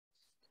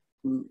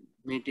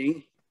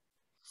meeting.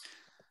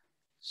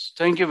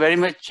 Thank you very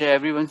much,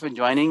 everyone, for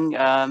joining.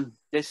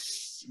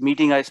 This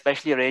meeting I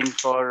especially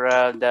arranged for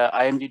the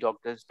IMG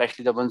doctors,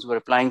 especially the ones who are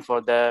applying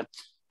for the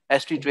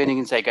ST training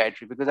in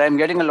psychiatry, because I'm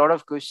getting a lot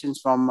of questions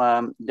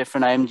from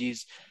different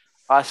IMGs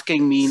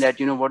asking me that,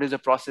 what is the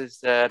process?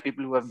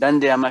 People who have done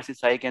the MRC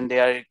Psych and they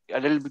are a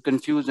little bit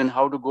confused on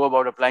how to go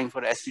about applying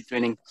for ST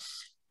training,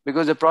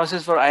 because the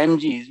process for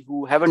IMGs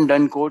who haven't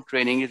done code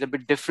training is a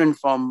bit different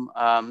from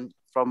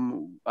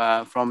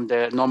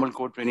the normal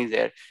code trainees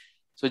there.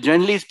 So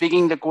generally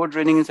speaking, the core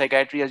training in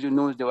psychiatry, as you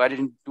know, is divided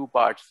into two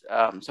parts.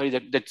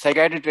 The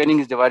psychiatry training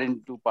is divided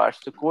into two parts.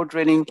 The core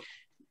training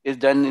is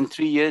done in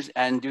 3 years,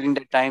 and during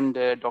that time,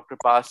 the doctor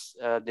pass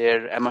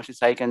their MRC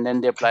Psych, and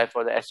then they apply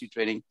for the SU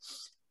training.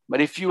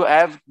 But if you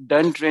have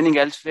done training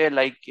elsewhere,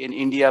 like in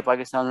India,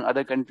 Pakistan, and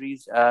other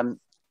countries,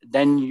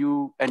 then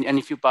you, and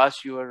if you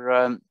pass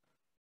your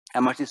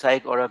MRC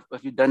Psych, or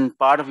if you've done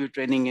part of your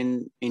training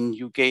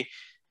in UK,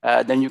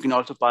 then you can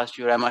also pass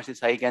your MRC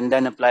Psych and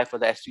then apply for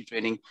the ST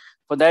training.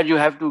 For that, you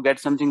have to get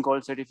something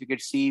called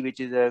Certificate C, which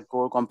is a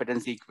core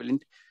competency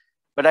equivalent.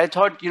 But I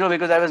thought,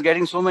 because I was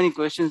getting so many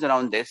questions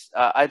around this,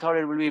 I thought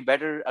it would be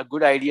a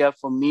good idea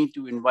for me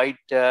to invite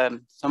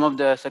some of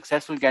the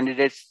successful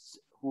candidates,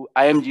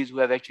 IMGs who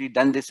have actually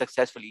done this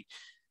successfully.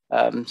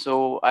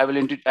 So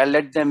I'll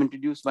let them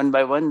introduce one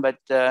by one, but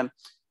I'd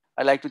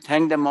like to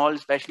thank them all,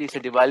 especially it's a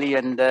Diwali,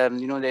 and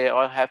they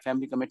all have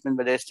family commitment,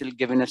 but they're still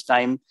giving us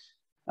time.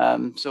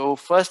 So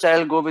first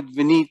I'll go with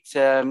Vineet.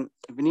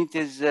 Vineet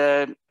is,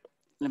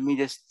 let me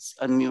just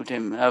unmute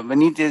him.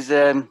 Vineet is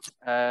a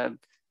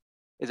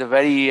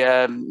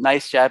very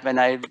nice chap, and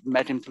I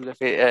met him through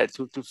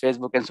through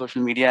Facebook and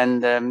social media,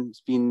 and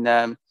it's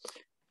been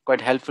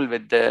quite helpful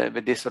with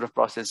this sort of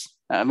process.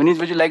 Vineet,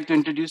 would you like to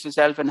introduce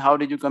yourself, and how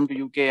did you come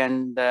to UK,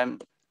 and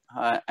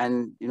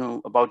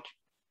about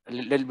a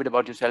little bit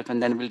about yourself,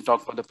 and then we'll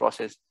talk about the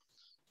process.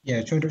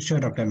 Yeah, sure,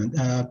 Dr.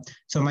 Amit.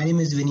 So my name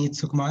is Vineet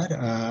Sukumar.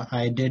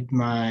 I did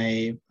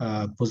my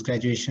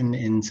post-graduation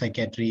in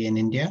psychiatry in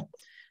India,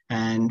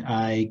 and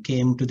I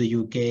came to the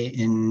UK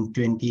in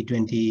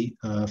 2020,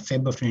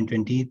 Feb of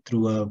 2020,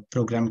 through a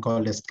program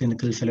called as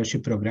Clinical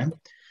Fellowship Program,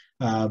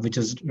 which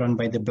is run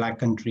by the Black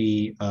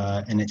Country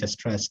NHS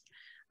Trust.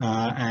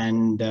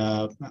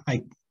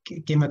 I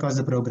came across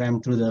the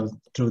program through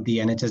the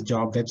NHS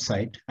job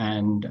website,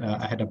 and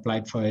I had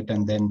applied for it,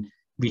 and then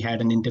we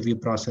had an interview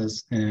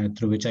process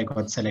through which I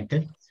got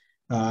selected.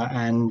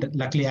 And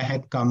luckily I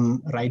had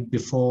come right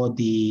before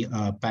the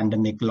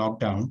pandemic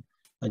lockdown,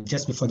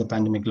 just before the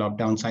pandemic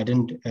lockdown. So I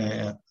didn't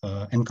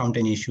encounter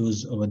any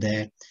issues over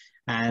there.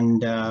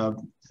 And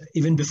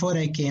even before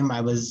I came,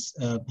 I was,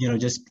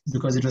 just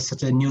because it was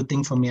such a new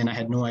thing for me and I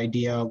had no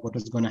idea what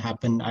was going to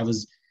happen, I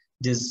was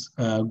just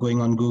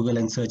going on Google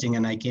and searching,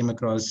 and I came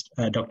across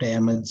Dr.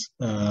 Ahmed's,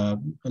 a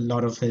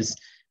lot of his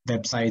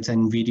websites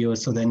and videos.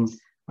 So then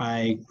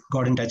I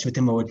got in touch with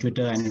him over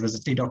Twitter, and it was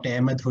Dr.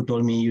 Ahmed who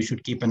told me you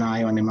should keep an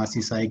eye on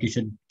MRC Psych, you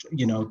should,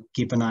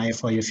 keep an eye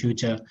for your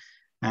future.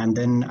 And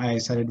then I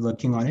started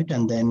working on it.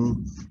 And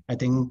then I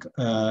think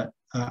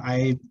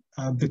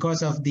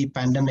because of the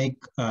pandemic,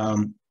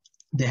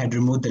 they had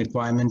removed the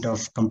requirement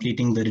of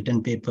completing the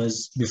written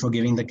papers before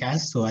giving the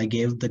CAS. So I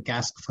gave the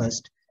CAS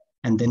first,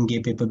 and then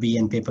gave paper B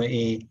and paper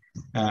A.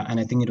 And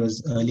I think it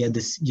was earlier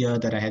this year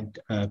that I had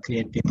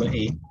cleared paper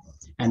A.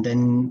 And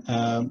then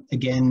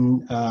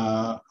again,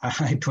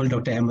 I told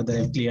Dr. Ahmed that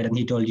I've cleared, and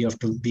he told you have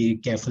to be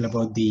careful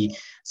about the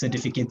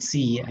Certificate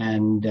C.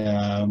 And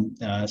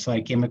so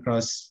I came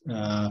across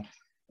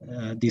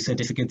the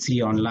Certificate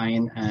C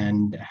online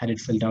and had it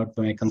filled out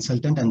by my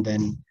consultant. And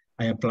then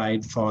I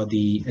applied for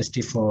the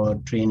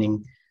ST4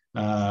 training.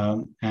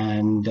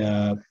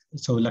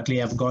 So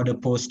luckily I've got a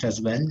post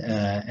as well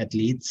at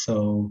Leeds.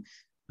 So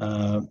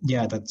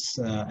yeah, that's,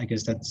 I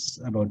guess that's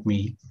about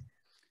me.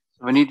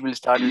 Vineet will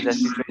start his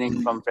ST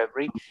training from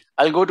February.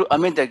 I'll go to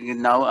Amit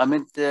again now.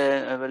 Amit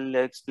will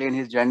explain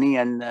his journey,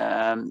 and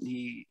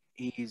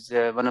he's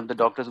one of the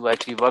doctors who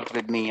actually worked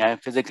with me.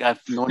 I've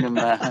known him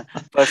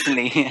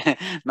personally,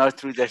 not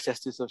through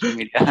just through social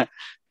media.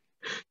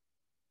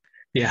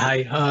 Yeah,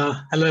 hi.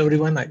 Hello,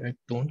 everyone. I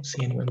don't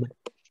see anyone.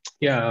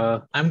 Yeah,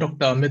 I'm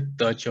Dr. Amit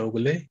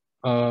Chougule.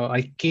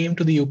 I came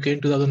to the UK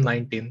in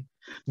 2019.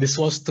 This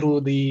was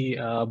through the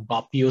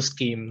BAPIO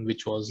scheme,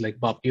 which was like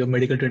BAPIO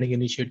Medical Training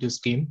Initiative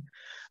scheme.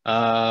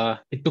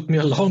 It took me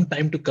a long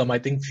time to come. I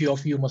think few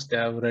of you must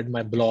have read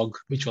my blog,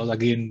 which was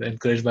again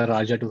encouraged by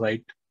Raja to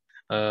write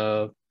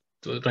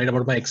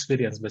about my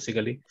experience,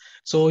 basically.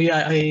 So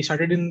yeah, I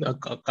started in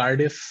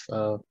Cardiff,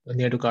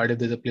 near to Cardiff.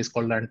 There's a place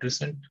called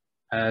Lantercent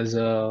as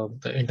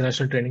the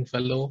International Training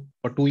Fellow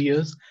for 2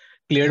 years.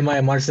 Cleared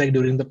my MRCPsych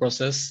during the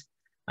process.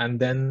 And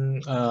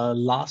then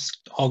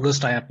last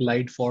August, I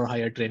applied for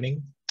higher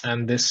training.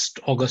 And this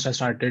August, I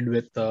started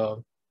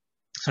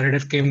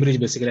at Cambridge,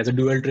 basically, as a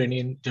dual trainee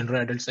in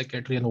general adult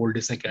psychiatry and old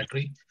age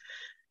psychiatry.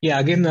 Yeah,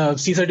 again,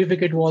 C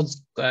certificate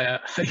was,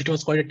 it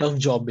was quite a tough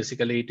job,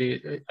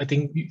 basically. I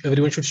think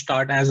everyone should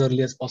start as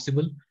early as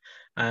possible.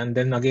 And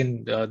then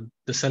again,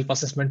 the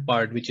self-assessment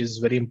part, which is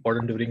very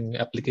important during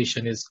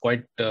application, is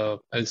quite,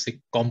 I'll say,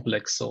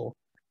 complex. So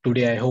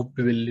today, I hope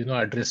we will,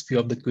 address few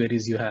of the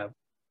queries you have.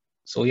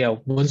 So yeah,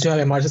 once you have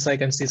MRC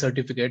Psych and C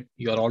certificate,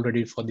 you are all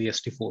ready for the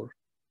ST4.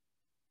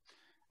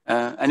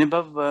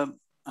 Anubhav,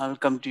 I'll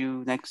come to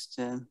you next.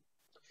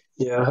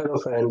 Yeah, hello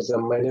friends.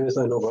 My name is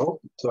Anubhav.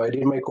 So I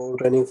did my core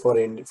training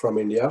from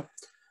India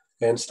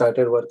and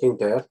started working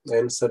there.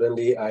 And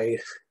suddenly I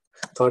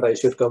thought I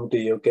should come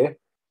to UK.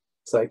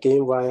 So I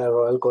came via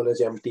Royal College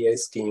MTI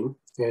scheme.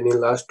 And in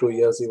last 2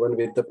 years, even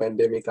with the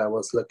pandemic, I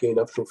was lucky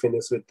enough to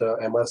finish with the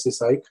MRC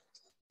Psych.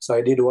 So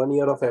I did 1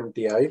 year of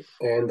MTI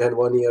and then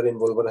 1 year in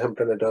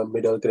Wolverhampton at a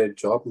middle grade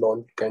job,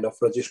 kind of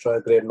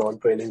registrar grade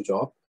non-training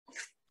job.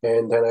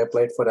 And then I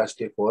applied for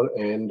ST4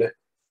 and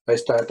I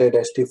started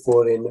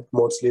ST4 in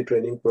mostly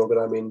training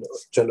program in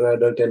general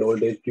adult and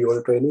old age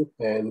dual training.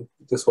 And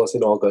this was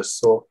in August.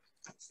 So,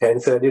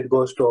 and credit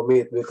goes to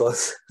Amit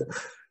because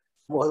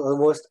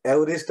almost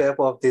every step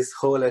of this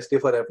whole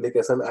ST4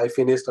 application, I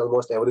finished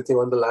almost everything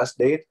on the last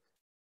date.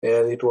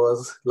 And it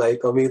was like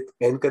Amit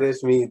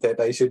encouraged me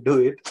that I should do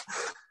it.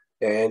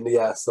 And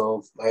yeah,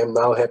 so I am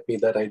now happy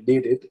that I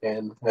did it.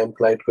 And I'm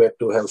quite glad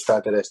to have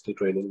started ST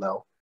training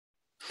now.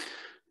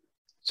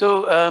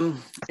 So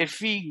if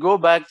we go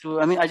back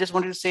to, I just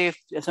wanted to say,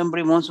 if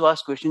somebody wants to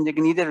ask questions, they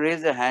can either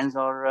raise their hands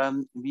or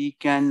we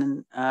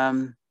can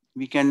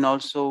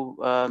also,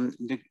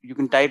 you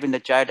can type in the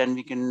chat and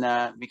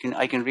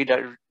I can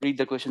read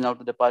the question out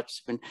to the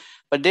participant.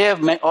 But they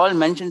have all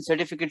mentioned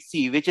certificate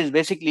C, which is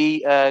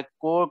basically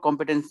core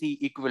competency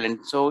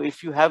equivalent. So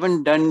if you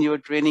haven't done your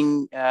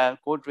training,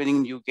 core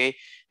training in UK,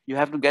 you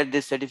have to get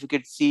this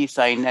certificate C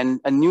signed, and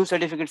a new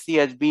certificate C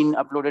has been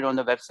uploaded on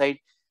the website.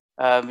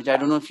 Which I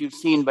don't know if you've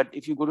seen, but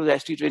if you go to the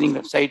ST training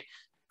website,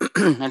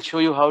 I'll show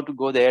you how to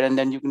go there, and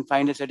then you can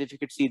find a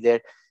certificate C there.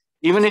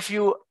 Even if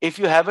you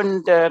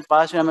haven't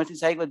passed your MRC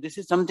Psych, but this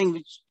is something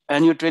which,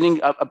 and you're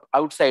training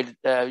outside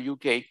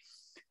UK,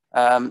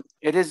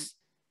 it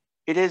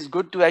is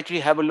good to actually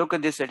have a look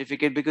at this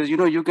certificate, because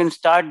you can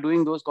start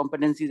doing those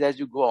competencies as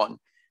you go on,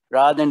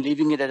 rather than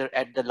leaving it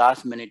at the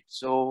last minute.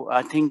 So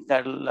I think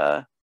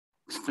that'll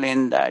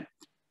explain that.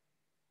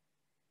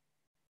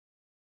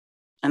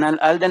 And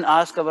I'll then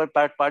ask our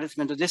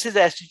participants. So this is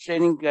the ST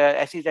Training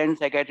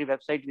Psychiatry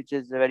website, which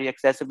is very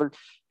accessible.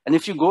 And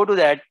if you go to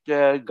that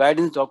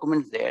guidance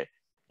documents there,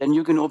 then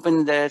you can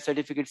open the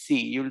certificate C.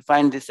 You'll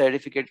find this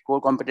certificate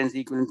core competency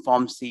equivalent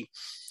form C.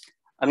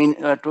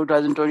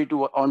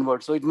 2022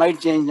 onwards. So it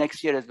might change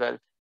next year as well.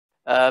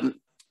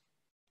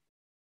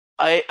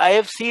 I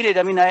have seen it.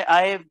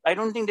 I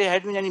don't think there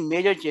had been any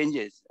major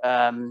changes.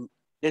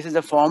 This is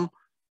a form.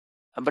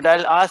 But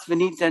I'll ask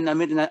Vineet and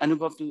Amit and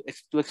Anubhav to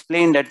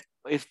explain that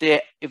if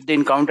they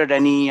encountered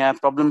any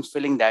problems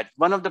filling that.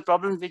 One of the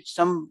problems which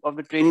some of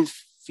the trainees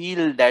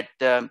feel that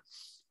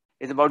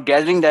is about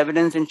gathering the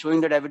evidence and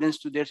showing that evidence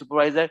to their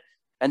supervisor.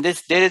 And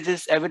there is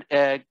this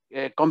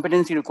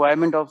competency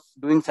requirement of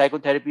doing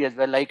psychotherapy as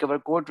well. Like our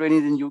core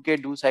trainees in UK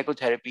do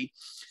psychotherapy.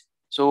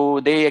 So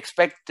they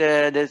expect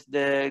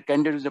the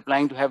candidate who's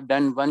applying to have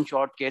done one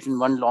short case and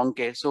one long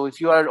case. So if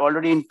you are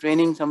already in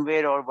training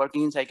somewhere or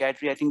working in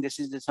psychiatry, I think this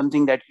is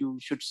something that you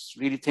should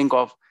really think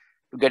of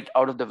to get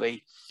out of the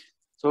way.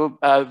 So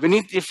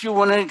Vineet, if you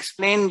want to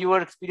explain your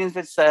experience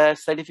with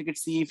certificate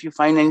C, if you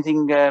find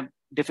anything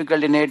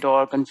difficult in it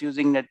or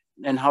confusing,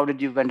 and how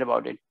did you went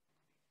about it?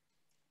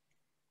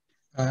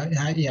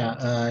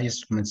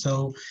 Yes,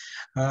 so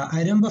I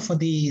remember for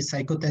the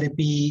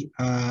psychotherapy,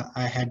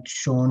 I had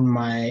shown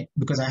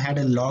because I had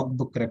a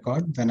logbook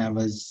record when I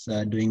was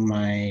doing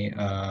my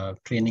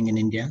training in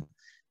India,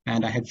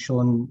 and I had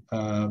shown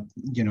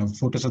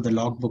photos of the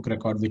logbook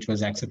record, which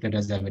was accepted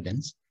as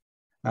evidence.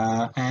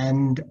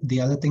 And the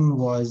other thing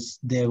was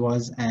there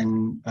was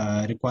an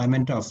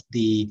requirement of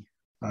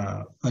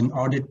an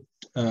audit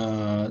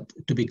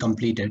to be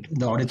completed,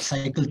 the audit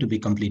cycle to be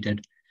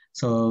completed.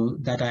 So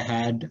that I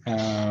had,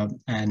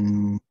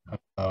 and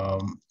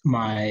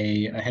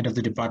my head of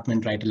the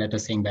department write a letter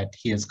saying that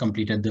he has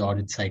completed the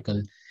audit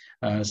cycle.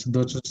 So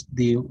those were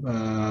the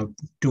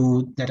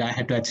two that I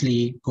had to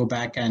actually go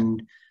back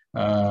and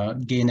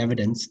gain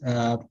evidence.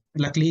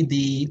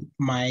 Luckily,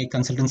 my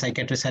consultant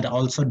psychiatrist had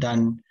also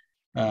done.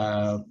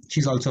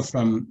 She's also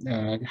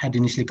had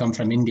initially come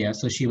from India,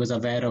 so she was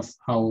aware of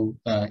how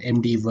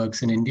MD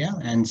works in India,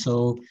 and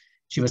so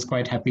she was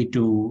quite happy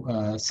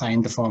to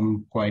sign the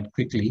form quite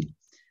quickly.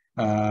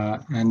 So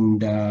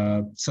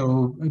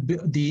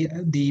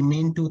the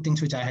main two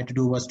things which I had to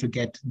do was to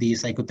get the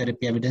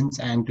psychotherapy evidence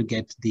and to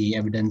get the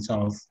evidence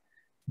of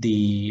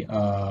the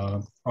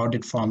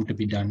audit form to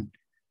be done.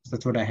 So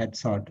that's what I had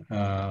sought.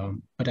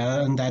 But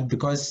other than that,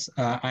 because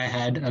I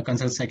had a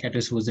consultant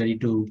psychiatrist who was ready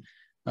to,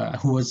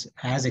 who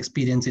has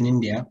experience in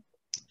India,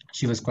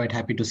 she was quite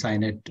happy to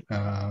sign it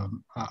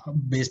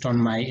based on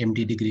my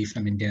MD degree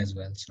from India as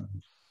well.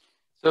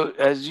 So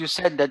as you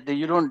said that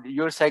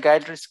your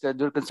psychiatrist,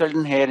 your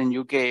consultant here in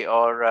UK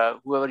or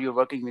whoever you're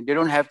working with, they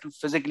don't have to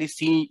physically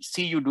see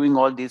you doing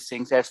all these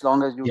things as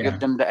long as you give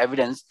them the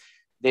evidence.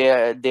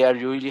 they are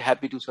really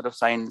happy to sort of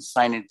sign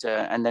it,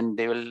 and then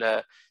they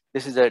will.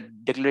 This is a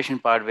declaration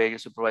part where your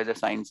supervisor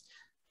signs.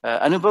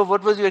 Anubhav,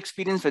 what was your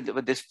experience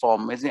with this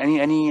form? Is there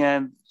any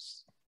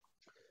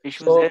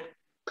issues there?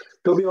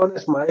 To be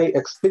honest, my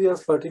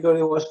experience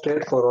particularly was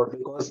straightforward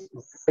because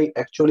I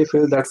actually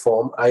filled that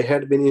form. I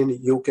had been in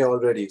UK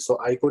already, so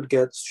I could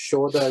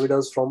show the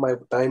evidence from my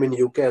time in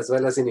UK as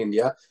well as in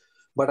India.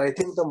 But I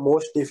think the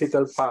most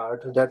difficult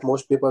part that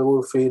most people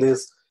will feel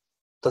is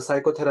the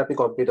psychotherapy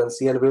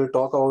competency, and we'll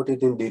talk about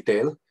it in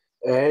detail.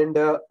 And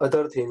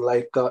other thing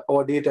like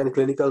audit and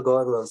clinical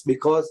governance,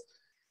 because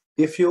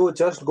if you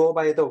just go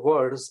by the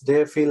words,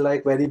 they feel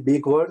like very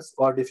big words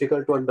or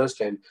difficult to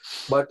understand.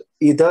 But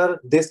either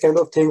these kind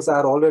of things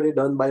are already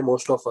done by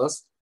most of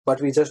us,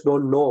 but we just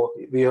don't know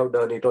we have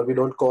done it, or we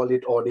don't call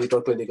it audit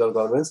or clinical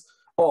governance,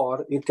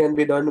 or it can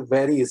be done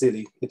very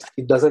easily.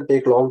 It doesn't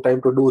take long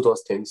time to do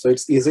those things. So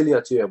it's easily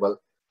achievable.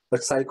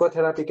 But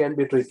psychotherapy can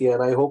be tricky,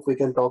 and I hope we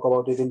can talk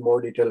about it in more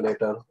detail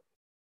later.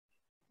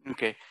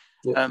 Okay.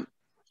 Yeah.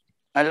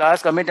 I'll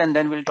ask Amit, and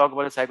then we'll talk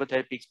about the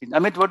psychotherapy experience.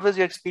 Amit, what was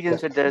your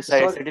experience with the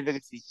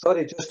certificate?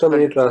 Sorry, just a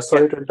minute.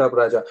 Sorry to interrupt,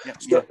 Raja.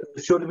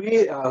 Should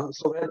we?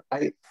 So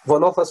when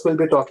one of us will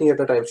be talking at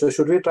a time. So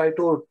should we try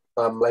to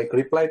like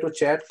reply to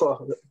chat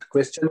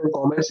question and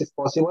comments if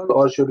possible,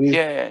 or should we?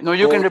 Yeah. No,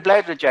 you can reply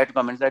to the chat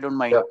comments. I don't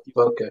mind.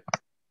 Yeah. Okay.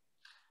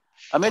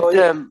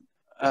 Amit,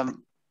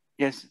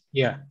 yes.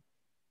 Yeah.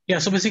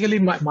 So basically,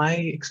 my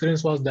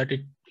experience was that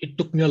it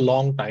took me a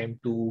long time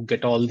to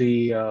get all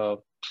the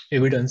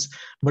evidence,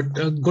 but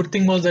the good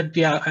thing was that,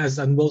 yeah, as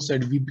Anubhav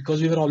said,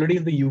 because we were already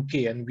in the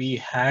UK and we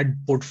had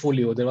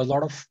portfolio, there was a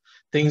lot of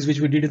things which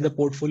we did in the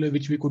portfolio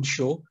which we could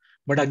show,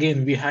 but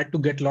again we had to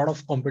get a lot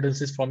of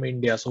competencies from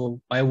India.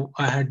 So I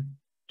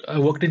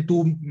worked in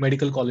 2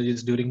 medical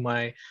colleges during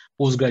my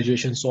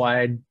post-graduation, so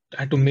I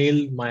had to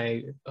mail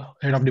my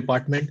head of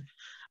department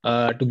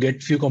to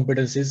get few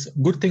competencies.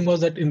 Good thing was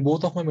that in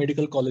both of my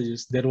medical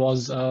colleges there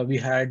was we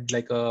had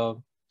like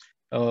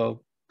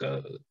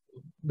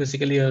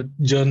basically a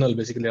journal,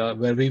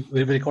 where we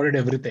recorded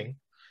everything,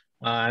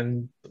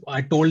 and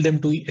I told them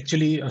to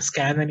actually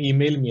scan and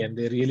email me, and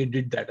they really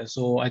did that, and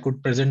so I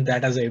could present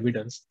that as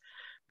evidence.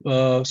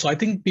 So I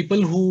think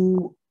people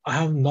who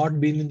have not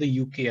been in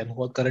the UK and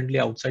who are currently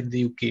outside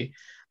the UK,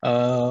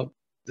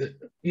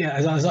 yeah,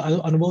 as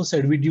Anubhav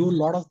said, we do a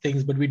lot of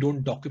things, but we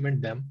don't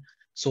document them.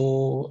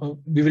 So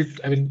we will,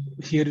 I mean,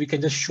 here we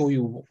can just show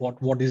you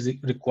what is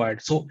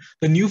required. So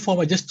the new form,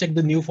 I just checked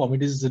the new form.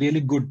 It is really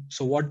good.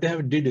 So what they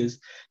have did is,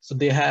 so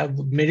they have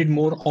made it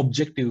more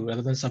objective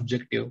rather than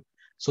subjective.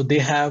 So they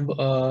have,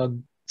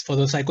 for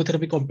the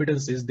psychotherapy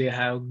competencies, they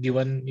have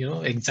given,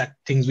 exact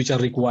things which are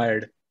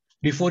required.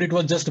 Before it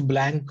was just a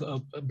blank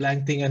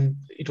thing, and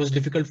it was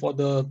difficult for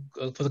the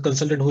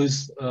consultant who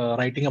is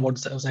writing about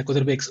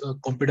psychotherapy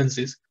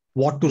competencies,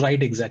 what to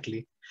write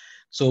exactly.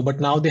 So, but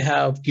now they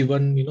have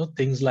given,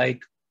 things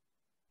like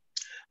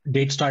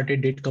date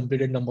started, date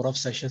completed, number of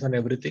sessions and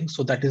everything.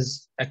 So that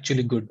is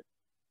actually good.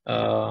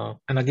 And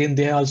again,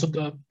 they also,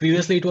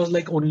 previously it was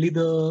like only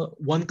the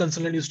one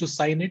consultant used to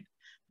sign it,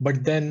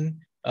 but then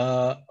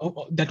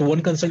that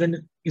one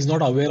consultant is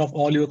not aware of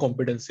all your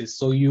competencies.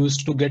 So you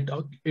used to get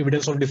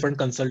evidence from different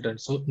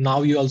consultants. So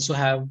now you also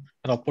have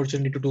an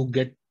opportunity to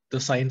get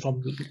the sign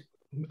from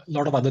a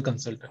lot of other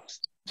consultants.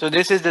 So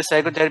this is the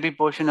psychotherapy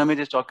portion Amit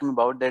is talking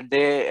about, that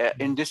they,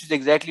 and this is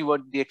exactly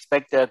what they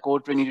expect a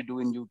court trainee to do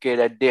in UK,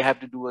 that they have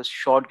to do a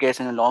short case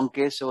and a long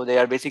case. So they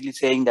are basically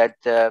saying that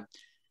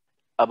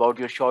about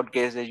your short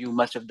case, that you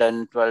must have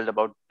done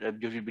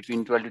usually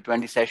between 12 to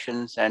 20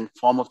 sessions, and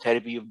form of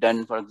therapy you've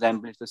done. For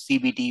example, it's the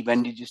CBT.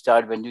 When did you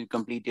start? When did you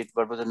complete it?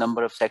 What was the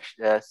number of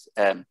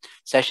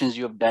sessions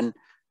you have done?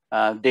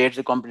 Dates,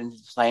 the competency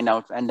to sign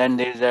out. And then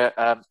there's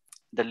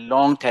the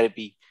long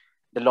therapy.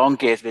 The long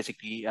case,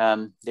 basically,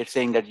 they're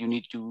saying that you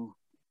need to,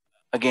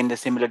 again, the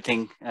similar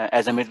thing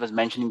as Amit was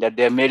mentioning, that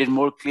they have made it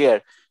more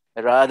clear,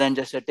 rather than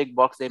just a tick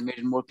box, they've made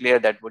it more clear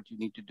that what you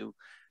need to do.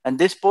 And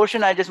this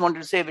portion, I just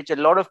wanted to say, which a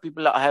lot of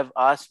people have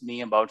asked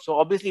me about. So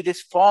obviously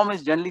this form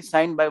is generally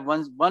signed by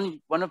one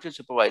of your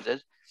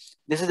supervisors.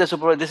 This is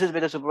where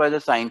the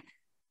supervisor signed.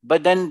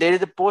 But then there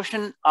is a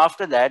portion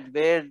after that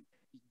where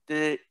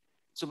the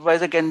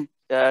supervisor can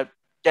tell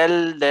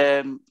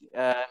the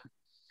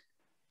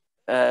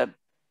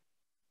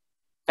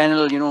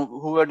panel,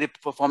 who are the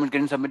performance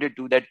getting submitted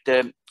to, that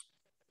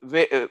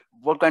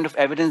what kind of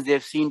evidence they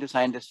have seen to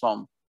sign this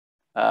form.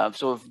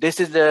 So if this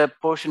is the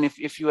portion,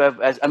 if you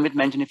have, as Amit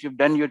mentioned, if you've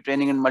done your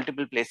training in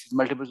multiple places,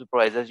 multiple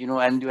supervisors,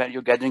 and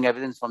you're gathering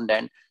evidence from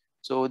them,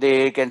 so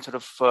they can sort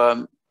of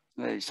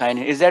sign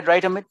it. Is that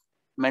right, Amit?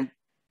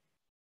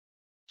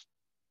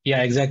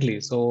 Yeah,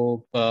 exactly.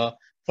 So,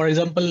 for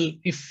example,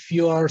 if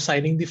you are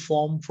signing the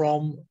form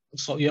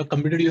so you have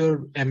completed your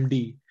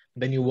MD,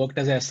 then you worked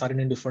as a SR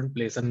in a different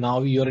place, and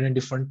now you're in a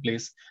different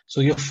place.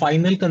 So your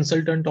final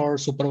consultant or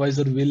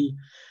supervisor will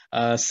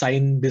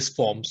sign this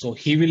form. So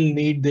he will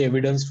need the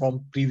evidence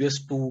from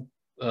previous 2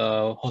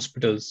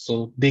 hospitals.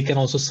 So they can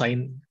also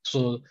sign.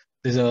 So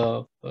there's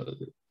a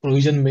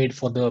provision made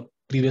for the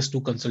previous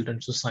 2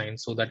 consultants to sign.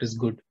 So that is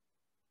good.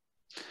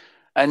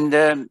 And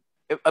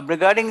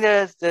regarding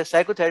the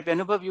psychotherapy,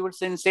 Anubhav, you would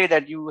say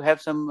that you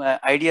have some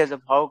ideas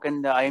of how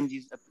can the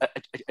IMGs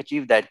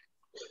achieve that.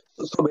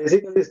 So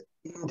basically,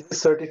 in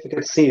this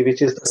certificate C,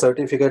 which is the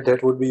certificate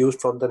that would be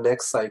used from the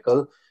next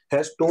cycle,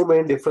 has 2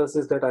 main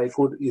differences that I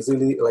could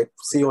easily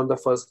see on the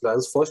first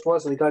glance. First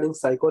was regarding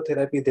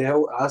psychotherapy. They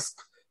have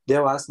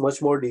asked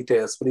much more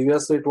details.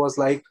 Previously, it was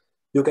like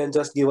you can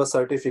just give a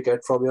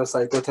certificate from your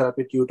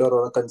psychotherapy tutor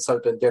or a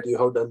consultant that you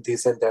have done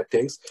this and that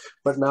things.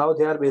 But now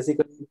they are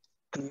basically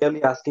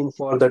clearly asking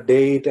for the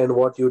date and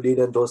what you did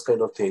and those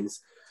kind of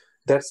things.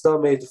 That's the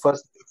major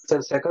first.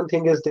 And second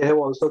thing is they have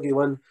also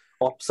given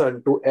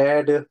option to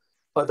add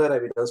other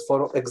evidence.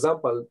 For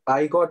example,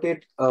 I got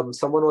it.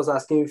 Someone was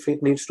asking if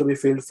it needs to be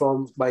filled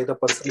by the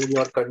person in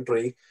your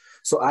country.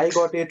 So I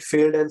got it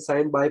filled and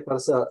signed by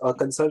a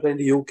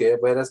consultant in UK,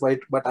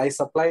 but I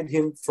supplied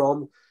him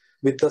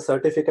with the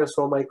certificates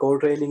from my core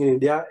training in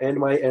India and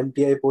my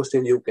MTI post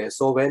in UK.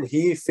 So when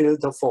he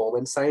filled the form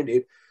and signed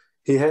it,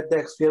 he had the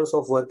experience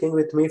of working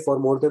with me for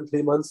more than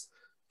 3 months.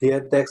 He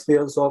had the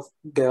experience of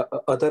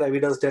other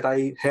evidence that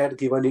I had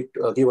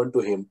given to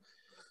him.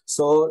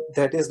 So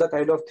that is the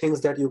kind of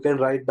things that you can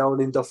write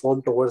down in the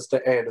form towards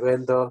the end,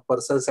 when the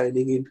person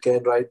signing in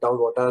can write down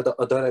what are the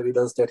other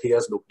evidence that he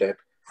has looked at.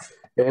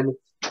 And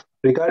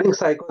regarding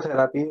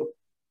psychotherapy,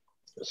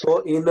 so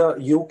in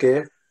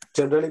UK,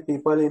 generally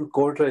people in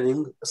core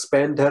training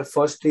spend their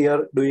first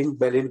year doing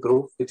Berlin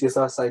group, which is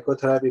a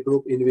psychotherapy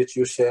group in which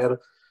you share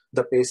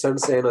the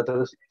patients and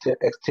other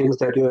things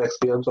that you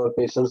experience or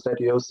patients that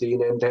you have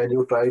seen, and then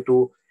you try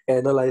to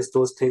analyze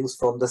those things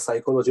from the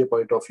psychology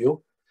point of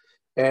view.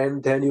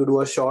 And then you do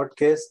a short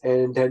case,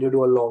 and then you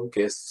do a long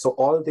case. So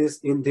all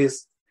this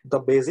the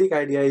basic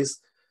idea is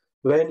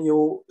when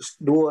you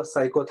do a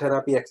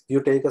psychotherapy,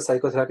 you take a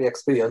psychotherapy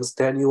experience,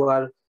 then you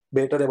are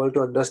better able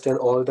to understand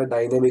all the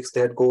dynamics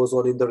that goes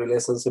on in the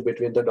relationship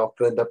between the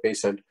doctor and the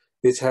patient,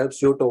 which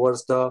helps you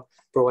towards the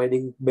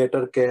providing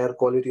better care,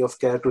 quality of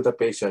care to the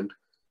patient.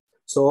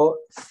 So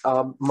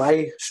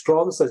my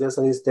strong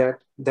suggestion is that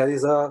there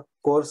is a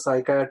core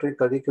psychiatry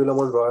curriculum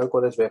on Royal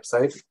College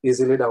website,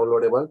 easily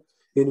downloadable,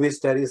 in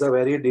which there is a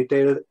very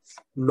detailed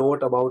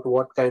note about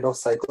what kind of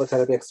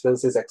psychotherapy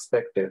experience is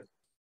expected.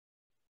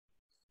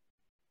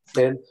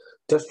 And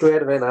just to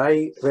add, when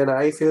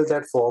I filled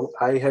that form,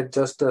 I had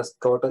just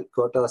got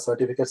a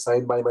certificate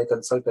signed by my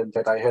consultant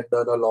that I had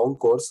done a long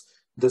course.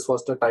 This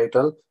was the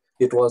title.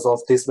 It was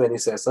of this many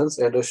sessions,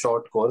 and a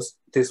short course.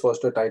 This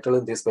was the title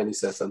and this many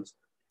sessions.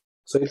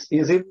 So it's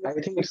easy. I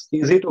think it's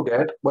easy to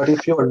get, but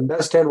if you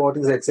understand what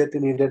is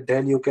exactly needed,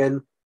 then you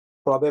can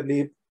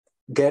probably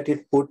get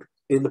it put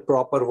in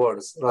proper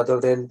words rather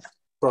than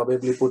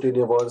probably put in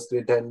your words,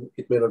 then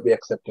it may not be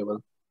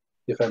acceptable,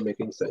 if I'm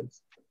making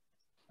sense.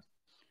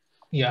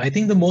 Yeah, I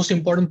think the most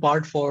important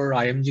part for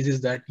IMGs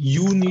is that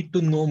you need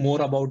to know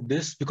more about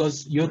this,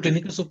 because your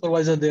clinical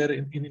supervisor there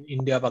in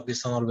India,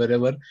 Pakistan, or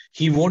wherever,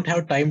 he won't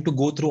have time to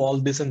go through all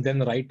this and then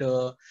write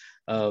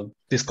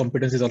these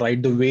competencies or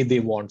write the way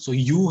they want. So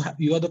you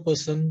are the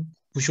person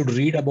who should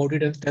read about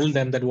it and tell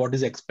them that what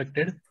is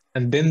expected,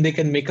 and then they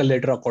can make a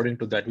letter according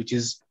to that, which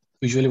is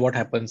usually what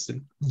happens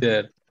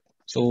there.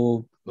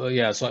 So so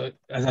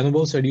as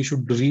Anubhav said, you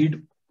should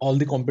read all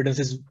the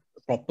competencies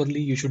properly.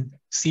 You should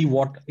see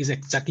what is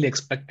exactly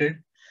expected,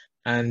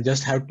 and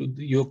just have to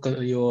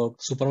your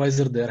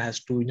supervisor there has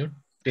to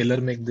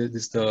tailor make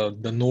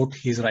the note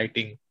he's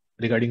writing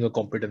regarding a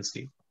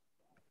competency.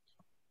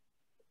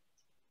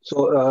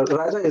 So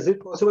Raja, is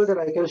it possible that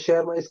I can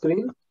share my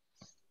screen?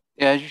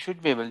 Yeah, you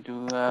should be able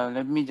to.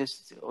 Let me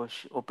just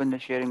open the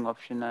sharing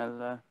option.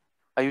 Are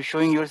you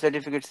showing your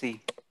certificate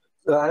C?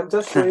 I'm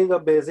just showing a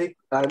basic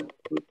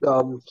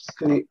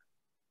screen.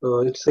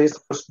 It says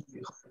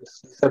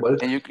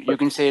disabled. And you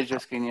can share your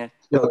screen, yes.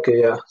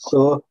 Okay, yeah.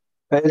 So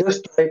I'll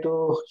just try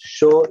to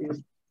show if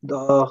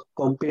the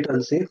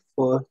competency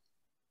for.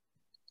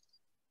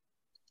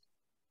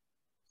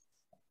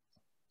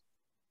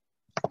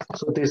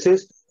 So this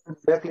is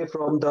directly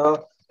from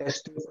the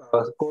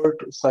Core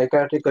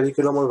Psychiatry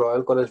Curriculum on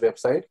Royal College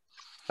website.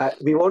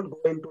 We won't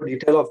go into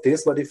detail of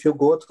this, but if you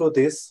go through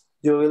this,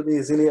 you will be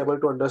easily able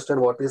to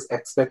understand what is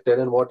expected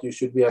and what you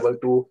should be able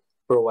to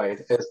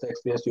provide as the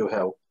experience you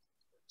have.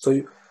 So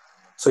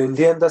in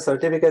the end, the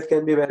certificate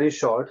can be very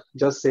short,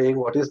 just saying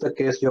what is the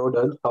case you have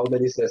done, how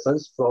many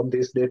sessions from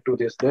this date to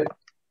this date,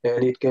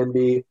 and it can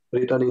be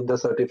written in the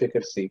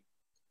certificate C.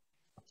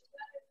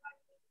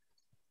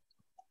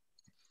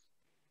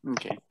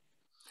 Okay.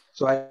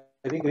 So I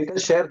think we can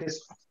share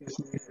this.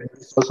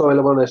 It's also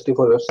available on ST4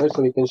 website,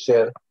 so we can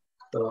share.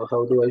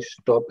 How do I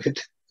stop it?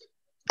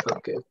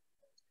 Okay.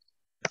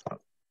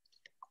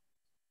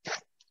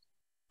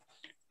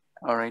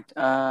 All right.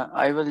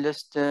 I will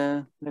just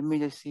let me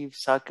just see if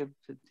Saqib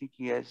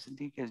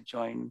Siddique has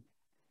joined.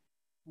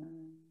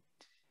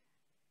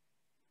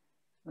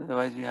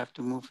 Otherwise, we have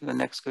to move to the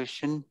next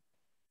question.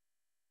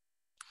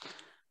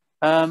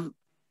 I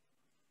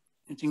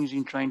think he's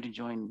been trying to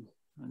join.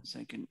 1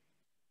 second.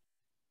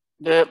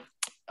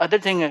 other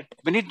thing,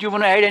 Vineet, do you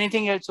want to add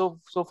anything else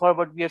so far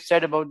what we have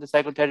said about the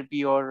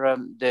psychotherapy or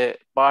the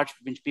parts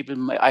which people,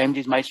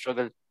 IMGs might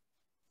struggle?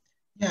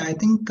 Yeah, I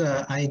think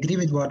I agree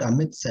with what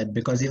Amit said,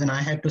 because even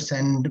I had to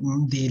send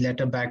the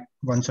letter back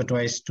once or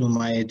twice to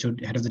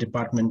head of the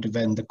department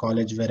when the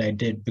college where I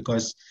did,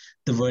 because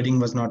the wording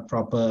was not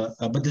proper.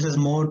 But this is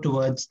more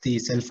towards the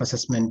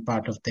self-assessment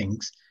part of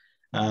things.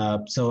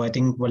 So I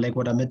think, well, like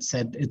what Amit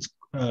said, it's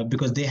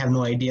because they have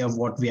no idea of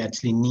what we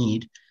actually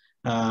need.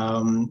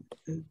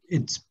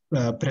 It's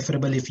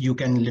preferable if you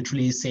can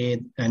literally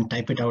say and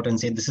type it out and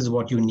say, this is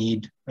what you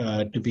need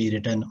to be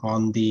written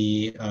on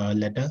the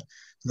letter.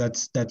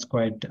 That's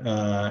quite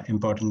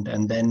important.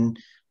 And then,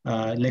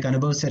 like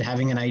Anubhav said,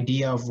 having an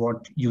idea of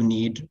what you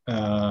need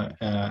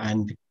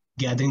and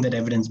gathering that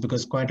evidence,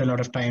 because quite a lot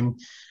of time,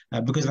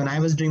 because when I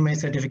was doing my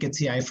certificate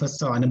C, I first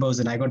saw Anubhav's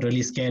and I got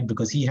really scared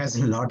because he has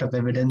a lot of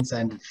evidence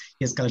and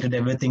he has collected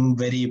everything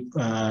very,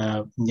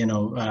 I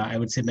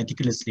would say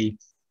meticulously.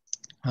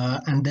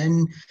 And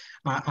then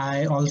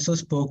I also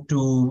spoke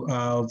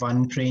to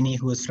one trainee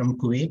who is from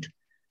Kuwait.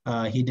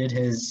 He did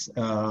his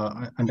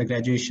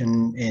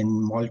undergraduation in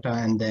Malta,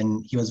 and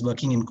then he was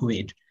working in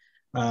Kuwait,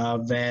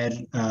 where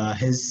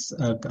his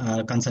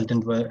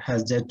consultant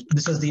has just,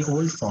 this was the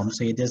old form.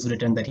 So he has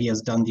written that he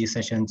has done these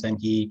sessions and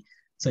he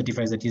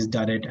certifies that he's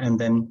done it. And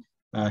then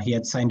he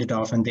had signed it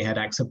off and they had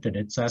accepted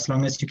it. So as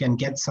long as you can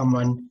get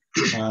someone,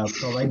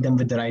 provide them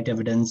with the right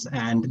evidence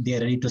and they're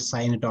ready to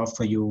sign it off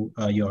for you,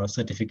 your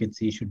certificate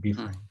C should be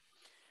fine.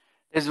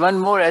 There's one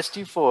more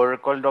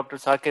ST4 called Dr.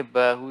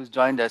 Saqib who's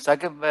joined us.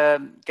 Saqib,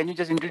 can you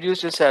just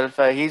introduce yourself?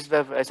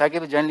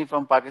 Saqib is generally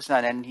from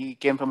Pakistan and he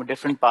came from a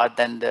different path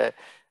than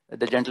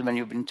the gentleman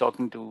you've been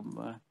talking to.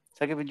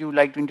 Saqib, would you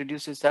like to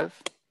introduce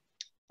yourself?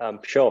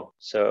 Sure.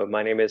 So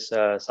my name is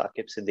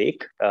Saqib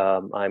Siddique.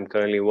 I'm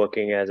currently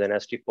working as an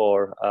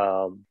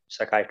ST4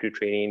 psychiatry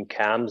trainee in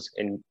CAMS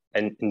in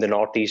the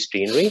Northeast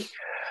Deanery.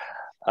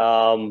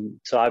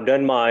 So I've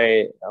done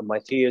my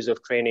 3 years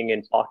of training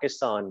in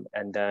Pakistan,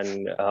 and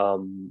then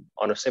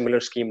on a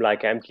similar scheme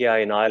like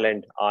MTI in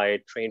Ireland, I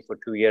trained for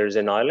 2 years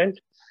in Ireland.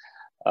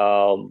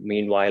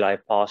 Meanwhile, I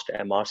passed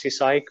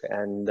MRCPsych,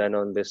 and then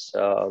on this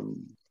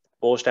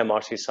post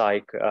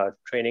MRCPsych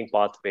training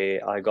pathway,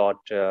 I got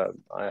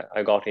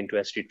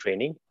into ST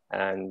training,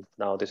 and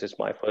now this is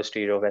my first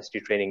year of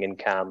ST training in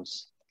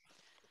CAMS.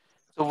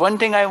 So one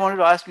thing I wanted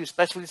to ask you,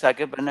 especially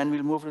Saqib, and then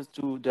we'll move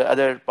to the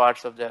other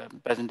parts of the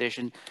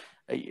presentation,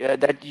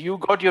 that you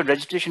got your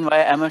registration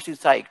via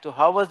MRCPsych. So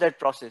how was that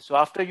process? So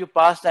after you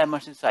passed the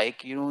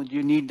MRCPsych,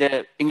 you need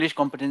the English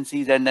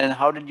competencies, and then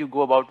how did you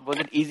go about? Was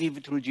it easy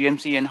through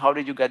GMC, and how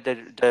did you get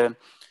the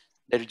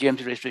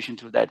GMC registration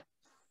through that?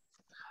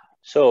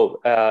 So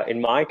in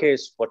my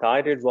case, what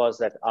I did was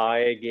that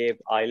I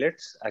gave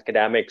IELTS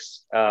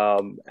academics,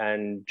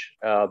 and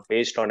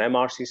based on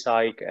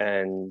MRCPsych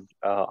and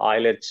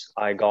IELTS,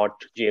 I got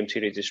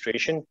GMC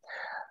registration.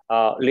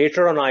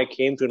 Later on, I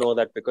came to know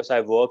that because I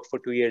worked for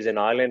 2 years in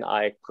Ireland,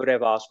 I could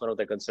have asked one of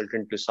the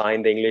consultants to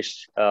sign the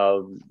English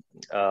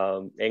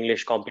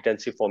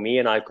competency for me,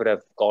 and I could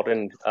have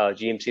gotten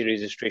GMC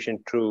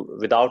registration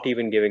without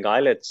even giving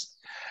IELTS.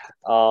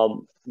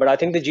 But I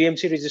think the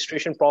GMC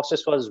registration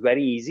process was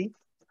very easy.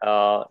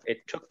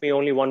 It took me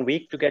only 1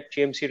 week to get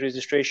GMC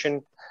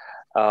registration.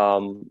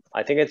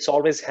 I think it's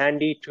always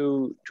handy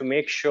to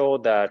make sure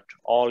that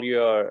all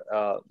your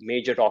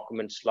major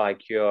documents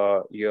like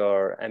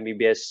your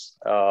MBBS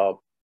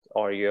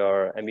or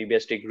your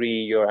MBBS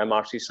degree, your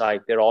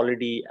MRCPsych, they're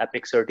already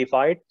EPIC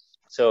certified.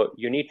 So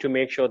you need to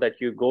make sure that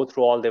you go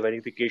through all the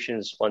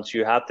verifications once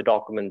you have the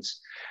documents.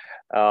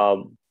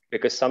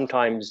 Because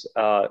sometimes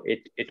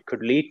it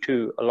could lead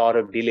to a lot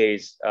of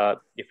delays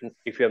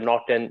if you have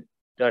not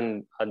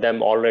done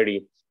them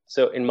already.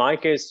 So in my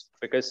case,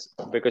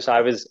 because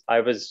I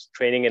was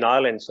training in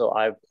Ireland, so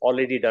I've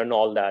already done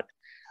all that.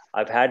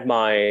 I've had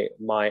my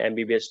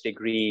MBBS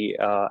degree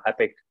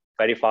EPIC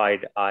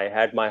verified. I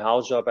had my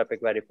house job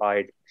EPIC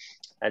verified,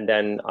 and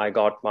then I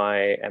got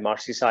my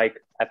MRCPsych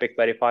EPIC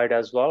verified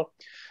as well.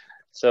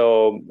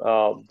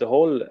 So the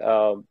whole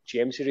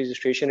GMC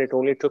registration, it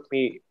only took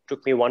me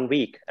 1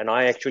 week, and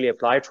I actually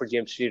applied for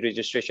GMC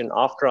registration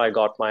after I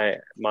got my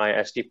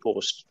ST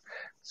post.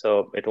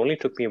 So it only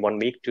took me 1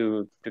 week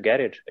to get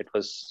it. It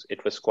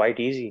was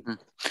quite easy.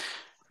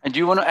 And do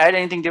you want to add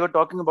anything? They were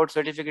talking about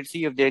Certificate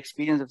C, of their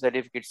experience of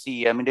Certificate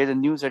C. I mean, there's a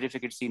new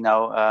Certificate C now,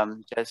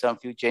 which has some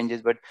few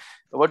changes. But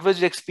what was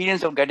the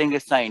experience of getting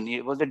it signed?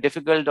 Was it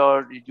difficult,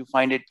 or did you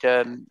find it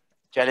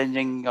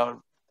challenging,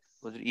 or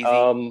was it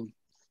easy?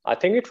 I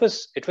think it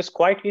was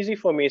quite easy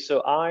for me.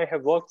 So I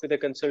have worked with a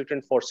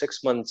consultant for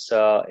 6 months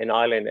in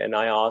Ireland, and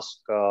I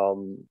asked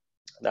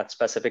that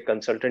specific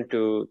consultant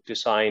to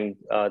sign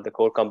the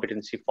core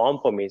competency form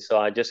for me. So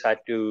I just had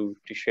to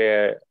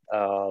share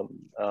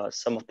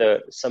some of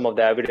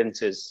the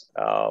evidences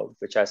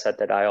which I said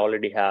that I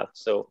already have.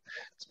 So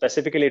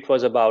specifically, it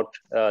was about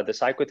the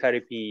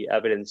psychotherapy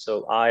evidence.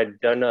 So I had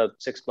done a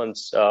 6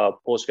 months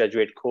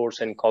postgraduate course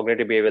in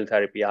cognitive behavioral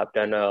therapy. I've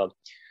done a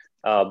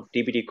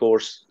DBT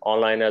course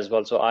online as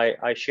well. So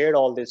I shared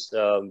all this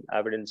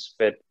evidence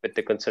with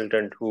the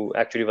consultant who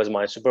actually was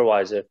my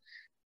supervisor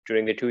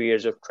during the 2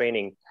 years of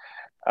training.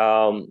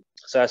 So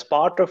as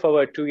part of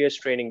our 2 years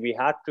training, we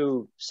had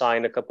to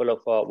sign a couple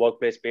of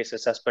workplace-based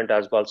assessment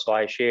as well. So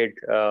I shared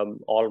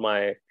all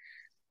my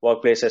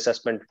workplace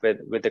assessment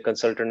with the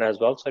consultant as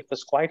well. So it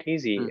was quite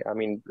easy. I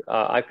mean,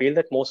 I feel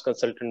that most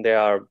consultants,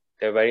 they're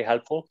very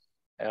helpful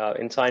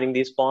in signing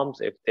these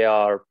forms. If they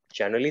are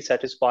generally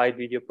satisfied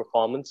with your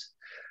performance,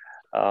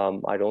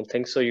 I don't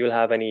think so you'll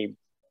have any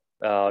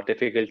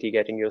difficulty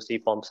getting your C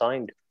form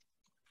signed.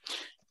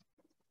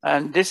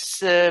 And this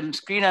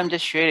screen I'm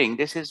just sharing,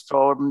 this is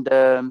from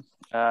the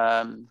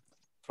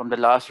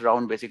last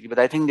round basically, but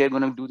I think they're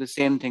going to do the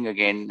same thing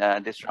again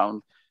this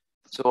round.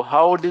 So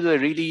how do they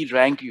really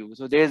rank you?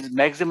 So there's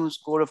maximum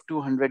score of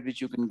 200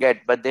 which you can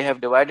get, but they have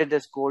divided the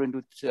score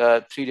into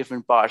 3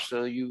 different parts.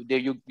 So you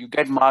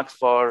get marks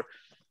for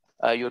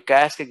your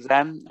CASC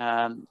exam,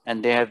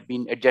 and they have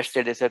been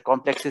adjusted. It's a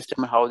complex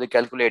system how they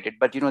calculate it,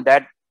 but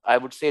that I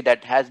would say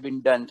that has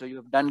been done. So you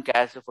have done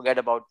CASC, so forget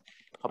about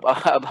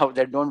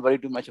that. Don't worry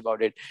too much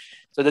about it.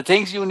 So the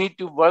things you need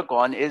to work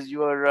on is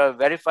your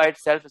verified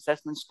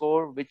self-assessment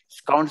score, which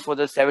counts for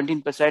the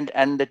 17%,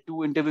 and the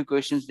 2 interview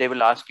questions they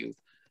will ask you.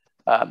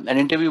 An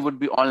interview would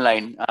be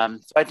online.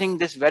 So I think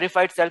this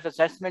verified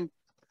self-assessment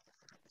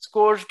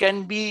scores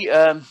can be,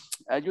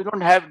 you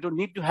don't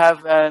need to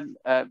have a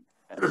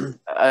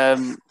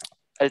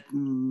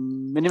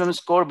minimum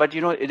score, but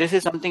this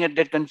is something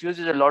that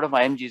confuses a lot of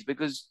IMGs,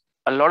 because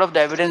a lot of the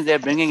evidence they're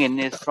bringing in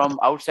is from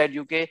outside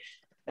UK,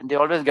 and they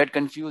always get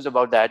confused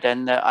about that.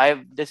 And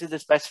this is the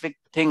specific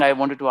thing I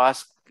wanted to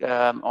ask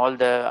all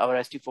our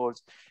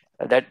ST4s,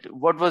 that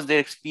what was their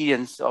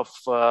experience of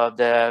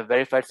the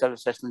verified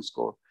self-assessment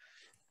score.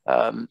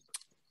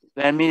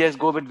 Let me just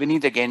go with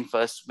Vineet again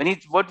first.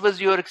 Vineet, what was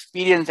your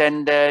experience,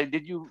 and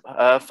did you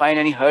find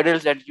any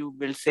hurdles that you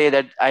will say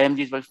that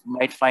IMGs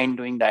might find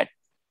doing that?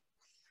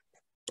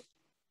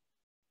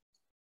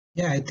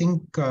 Yeah, I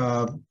think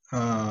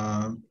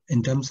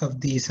in terms of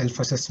the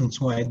self-assessment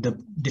score,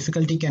 the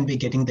difficulty can be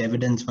getting the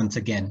evidence once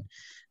again,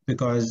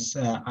 because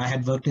I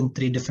had worked in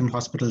 3 different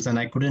hospitals and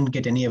I couldn't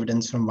get any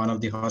evidence from one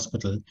of the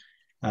hospital,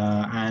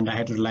 and I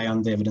had to rely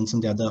on the evidence in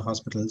the other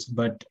hospitals.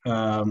 But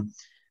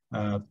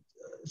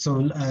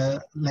so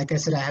like I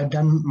said, I have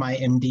done my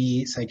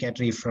MD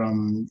Psychiatry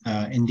from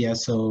India.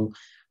 So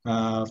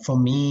for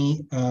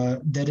me,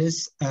 there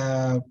is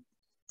a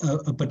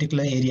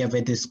particular area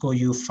where they score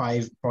you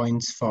 5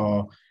 points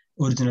for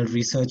original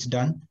research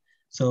done.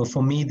 So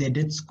for me, they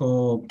did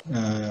score,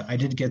 I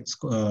did get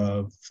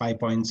 5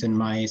 points in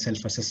my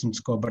self-assessment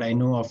score, but I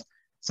know of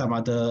some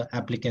other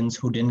applicants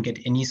who didn't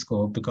get any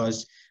score,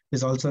 because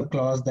there's also a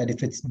clause that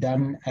if it's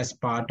done as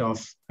part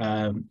of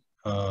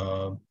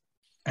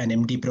an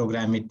MD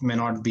program, it may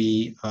not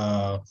be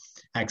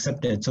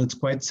accepted. So it's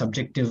quite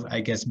subjective,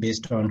 I guess,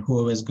 based on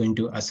whoever is going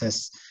to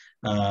assess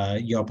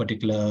your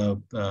particular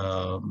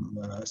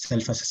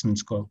self-assessment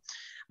score.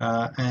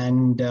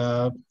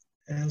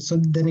 So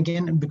then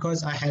again,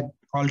 because I had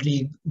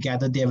already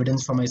gathered the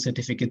evidence for my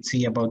certificate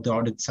C about the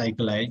audit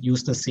cycle, I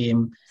used the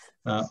same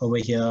over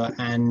here.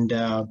 And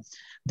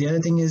the other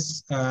thing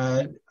is,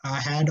 I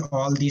had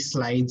all these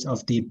slides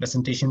of the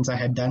presentations I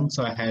had done.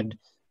 So I had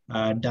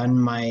done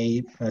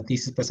my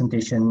thesis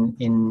presentation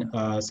in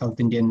South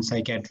Indian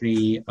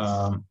Psychiatry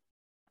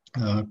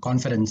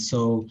conference.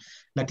 So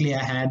luckily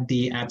I had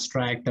the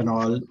abstract and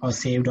all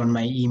saved on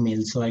my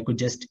email, so I could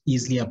just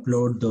easily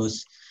upload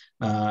those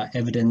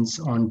evidence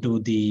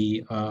onto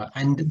the,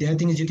 and the other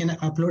thing is you can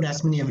upload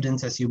as many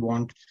evidence as you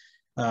want.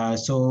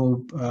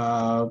 So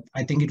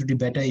I think it would be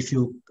better if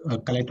you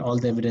collect all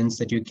the evidence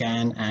that you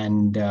can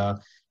and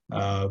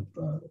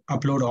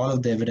upload all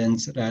of the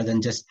evidence rather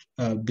than just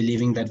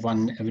believing that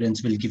one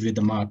evidence will give you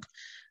the mark.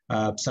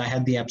 So I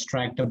had the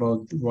abstract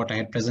about what I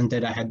had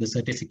presented. I had the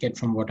certificate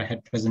from what I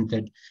had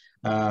presented.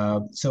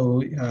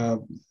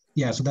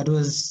 Yeah, so that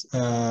was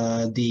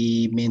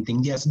the main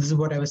thing. Yeah, so this is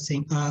what I was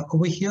saying.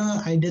 Over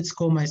here, I did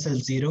score myself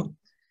 0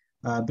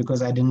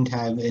 because I didn't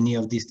have any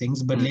of these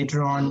things. But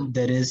later on,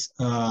 there is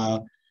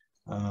a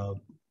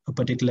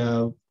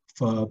particular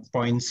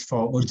points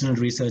for original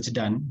research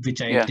done,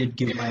 which I did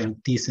give my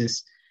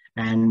thesis.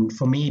 And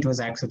for me, it was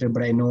accepted,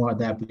 but I know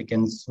other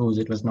applicants whose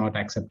it was not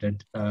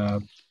accepted.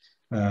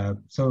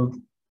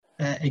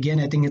 Again,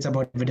 I think it's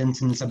about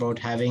evidence, and it's about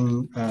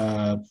having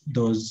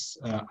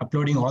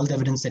uploading all the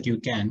evidence that you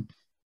can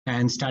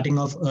and starting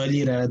off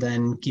early rather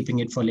than keeping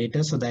it for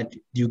later, so that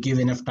you give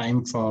enough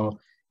time for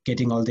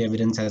getting all the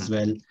evidence as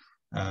well.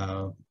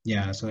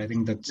 Yeah, so I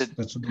think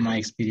that's my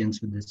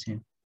experience with this. Yeah.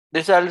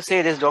 This, I'll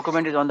say, this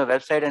document is on the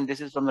website, and this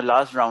is from the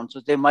last round.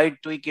 So they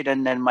might tweak it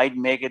and then might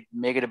make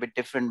it a bit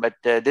different. But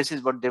this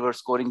is what they were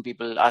scoring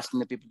people, asking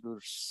the people to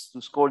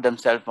score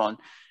themselves on.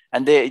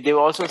 And they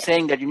were also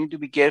saying that you need to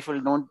be careful.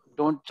 Don't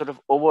sort of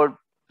over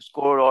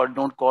score, or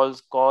don't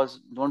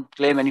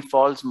claim any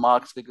false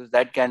marks, because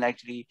that can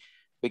actually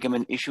become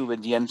an issue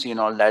with GMC and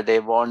all that.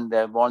 They warned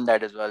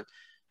that as well.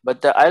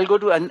 But I'll go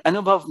to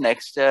Anubhav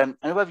next.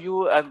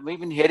 Anubhav, we've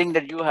been hearing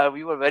that you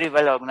were very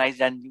well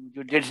organized and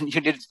you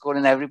did score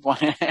in every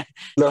point.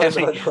 No,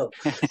 every, no, no.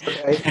 So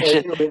I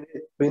think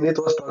Vineet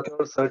was talking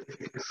about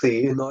certificate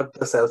C, not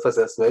the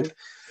self-assessment.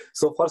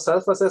 So for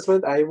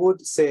self-assessment, I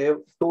would say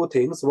two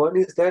things. One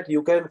is that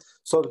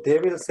so they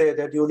will say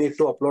that you need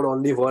to upload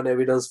only one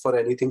evidence for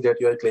anything that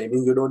you are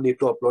claiming. You don't need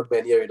to upload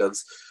many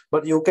evidence.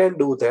 But you can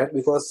do that,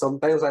 because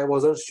sometimes I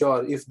wasn't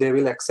sure if they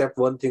will accept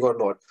one thing or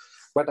not.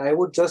 But I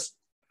would just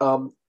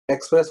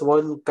express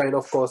one kind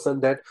of caution,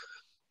 that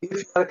if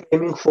you are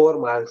claiming 4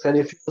 marks and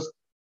if you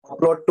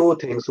upload two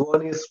things,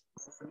 one is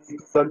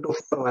equal to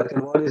 4 marks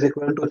and one is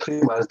equal to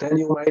 3 marks, then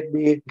you might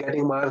be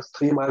getting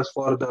 3 marks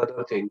for the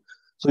other thing.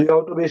 So you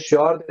have to be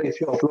sure that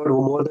if you upload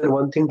more than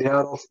one thing, they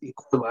are of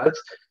equal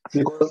marks,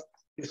 because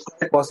it's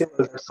quite possible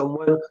that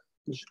someone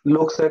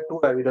looks at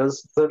 2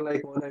 evidence, doesn't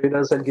like one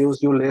evidence, and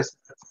gives you less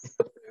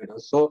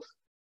evidence. So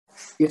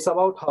it's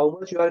about how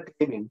much you are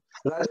claiming.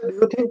 Raja, do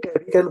you think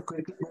we can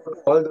quickly go to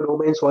all the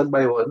domains one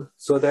by one,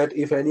 so that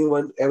if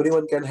everyone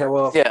can have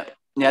a...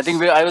 Yeah, I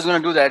think I was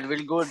going to do that.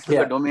 We'll go through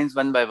the domains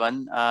one by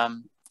one.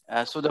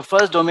 So the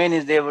first domain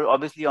is they were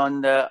obviously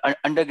on the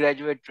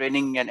undergraduate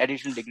training and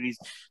additional degrees.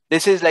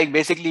 This is like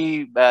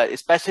basically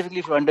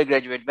specifically for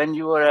undergraduate. When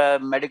you are a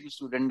medical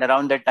student,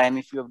 around that time,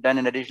 if you have done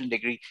an additional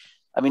degree,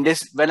 I mean,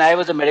 when I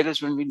was a medical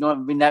student, we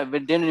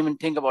didn't even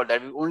think about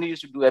that. We only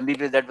used to do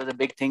MBBS. That was a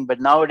big thing. But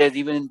nowadays,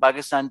 even in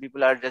Pakistan,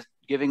 people are just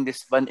giving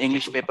this one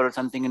English paper or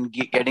something and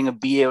getting a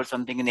BA or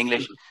something in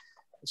English.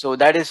 So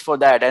that is for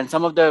that. And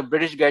some of the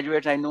British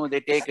graduates, I know they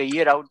take a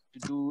year out to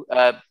do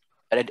an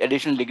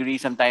additional degree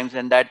sometimes,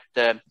 and that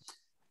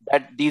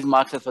these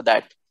marks are for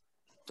that.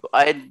 So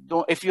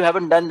if you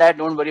haven't done that,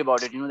 don't worry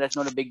about it. That's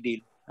not a big deal.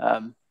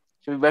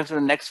 Should we back to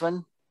the next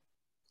one?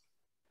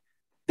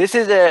 This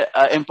is a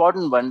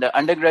important one, the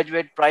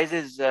undergraduate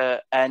prizes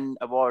and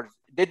awards.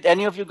 Did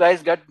any of you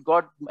guys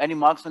got any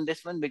marks on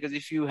this one? Because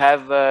if you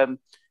have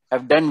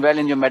done well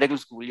in your medical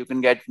school, you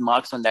can get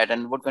marks on that.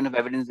 And what kind of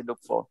evidence they look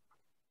for?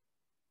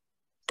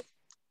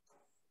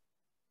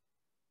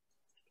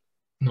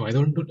 No, I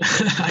don't.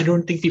 I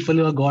don't think people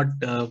who have got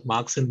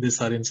marks in this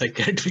are in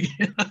psychiatry.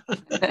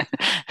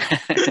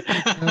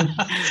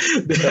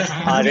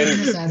 I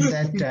understand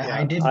that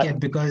I did get,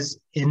 because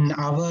in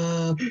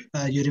our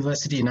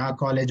university, in our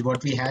college,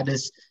 what we had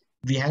is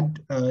we had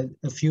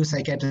a few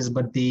psychiatrists,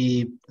 but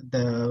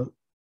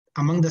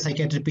among the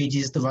psychiatry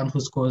PGs, the one who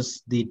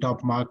scores the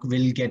top mark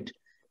will get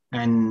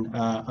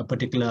a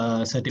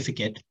particular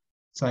certificate.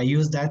 So I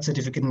used that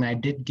certificate and I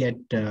did get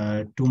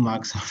 2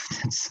 marks out of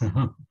that.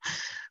 So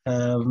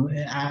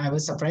I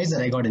was surprised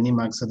that I got any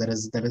marks. So that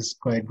is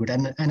quite good.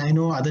 And I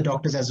know other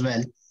doctors as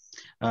well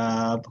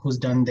who's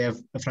done there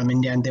from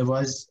India. And there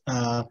was,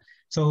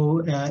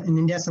 in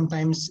India,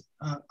 sometimes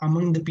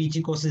among the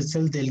PG courses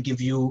itself, they'll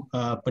give you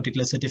a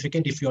particular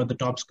certificate if you're the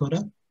top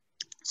scorer.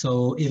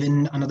 So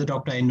even another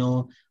doctor I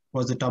know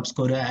was the top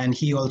scorer, and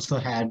he also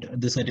had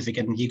the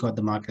certificate and he got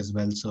the mark as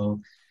well. So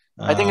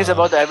I think it's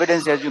about the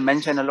evidence, as you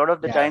mentioned. A lot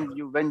of the time,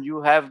 when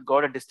you have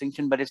got a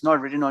distinction, but it's not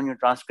written on your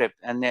transcript,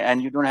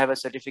 and you don't have a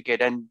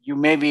certificate, and you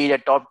may be the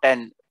top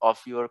 10 of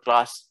your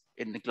class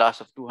in the class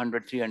of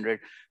 200, 300.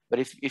 But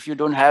if you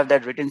don't have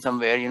that written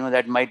somewhere,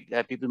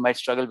 that people might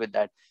struggle with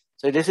that.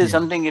 So this is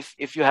something,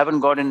 if you haven't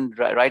got in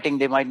writing,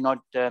 they might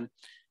not give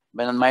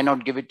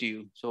it to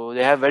you. So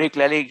they have very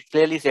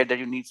clearly said that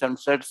you need some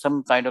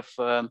kind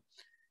of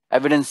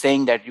evidence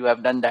saying that you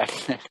have done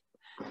that.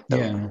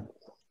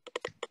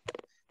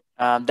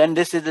 Then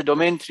this is the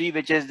domain 3,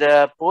 which is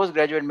the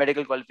postgraduate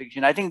medical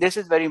qualification. I think this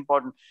is very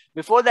important.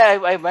 Before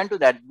that, I went to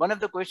that. One of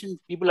the questions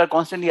people are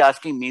constantly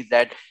asking me is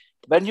that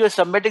when you're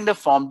submitting the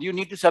form, do you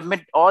need to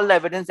submit all the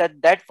evidence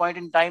at that point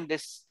in time?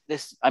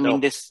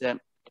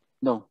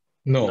 No,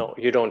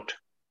 you don't.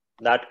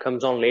 That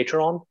comes on later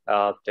on.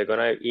 They're going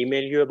to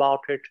email you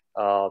about it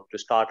to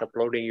start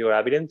uploading your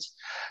evidence.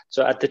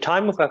 So at the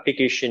time of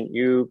application,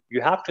 you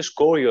have to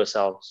score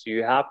yourself. So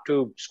you have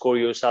to score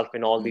yourself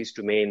in all these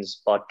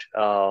domains, but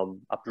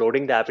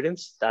uploading the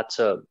evidence, that's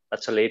a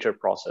later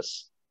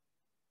process.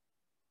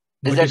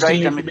 Is that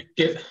right?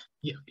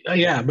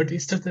 But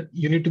it's just that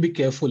you need to be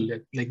careful.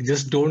 Like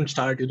just don't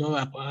start,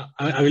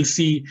 I will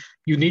see,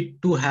 you need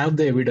to have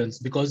the evidence,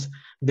 because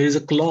there is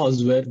a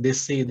clause where they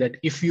say that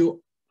if you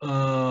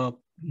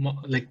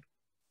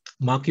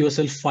mark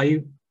yourself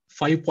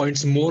five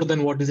points more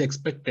than what is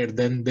expected,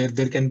 then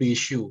there can be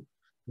issue.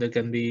 There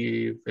can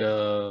be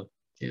so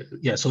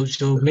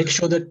make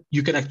sure that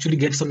you can actually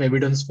get some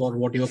evidence for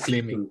what you're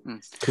claiming.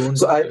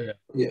 I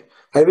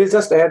will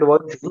just add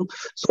one thing.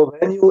 So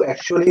when you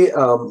actually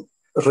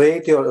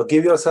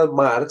give yourself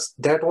marks,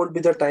 that won't be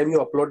the time you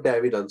upload the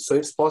evidence. So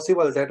it's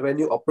possible that when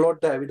you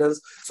upload the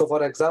evidence, so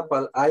for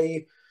example,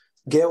 I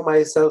gave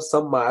myself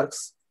some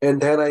marks, and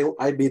then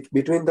I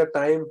between the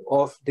time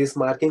of this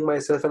marking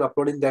myself and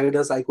uploading the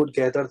evidence, I could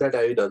gather that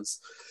evidence.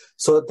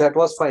 So that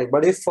was fine.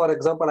 But if, for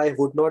example, I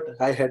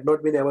had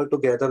not been able to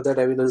gather that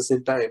evidence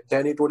in time,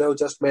 then it would have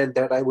just meant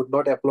that I would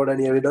not upload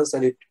any evidence,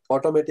 and it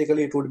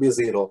would be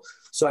 0.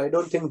 So I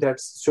don't think that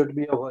should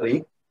be a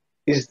worry.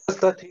 It's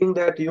just the thing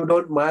that you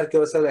don't mark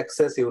yourself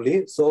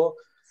excessively. So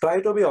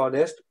try to be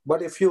honest.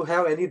 But if you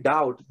have any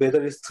doubt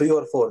whether it's 3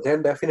 or 4,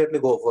 then definitely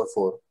go for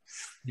 4.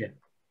 Yeah.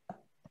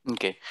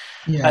 Okay.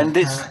 Yeah. And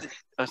this,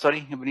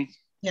 sorry, Vineet.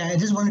 Yeah, I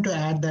just wanted to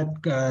add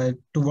that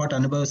to what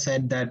Anubhav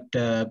said, that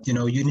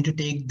you need to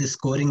take the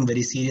scoring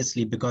very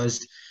seriously,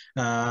 because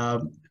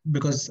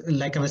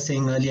like I was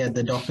saying earlier,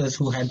 the doctors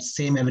who had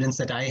same evidence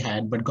that I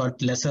had but got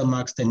lesser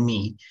marks than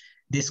me,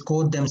 they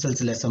scored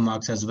themselves lesser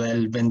marks as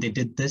well when they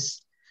did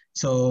this.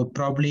 So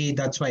probably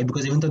that's why,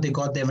 because even though they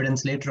got the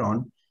evidence later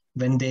on,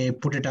 when they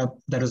put it up,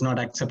 that was not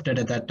accepted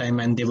at that time,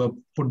 and they were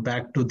put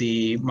back to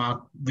the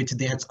mark which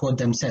they had scored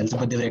themselves,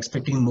 but they were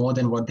expecting more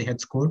than what they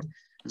had scored.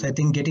 So I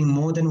think getting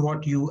more than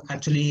what you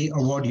actually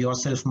award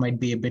yourself might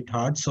be a bit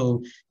hard.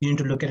 So you need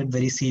to look at it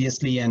very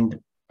seriously and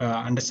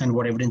understand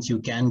what evidence you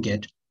can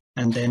get,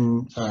 and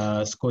then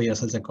score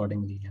yourselves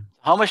accordingly. Yeah.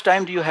 How much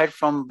time do you had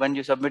from when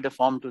you submit the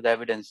form to the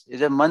evidence?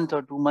 Is it a month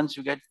or 2 months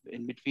you get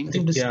in between? I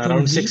think it was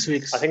around 6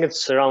 weeks. I think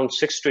it's around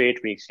 6 to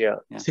 8 weeks. Yeah.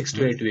 6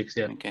 to 8 weeks.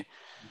 Yeah. Okay.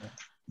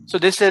 So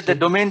this the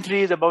domain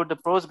 3 is about the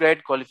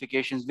postgrad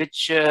qualifications,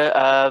 which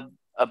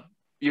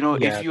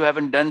if you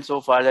haven't done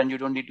so far, then you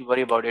don't need to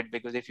worry about it,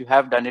 because if you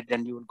have done it,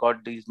 then you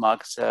got these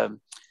marks.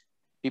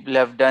 People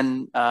have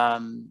done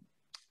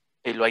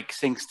like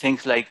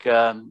things like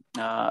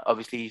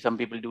obviously some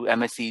people do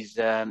MSCs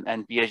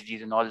and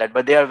PhDs and all that,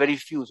 but they are very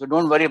few. So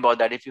don't worry about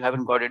that. If you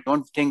haven't got it,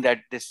 don't think that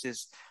this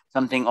is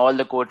something all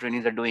the core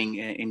trainees are doing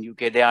in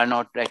UK. They are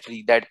not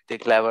actually that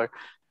clever.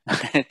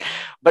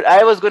 But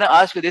I was going to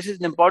ask you, this is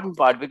an important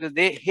part, because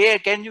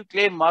can you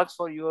claim marks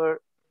for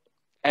your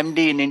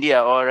MD in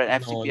India or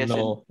an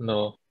FCPS?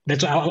 No.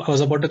 That's what I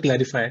was about to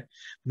clarify.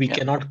 We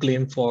cannot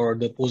claim for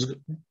the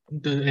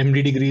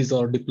MD degrees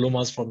or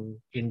diplomas from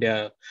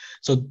India.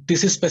 So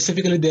this is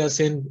specifically, they are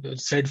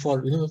said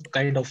for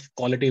kind of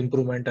quality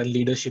improvement and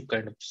leadership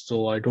kind of.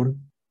 So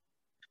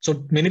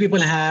So many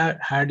people had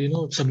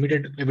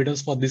submitted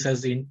evidence for this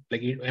as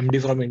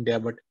MD from India,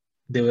 but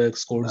they were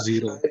scored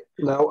 0.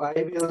 Now I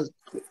will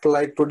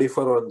like to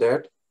differ on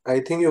that. I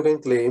think you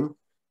can claim,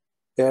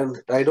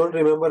 and I don't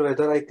remember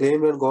whether I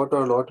claimed and got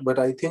or not, but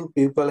I think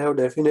people have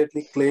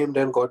definitely claimed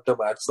and got the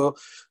mark. So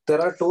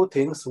there are 2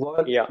 things.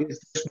 One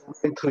is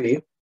domain 3,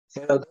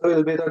 and other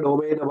will be the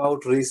domain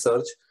about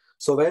research.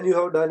 So when you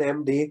have done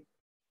MD,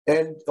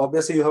 and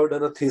obviously you have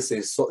done a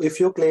thesis. So if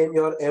you claim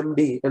your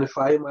MD and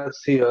 5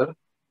 marks here,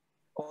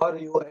 or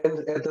you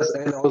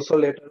and also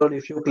later on,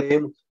 if you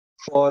claim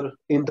for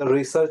in the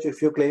research,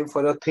 if you claim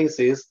for a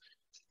thesis,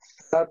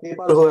 there are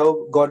people who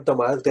have got the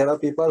mark, there are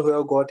people who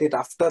have got it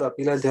after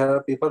appeal, and there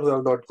are people who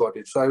have not got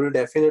it. So I will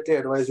definitely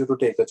advise you to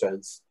take a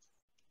chance.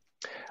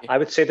 I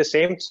would say the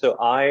same. So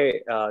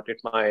I did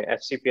my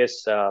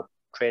FCPS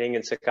training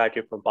in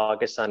psychiatry from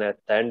Pakistan. At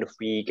the end,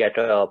 we get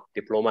a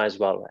diploma as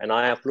well. And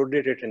I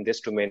uploaded it in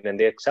this domain and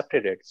they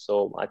accepted it.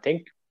 So I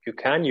think you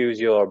can use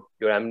your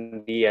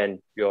MD and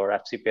your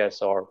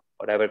FCPS or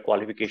whatever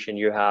qualification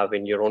you have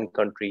in your own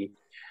country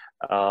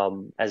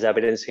as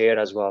evidence here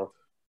as well.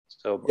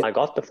 So I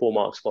got the 4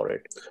 marks for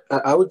it.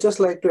 I would just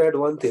like to add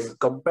one thing.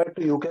 Compared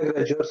to UK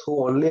graduates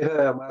who only have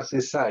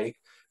MRC Psych,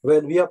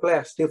 when we apply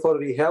ST4,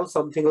 we have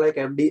something like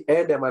MD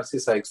and MRC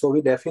Psych. So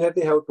we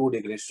definitely have 2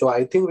 degrees. So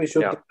I think we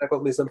should take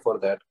recognition for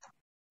that.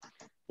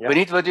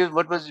 Vineet,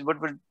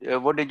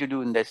 what did you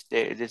do in this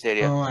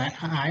area? Oh,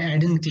 I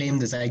didn't claim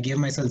this. I gave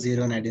myself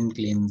 0 and I didn't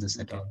claim this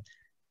at all.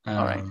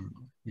 All right.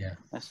 Yeah.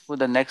 Let's put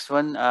the next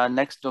one.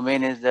 Next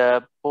domain is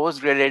the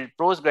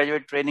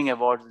postgraduate training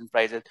awards and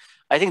prizes.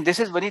 I think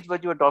this is, Vineet,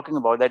 what you were talking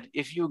about, that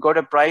if you got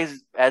a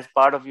prize as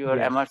part of your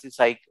MRC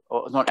Psych,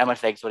 or not MRC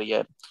Psych,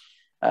 sorry,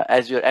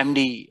 as your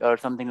MD or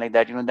something like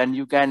that, then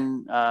you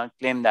can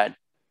claim that.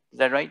 Is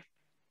that right?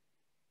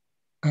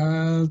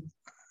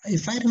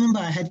 If I remember,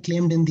 I had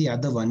claimed in the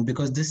other one,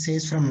 because this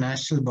says from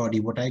national body.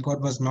 What I got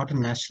was not a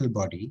national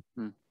body.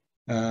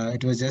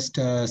 It was just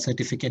a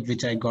certificate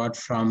which I got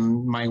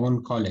from my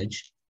own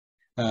college.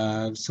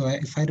 So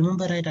if I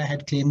remember right, I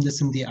had claimed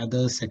this in the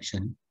other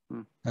section,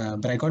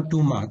 but I got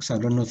 2 marks. I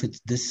don't know if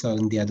it's this or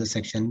in the other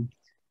section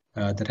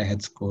that I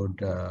had scored.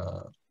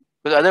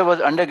 But the other was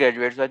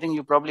undergraduate, so I think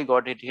you probably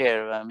got it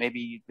here.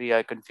 Maybe we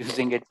are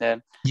confusing it.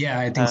 Yeah,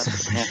 I think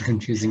so. I'm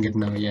confusing it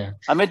now. Yeah.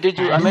 Amit, did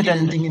you? I Amit,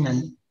 didn't do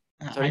anything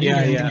I didn't do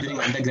anything during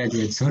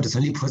undergraduate, so it's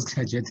only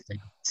postgraduate.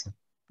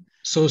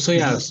 So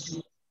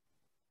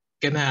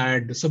can I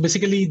add? So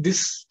basically,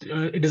 this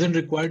it doesn't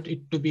require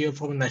it to be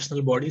from a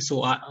national body.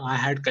 So I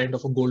had kind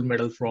of a gold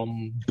medal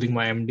from during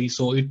my MD.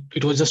 So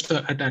it was just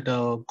at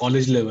a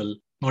college level,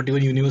 not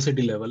even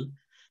university level.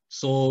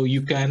 So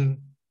you can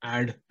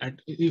add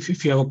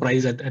if you have a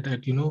prize at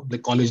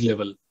the college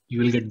level,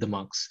 you will get the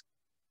marks.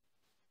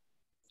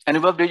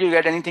 Anubhav, did you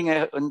get anything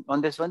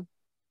on this one?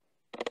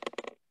 I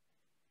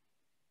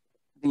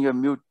think you're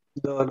mute.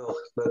 No,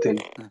 nothing.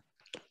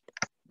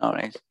 All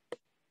right.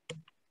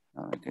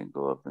 Now I can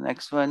go up to the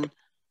next one.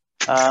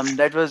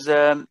 That was,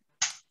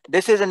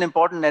 this is an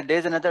important,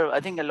 there's another,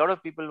 I think a lot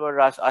of people were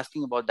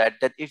asking about that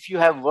if you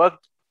have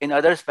worked in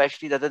other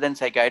specialties other than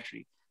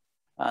psychiatry,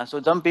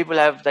 So some people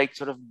have like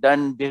sort of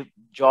done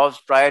jobs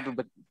prior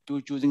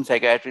to choosing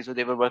psychiatry. So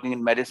they were working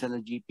in medicine or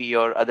GP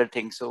or other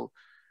things. So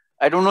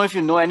I don't know if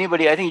you know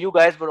anybody. I think you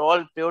guys were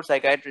all pure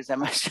psychiatrists.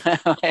 Am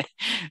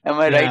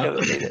I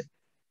right?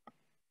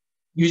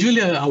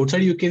 Usually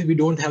outside UK, we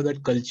don't have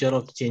that culture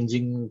of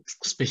changing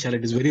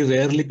specialties. Very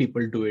rarely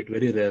people do it,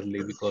 very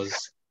rarely,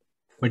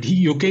 but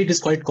UK, it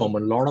is quite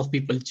common. A lot of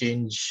people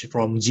change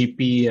from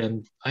GP,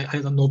 and I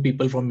know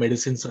people from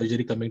medicine,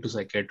 surgery coming to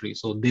psychiatry.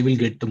 So they will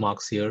get the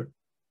marks here.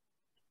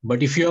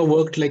 But if you have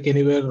worked like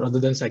anywhere other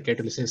than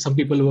psychiatry, say some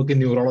people work in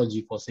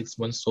neurology for 6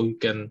 months, so you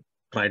can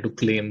try to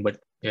claim, but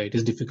yeah, it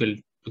is difficult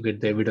to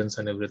get the evidence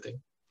and everything.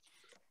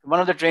 One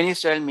of the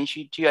trainees told me,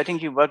 I think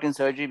she worked in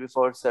surgery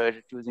before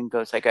choosing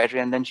psychiatry,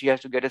 and then she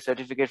has to get a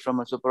certificate from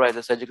a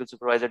supervisor, surgical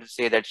supervisor, to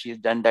say that she's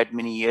done that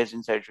many years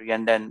in surgery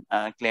and then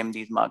claim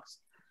these marks.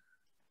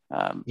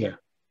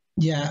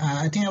 Yeah,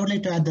 I think I would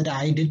like to add that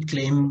I did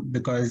claim,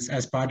 because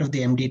as part of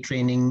the MD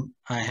training,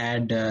 I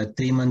had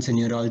 3 months in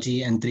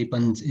neurology and 3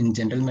 months in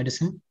general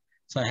medicine.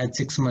 So I had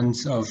 6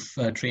 months of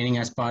training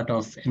as part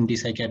of MD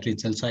psychiatry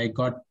itself. So I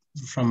got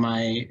from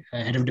my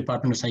head of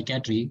department of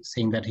psychiatry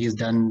saying that he's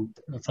done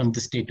from the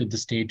state to the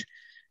state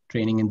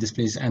training in this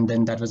place, and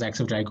then that was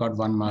accepted. I got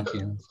 1 mark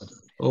here.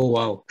 Oh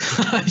wow!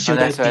 This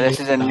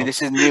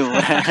is new.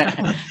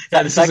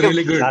 Yeah, this is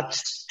really good.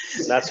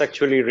 That's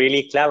actually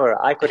really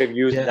clever. I could have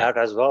used that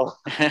as well.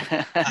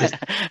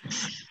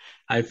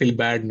 I feel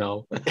bad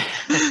now.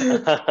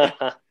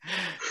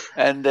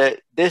 And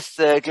this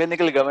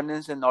clinical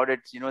governance and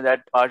audits,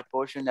 that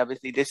portion,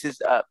 obviously, this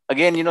is,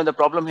 again, the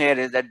problem here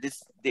is that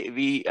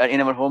we in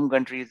our home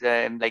countries,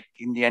 like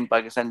India and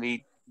Pakistan,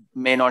 we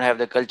may not have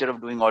the culture of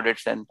doing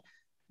audits and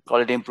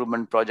quality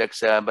improvement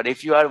projects. But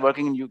if you are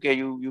working in UK,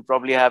 you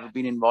probably have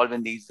been involved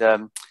in these.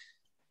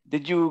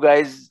 Did you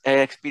guys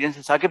experience,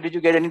 Saqib, did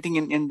you get anything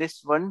in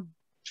this one?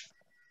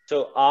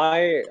 So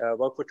I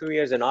worked for 2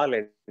 years in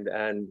Ireland,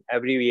 and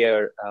every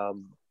year,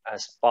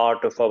 as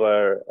part of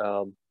our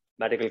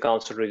medical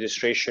council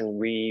registration,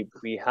 we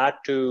had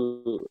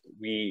to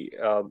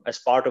as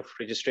part of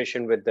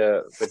registration with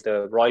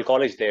the Royal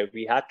College there,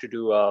 we had to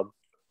do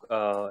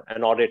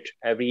an audit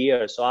every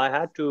year. So I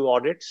had 2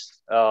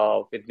 audits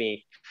with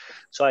me.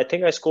 So I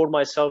think I scored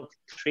myself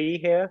 3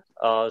 here.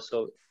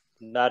 So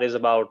that is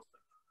about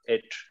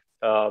it,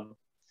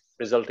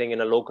 resulting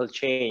in a local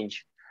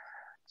change.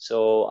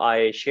 So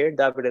I shared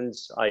the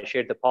evidence. I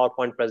shared the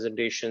PowerPoint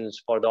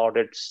presentations for the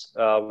audits,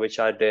 which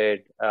I did.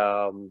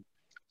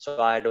 So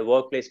I had a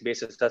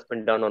workplace-based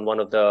assessment done on one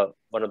of the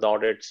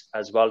audits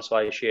as well. So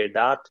I shared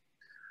that,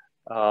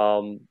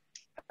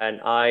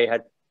 and I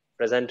had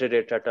presented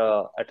it at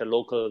a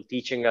local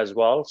teaching as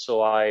well.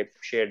 So I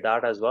shared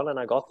that as well, and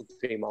I got the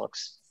 3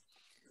 marks.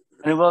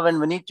 Anubhav and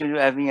Vineet, do you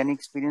have any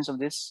experience of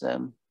this?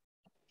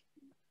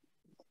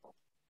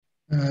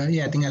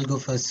 Yeah, I think I'll go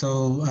first.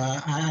 So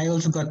I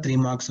also got 3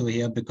 marks over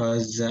here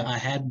because I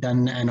had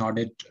done an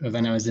audit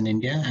when I was in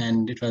India,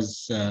 and it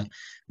was,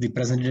 we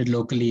presented it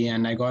locally,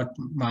 and I got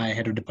my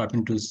head of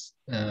department to,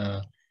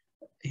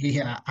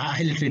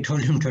 I literally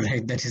told him to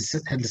write that his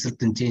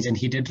certain change, and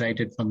he did write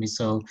it for me.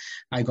 So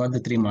I got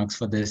the 3 marks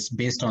for this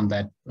based on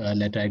that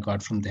letter I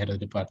got from the head of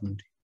the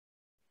department.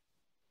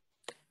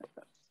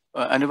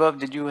 Anubhav,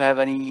 did you have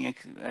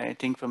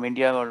anything from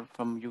India or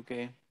from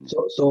UK?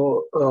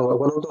 So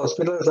one of the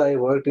hospitals I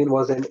worked in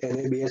was an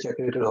NABH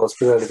accredited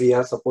hospital. We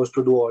are supposed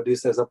to do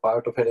audits as a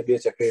part of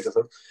NABH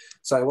accreditation.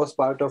 So I was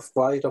part of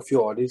quite a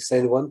few audits.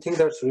 And one thing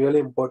that's really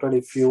important,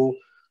 if you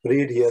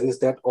read here, is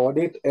that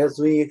audit,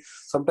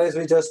 sometimes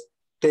we just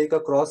take a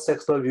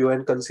cross-sectional view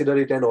and consider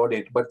it an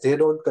audit, but they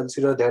don't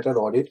consider that an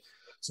audit.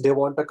 So they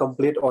want a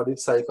complete audit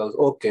cycle.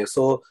 Okay,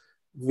 so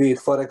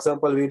for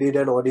example, we did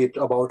an audit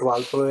about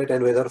valproate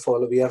and whether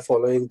we are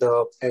following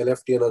the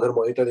LFT and other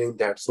monitoring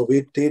that. So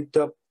we did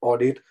the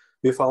audit.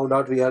 We found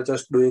out we are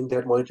just doing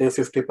that monitoring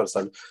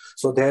 50%.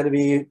 So then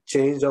we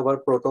changed our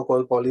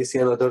protocol, policy,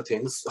 and other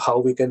things, how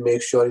we can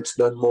make sure it's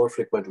done more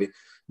frequently.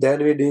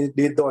 Then we did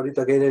the audit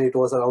again, and it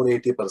was around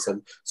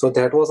 80%. So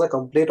that was a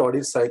complete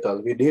audit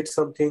cycle. We did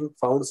something,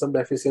 found some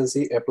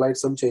deficiency, applied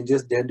some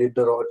changes, then did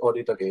the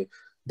audit again.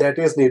 That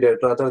is needed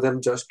rather than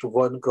just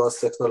one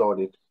cross-sectional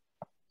audit.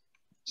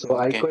 So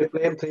I could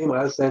claim 3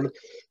 marks, and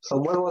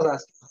someone was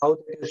asking how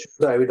they can show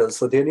the evidence.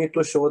 So they need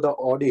to show the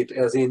audit,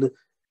 as in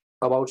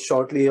about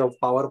shortly a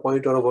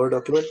PowerPoint or a Word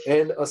document,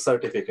 and a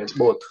certificate,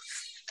 both.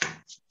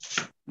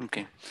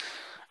 Okay.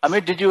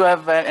 Amit, did you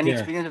have any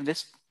experience of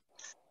this?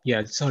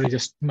 Yeah, sorry,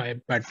 just my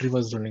battery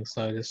was running,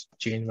 so I just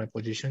changed my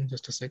position.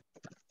 Just a sec.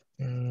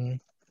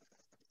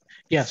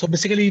 Yeah, so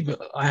basically,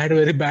 I had a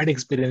very bad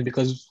experience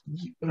because,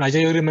 Raja,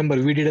 you remember,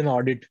 we did an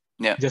audit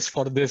just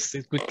for this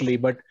quickly,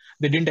 but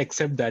they didn't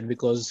accept that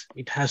because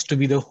it has to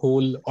be the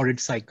whole audit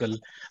cycle,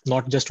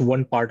 not just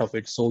one part of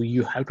it. So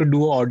you have to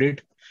do an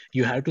audit,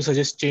 you have to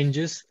suggest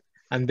changes,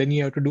 and then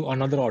you have to do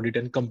another audit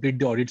and complete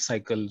the audit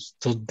cycle.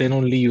 So then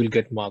only you will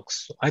get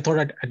marks. I thought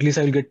at least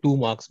I will get 2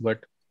 marks,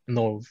 but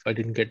no, I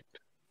didn't get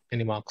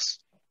any marks.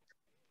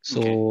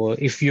 So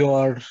if you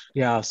are,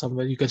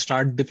 somewhere, you can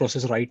start the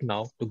process right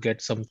now to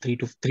get some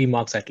 3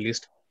 marks at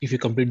least if you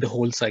complete the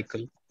whole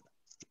cycle.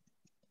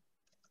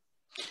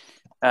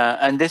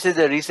 And this is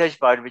the research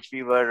part which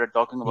we were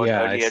talking about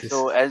earlier.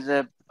 So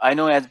I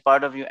know as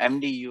part of your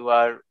MD,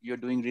 you're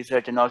doing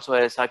research, and also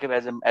as Saqib,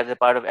 as a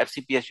part of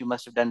FCPS, you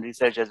must have done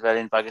research as well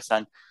in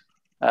Pakistan.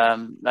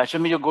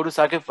 Should you go to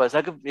Saqib first?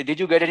 Saqib, did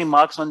you get any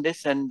marks on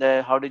this, and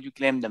how did you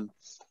claim them?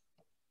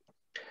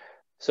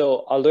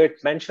 So although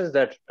it mentions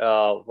that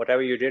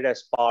whatever you did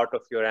as part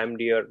of your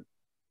MD or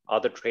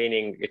other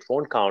training, it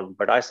won't count,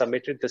 but I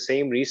submitted the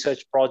same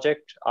research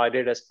project I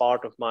did as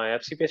part of my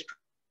FCPS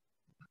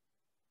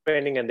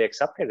training and they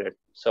accepted it.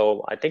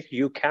 So I think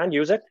you can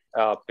use it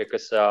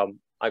because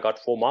I got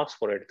 4 marks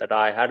for it, that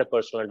I had a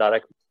personal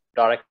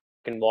direct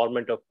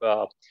involvement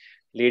of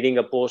leading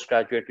a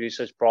postgraduate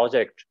research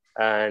project.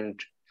 And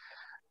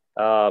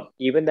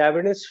even the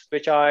evidence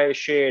which I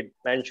shared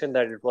mentioned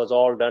that it was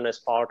all done as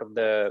part of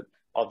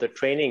the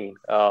training,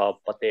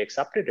 but they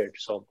accepted it.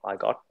 So I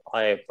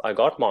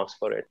got marks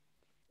for it.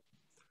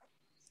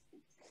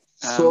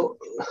 So,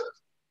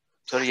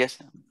 sorry, yes.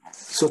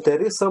 So there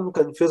is some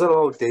confusion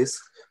about this.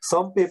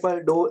 Some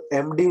people do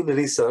MD in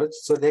research,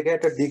 so they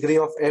get a degree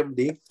of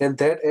MD, and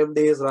that MD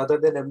is rather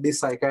than MD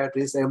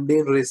Psychiatrist,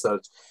 MD in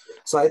research.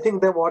 So I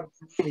think that what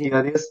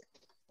here is,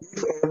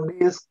 if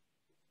MD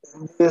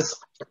is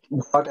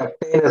got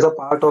obtained as a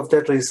part of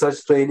that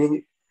research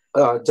training,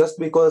 just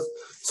because.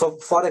 So,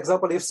 for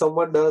example, if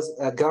someone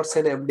gets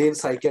an MD in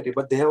psychiatry,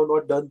 but they have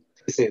not done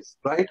thesis,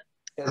 right?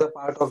 As a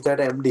part of that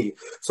MD.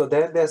 So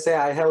then they say,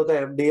 I have the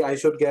MD, I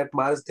should get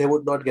marks. They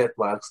would not get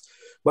marks.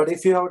 But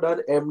if you have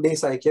done MD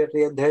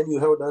psychiatry and then you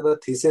have done a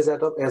thesis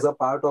as a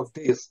part of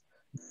this,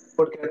 you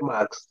would get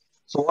marks.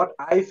 So what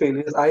I feel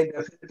is I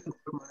definitely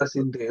got marks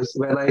in this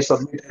when I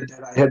submitted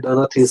that I had done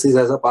a thesis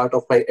as a part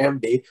of my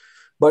MD.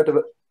 But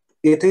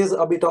it is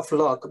a bit of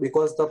luck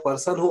because the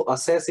person who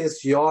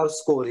assesses your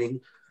scoring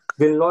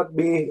will not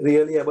be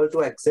really able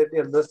to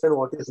exactly understand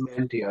what is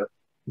meant here.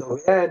 The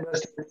way I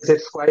understand is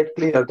it's quite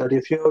clear that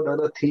if you have done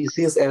a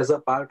thesis as a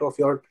part of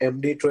your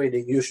MD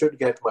training, you should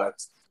get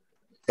marks.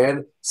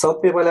 And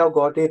some people have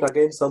got it,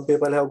 again, some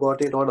people have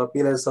got it on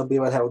appeal and some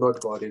people have not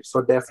got it.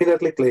 So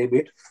definitely claim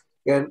it.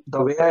 And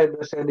the way I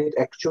understand it,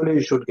 actually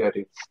you should get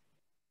it.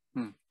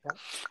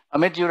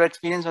 Amit, your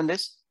experience on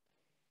this?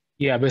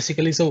 Yeah,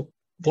 basically, so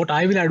what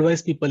I will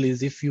advise people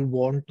is, if you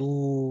want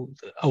to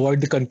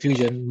avoid the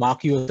confusion,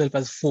 mark yourself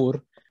as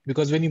 4.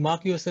 Because when you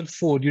mark yourself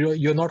 4,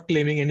 you're not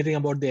claiming anything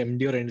about the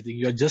MD or anything.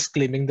 You're just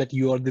claiming that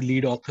you are the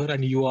lead author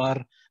and you are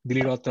the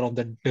lead author of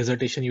the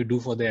dissertation you do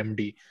for the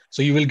MD.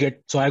 So you will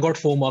get, so I got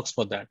 4 marks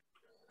for that.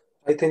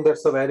 I think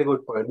that's a very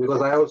good point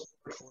because I also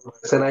got 4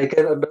 marks and I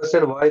can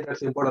understand why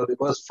that's important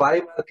because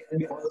 5 marks can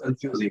be all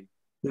confusing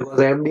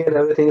because MD and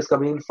everything is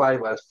coming in 5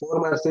 marks.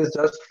 4 marks is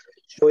just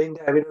showing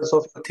the evidence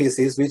of your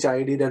thesis, which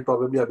I did and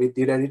probably Amit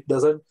did, and it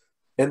doesn't.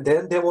 And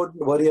then they won't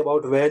worry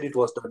about when it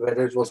was done,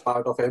 whether it was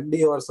part of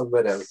MD or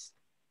somewhere else.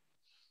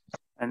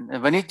 And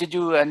Vineet, did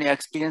you any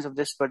experience of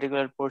this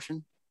particular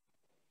portion?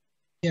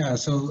 Yeah,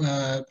 so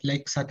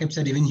like Saqib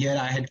said, even here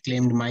I had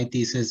claimed my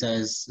thesis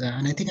as,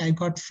 and I think I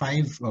got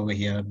 5 over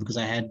here because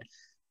I had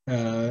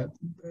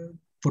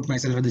put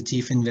myself as the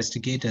chief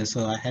investigator.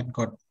 So I had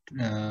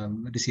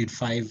received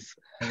 5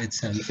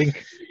 itself. I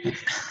think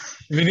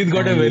Vineet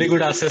got a very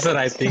good assessor,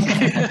 I think.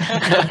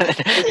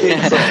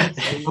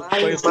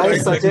 My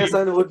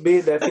suggestion would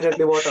be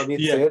definitely what Amit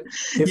said.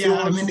 If you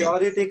want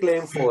priority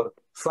claim 4,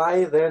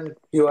 5, then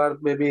you are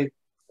maybe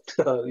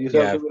you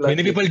have to be lucky.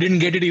 Many people didn't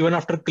get it even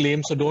after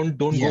claim, so don't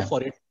go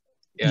for it.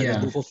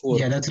 Go for 4.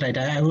 Yeah, that's right.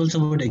 I also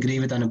would agree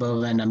with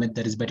Anubhav and Amit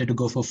that it's better to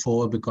go for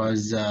 4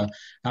 because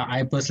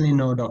I personally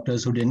know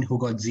doctors who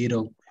got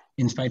 0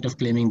 in spite of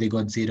claiming they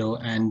got 0,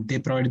 and they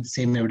provided the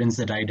same evidence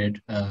that I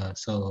did.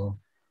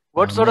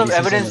 What sort of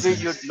evidence were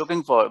you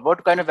looking for?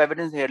 What kind of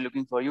evidence are you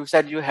looking for? You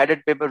said you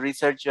headed paper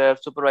research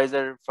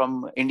supervisor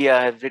from India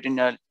has written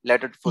a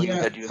letter for you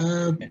that you.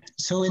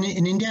 So in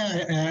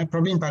India,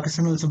 probably in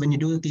Pakistan also, when you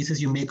do a thesis,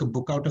 you make a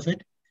book out of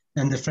it.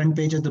 And the front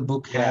page of the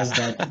book has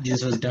that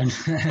this was done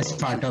as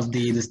part of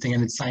this thing,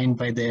 and it's signed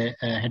by the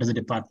head of the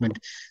department.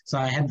 So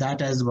I had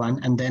that as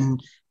one, and then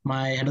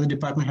my head of the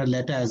department had a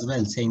letter as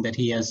well saying that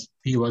he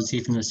was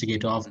chief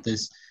investigator of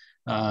this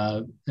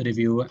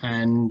review,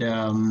 and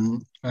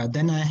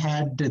then I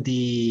had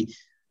the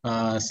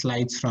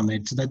slides from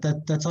it. So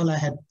that's all I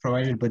had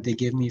provided, but they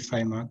gave me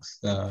 5 marks.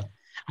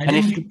 I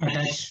didn't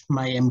attach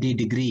my MD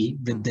degree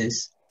with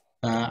this.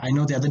 I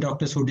know the other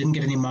doctors who didn't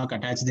get any mark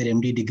attached their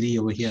MD degree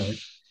over here.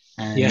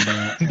 And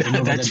I don't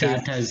know whether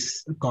that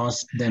has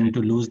caused them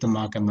to lose the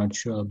mark. I'm not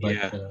sure. But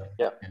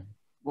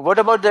what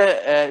about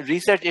the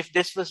research? If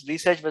this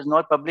research was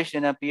not published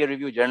in a peer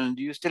review journal,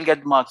 do you still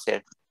get marks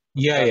there?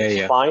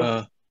 Yeah.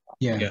 Fine.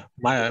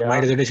 My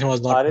dissertation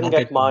was not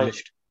yet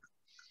published.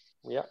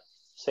 Yeah,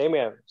 same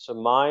here. So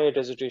my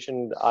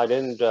dissertation, I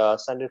didn't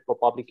send it for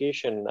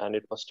publication, and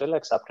it was still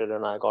accepted,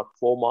 and I got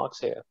 4 marks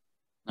here.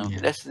 Okay,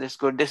 Yeah. that's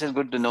good. This is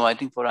good to know, I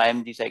think, for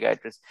IMG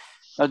psychiatrists.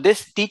 Now,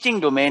 this teaching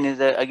domain is,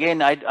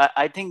 again,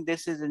 I think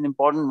this is an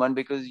important one,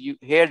 because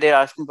here they're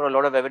asking for a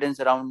lot of evidence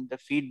around the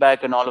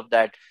feedback and all of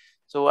that.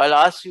 So I'll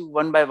ask you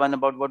one by one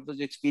about what was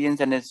your experience,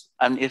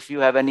 and if you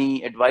have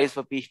any advice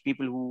for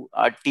people who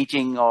are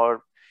teaching,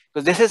 or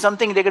because this is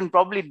something they can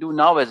probably do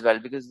now as well,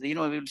 because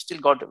we've still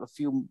got a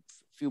few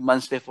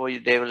months before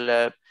they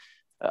will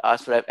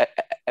ask for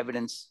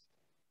evidence.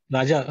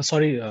 Raja,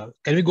 sorry,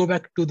 can we go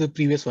back to the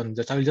previous one?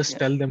 That I will just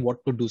tell them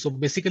what to do. So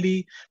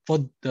basically, for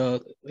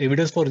the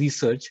evidence for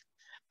research,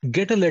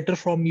 get a letter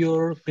from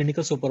your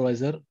clinical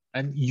supervisor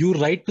and you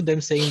write to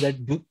them saying that,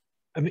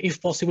 if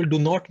possible, do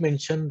not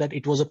mention that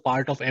it was a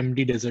part of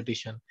MD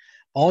dissertation.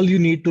 All you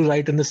need to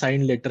write in the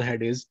signed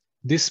letterhead is,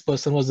 this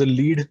person was the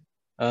lead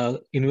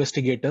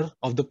investigator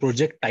of the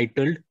project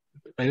title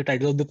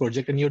of the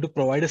project, and you have to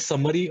provide a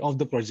summary of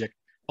the project.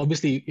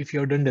 Obviously, if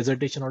you have done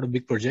dissertation on a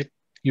big project,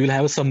 you will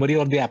have a summary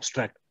or the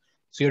abstract.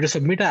 So you have to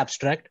submit an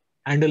abstract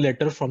and a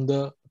letter from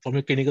your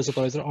clinical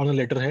supervisor on a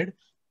letterhead.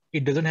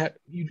 It doesn't have,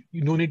 you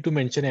don't need to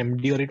mention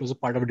MD or it was a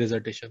part of a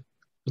dissertation.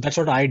 So that's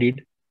what I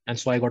did. And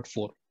so I got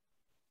 4.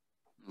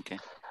 Okay.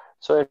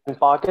 So in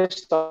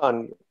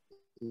Pakistan,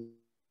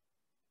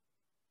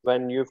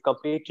 when you've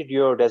completed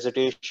your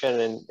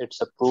dissertation and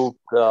it's approved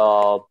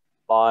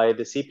by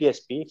the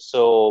CPSP,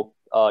 so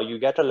you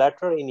get a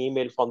letter in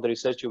email from the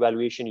research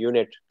evaluation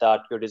unit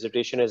that your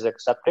dissertation is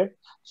accepted.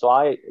 So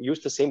I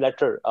used the same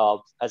letter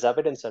as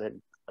evidence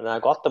and I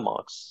got the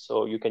marks.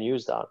 So you can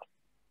use that.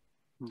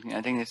 Okay,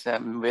 I think it's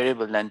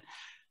variable then.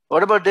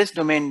 What about this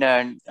domain?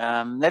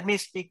 Let me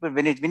speak with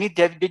Vineet.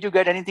 Vineet, did you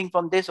get anything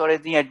from this, or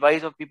any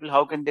advice of people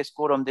how can they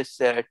score on this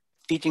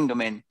teaching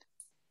domain?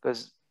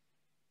 Because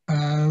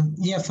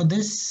yeah, for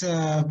this,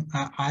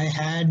 I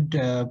had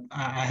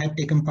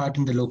taken part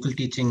in the local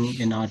teaching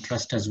in our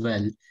trust as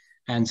well.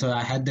 And so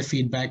I had the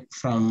feedback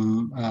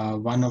from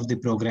one of the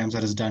programs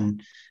that is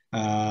done,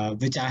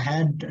 which I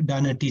had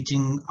done a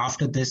teaching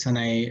after this, and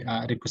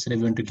I requested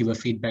everyone to give a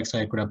feedback so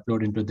I could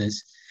upload into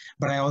this.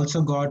 But I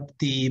also got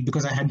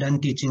because I had done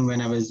teaching when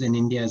I was in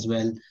India as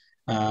well.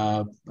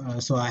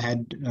 So I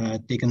had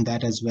taken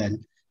that as well.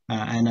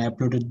 And I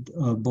uploaded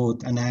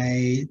both. And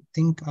I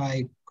think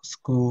I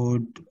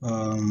scored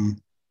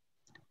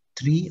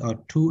 3 or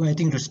 2. I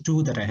think it was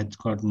 2 that I had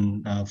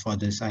gotten for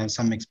this. I have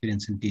some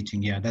experience in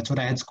teaching. Yeah, that's what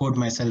I had scored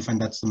myself,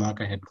 and that's the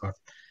mark I had got.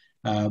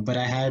 But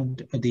I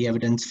had the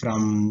evidence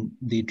from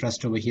the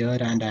trust over here,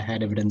 and I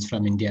had evidence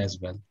from India as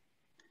well.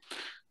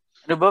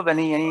 Anubhav,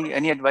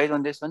 any advice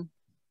on this one?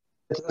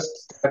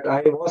 Just that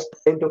I was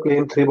trying to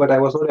claim 3, but I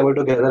was not able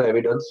to gather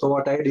evidence. So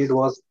what I did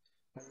was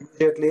I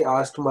immediately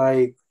asked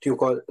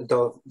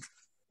the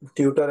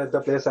tutor at the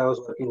place I was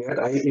working at.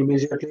 I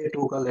immediately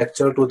took a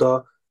lecture to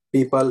the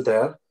people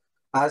there,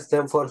 asked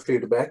them for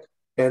feedback,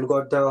 and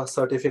got the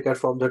certificate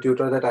from the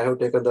tutor that I have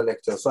taken the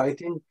lecture. So I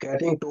think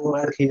getting 2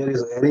 marks here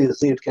is very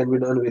easy. It can be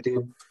done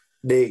within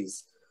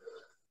days.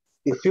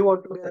 If you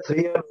want to get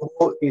 3 and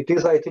more, it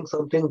is, I think,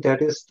 something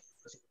that is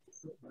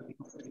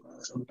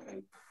some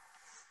time.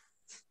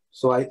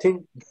 So I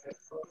think getting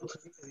up to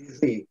 3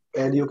 is easy,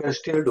 and you can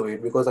still do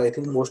it, because I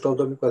think most of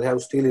the people have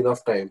still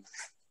enough time.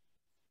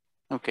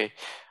 Okay.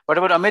 What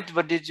about Amit?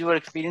 What did your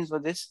experience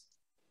with this?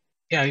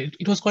 Yeah,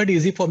 it was quite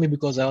easy for me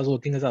because I was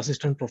working as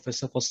assistant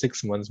professor for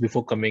 6 months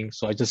before coming.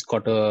 So I just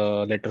got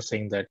a letter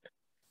saying that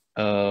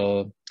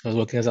I was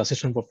working as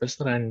assistant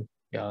professor, and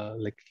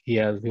like he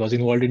was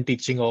involved in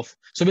teaching of.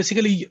 So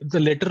basically,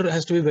 the letter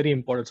has to be very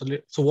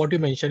important. So what you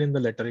mentioned in the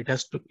letter, it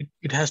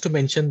has to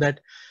mention that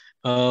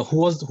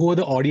who are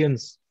the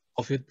audience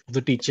of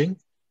the teaching,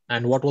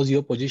 and what was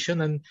your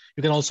position, and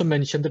you can also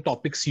mention the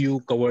topics you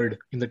covered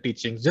in the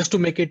teaching, just to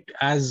make it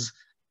as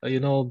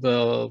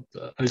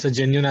as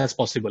genuine as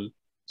possible.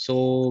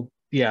 So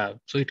yeah,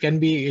 so it can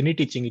be any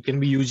teaching. It can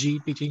be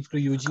UG teaching to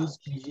UGs,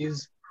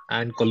 PGs,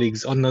 and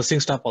colleagues or nursing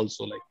staff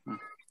also.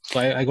 So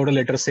I got a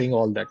letter saying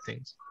all that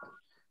things.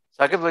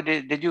 Saqib,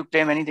 did you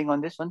claim anything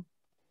on this one?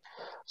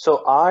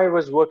 So I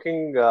was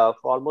working for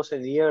almost a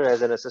year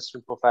as an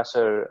assistant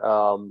professor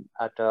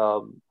at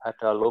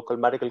a local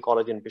medical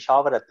college in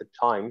Peshawar at the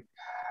time.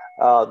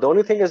 The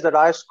only thing is that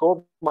I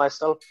scored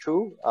myself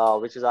 2,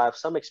 which is I have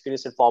some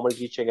experience in formal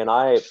teaching, and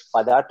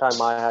by that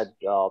time I had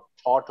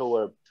taught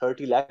over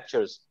 30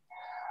 lectures.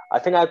 I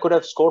think I could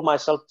have scored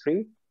myself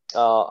 3.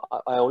 I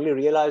only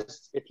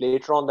realized it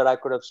later on that I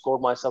could have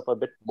scored myself a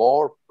bit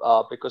more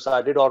because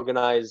I did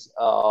organize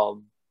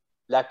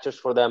lectures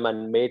for them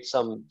and made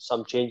some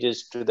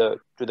changes to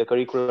the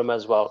curriculum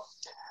as well.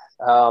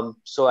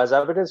 So as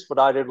evidence, what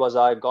I did was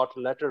I got a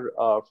letter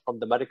from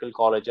the medical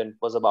college, and it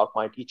was about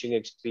my teaching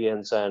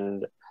experience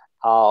and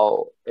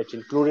how it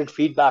included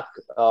feedback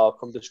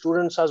from the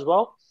students as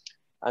well.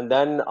 And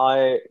then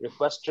I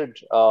requested,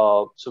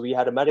 so we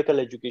had a medical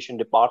education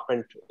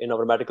department in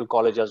our medical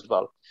college as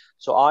well.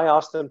 So I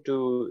asked them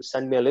to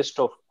send me a list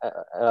of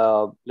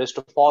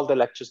all the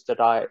lectures that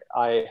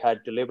I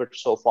had delivered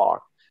so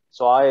far.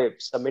 So I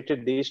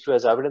submitted these 2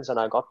 as evidence, and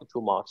I got the 2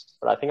 marks.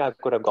 But I think I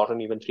could have gotten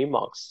even 3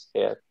 marks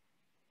here.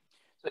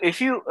 So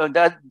if you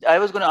that I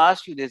was going to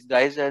ask you this,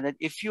 guys, that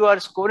if you are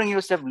scoring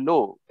yourself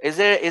low, is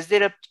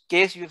there a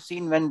case you've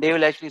seen when they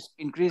will actually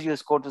increase your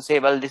score to say,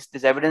 well, this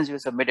evidence you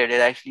submitted is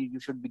actually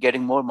you should be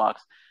getting more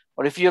marks,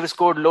 or if you have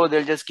scored low,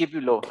 they'll just keep you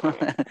low.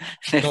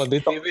 No,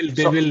 they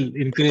will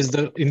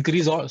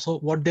increase or so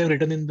what they've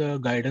written in the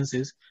guidance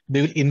is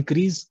they will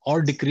increase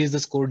or decrease the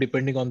score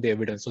depending on the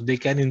evidence. So they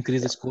can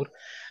increase the score.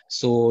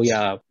 So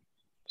yeah.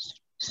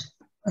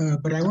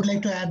 But I would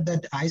like to add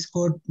that I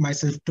scored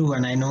myself 2,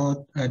 and I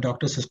know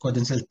doctors who scored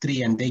themselves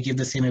 3, and they give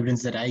the same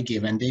evidence that I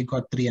gave, and they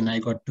got 3 and I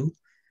got 2.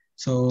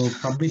 So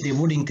probably they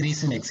would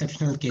increase in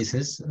exceptional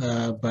cases,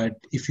 but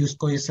if you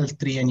score yourself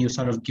 3 and you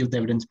sort of give the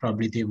evidence,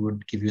 probably they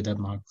would give you the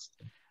marks.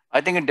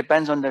 I think it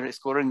depends on the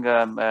scoring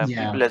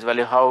people as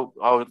well,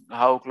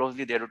 how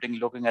closely they're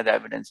looking at the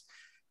evidence.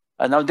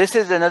 Now, this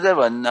is another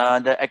one,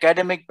 the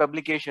academic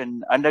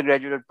publication,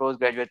 undergraduate or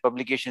postgraduate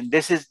publication.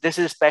 This is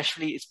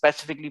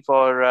specifically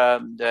for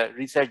the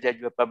research that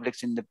you have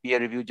published in the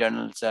peer review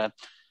journals.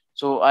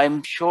 So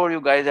I'm sure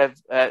you guys have,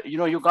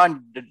 you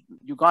can't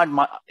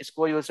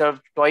score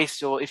yourself twice.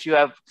 So if you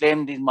have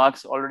claimed these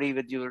marks already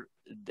with your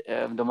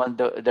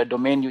the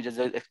domain you just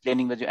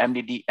explaining with your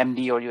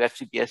MD or your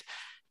FCPS,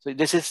 so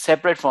this is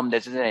separate from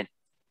this, isn't it?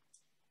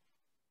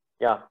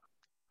 Yeah,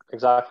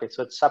 exactly.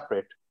 So it's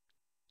separate.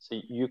 So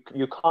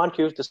you can't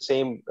use the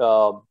same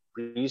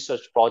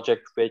research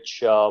project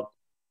which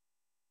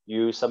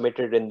you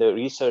submitted in the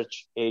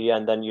research area,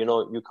 and then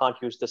you can't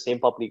use the same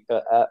public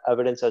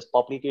evidence as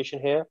publication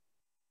here.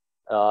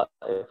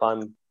 If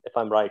I'm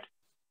right,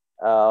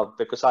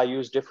 because I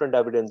use different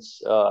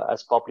evidence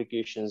as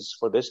publications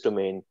for this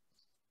domain.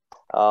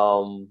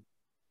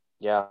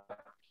 Yeah.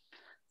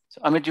 So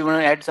Amit, you want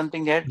to add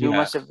something there? You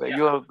must have.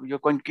 You're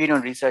quite keen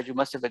on research. You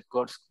must have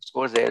got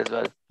scores there as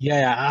well.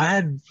 Yeah, I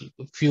had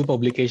a few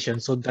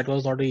publications, so that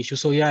was not an issue.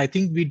 So yeah, I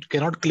think we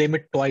cannot claim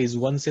it twice,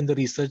 once in the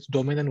research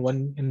domain and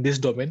one in this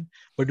domain,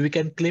 but we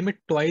can claim it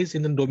twice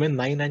in the domain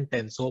 9 and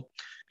 10. So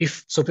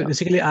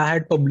basically, I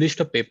had published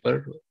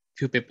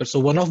few papers. So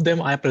one of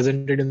them I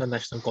presented in the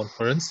national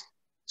conference.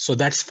 So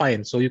that's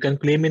fine. So you can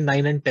claim in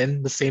 9 and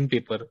 10 the same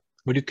paper,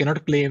 but you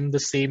cannot claim the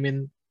same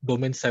in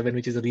domain 7,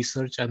 which is a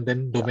research, and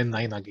then domain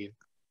 9 again.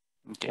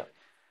 Okay.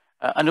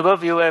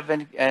 Anubhav, you have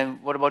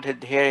what about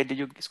here? Did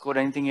you score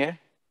anything here?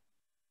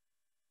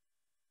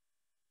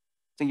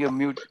 I think you're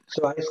mute.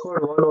 So I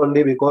scored 1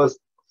 only because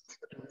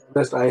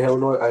I have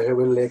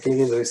been lacking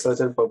in research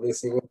and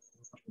publishing.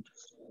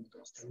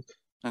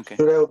 Okay.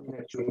 Should have been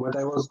actually, but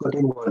I was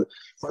getting 1.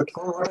 But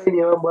from what I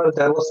remember,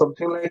 there was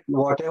something like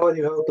whatever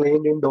you have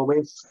claimed in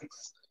domain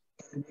 6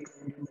 can be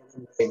claimed in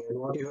domain 9, and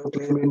what you have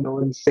claimed in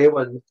domain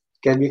 7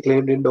 can be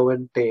claimed in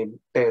domain 10,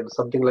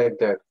 something like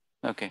that.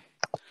 Okay.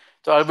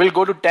 So I will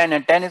go to 10,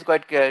 and 10 is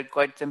quite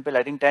simple.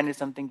 I think 10 is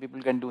something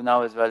people can do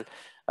now as well.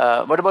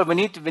 What about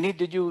Vineet? Vineet,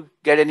 did you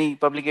get any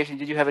publications?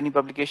 Did you have any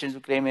publications to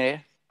claim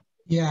here?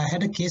 Yeah, I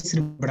had a case,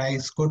 but I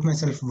scored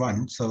myself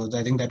 1. So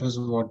I think that was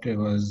what it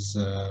was.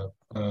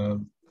 I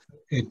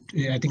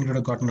think it would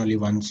have gotten only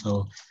 1.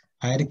 So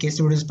I had a case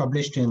that was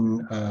published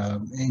in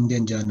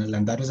Indian Journal,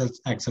 and that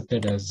was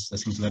accepted as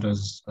since that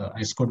was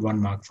I scored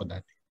 1 mark for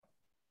that.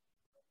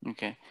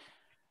 Okay.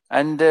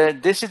 And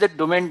this is the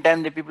domain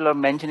 10 that people are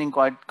mentioning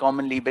quite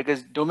commonly,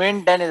 because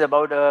domain 10 is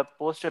about a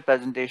poster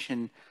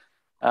presentation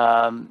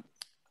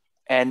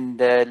and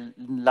the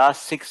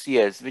last 6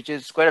 years, which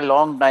is quite a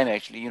long time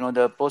actually.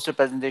 The poster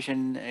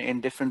presentation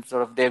in different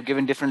they've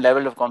given different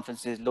level of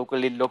conferences,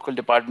 local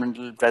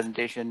departmental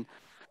presentation,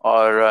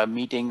 or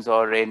meetings,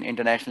 or in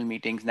international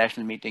meetings,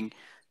 national meeting.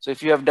 So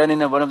if you have done in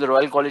one of the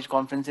Royal College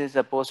conferences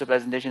a poster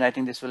presentation, I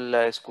think this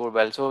will score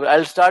well. So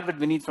I'll start with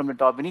Vineet from the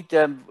top. Vineet,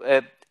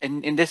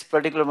 in this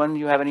particular one,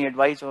 you have any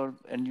advice from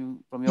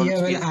your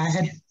experience?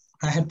 Well,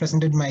 I had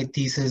presented my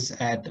thesis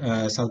at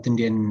South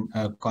Indian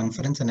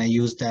conference, and I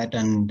used that,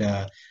 and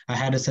I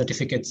had a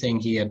certificate saying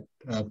he had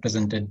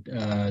presented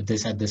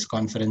this at this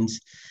conference,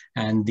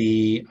 and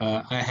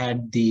I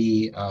had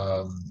the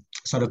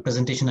sort of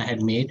presentation I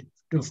had made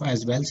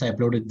as well, so I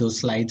uploaded those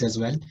slides as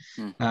well,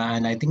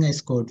 and I think I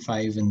scored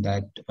 5 in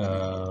that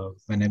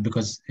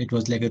because it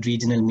was like a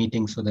regional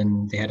meeting, so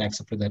then they had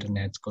accepted that and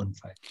I had scored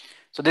 5.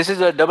 So this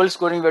is a double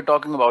scoring we're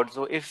talking about.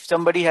 So if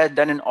somebody has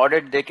done an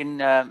audit, they can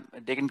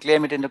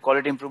claim it in the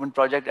quality improvement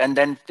project, and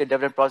then if they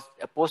develop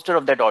a poster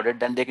of that audit,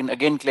 then they can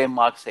again claim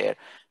marks here.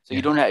 So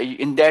you don't have,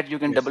 in that you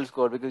can double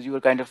score, because you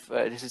were kind of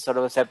this is sort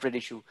of a separate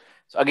issue.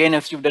 So again,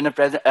 if you've done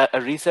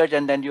a research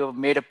and then you have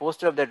made a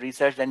poster of that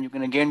research, then you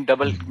can again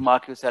double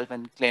mark yourself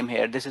and claim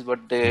here. This is what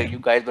you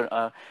guys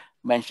were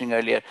mentioning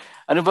earlier.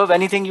 Anubhav,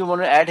 anything you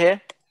want to add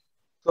here?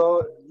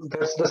 So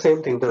that's the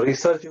same thing. The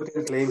research you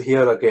can claim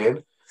here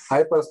again.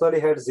 I personally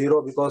had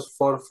 0 because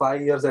for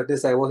 5 years at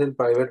least I was in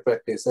private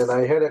practice, and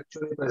I had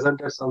actually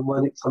presented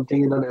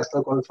something in a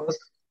national conference.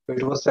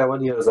 It was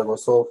 7 years ago,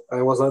 so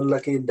I was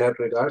unlucky in that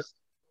regards.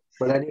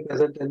 But any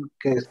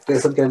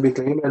presentation can be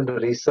claimed, and the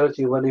research,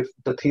 even if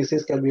the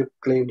thesis, can be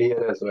claimed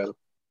here as well.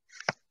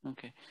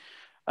 Okay.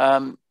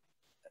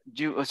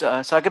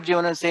 Saqib, do you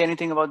want to say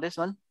anything about this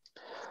one?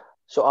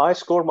 So I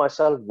scored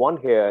myself 1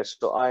 here.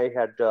 So I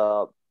had,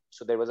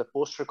 so there was a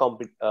poster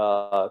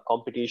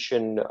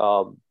competition,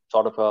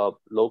 sort of a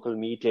local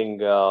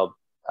meeting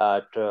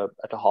at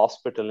a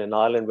hospital in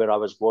Ireland where I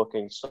was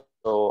working.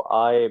 So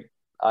I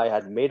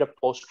had made a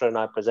poster and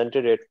I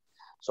presented it.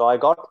 So I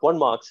got 1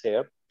 marks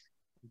here.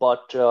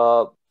 But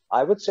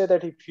I would say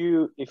that if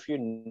you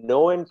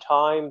know in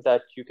time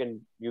that you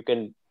can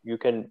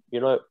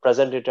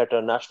present it at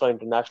a national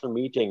international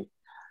meeting,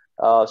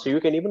 so you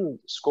can even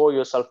score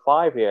yourself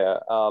 5 here,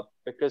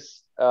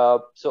 because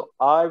so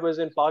I was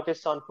in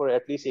Pakistan for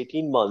at least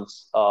 18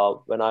 months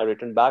when I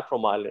returned back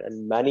from Ireland,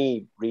 and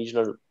many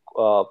regional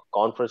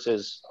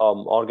conferences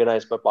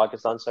organized by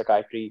Pakistan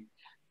Psychiatry,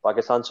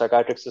 Pakistan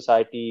Psychiatric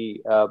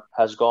Society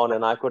has gone,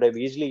 and I could have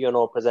easily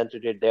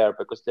presented it there,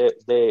 because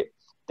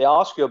they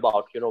ask you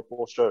about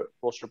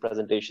poster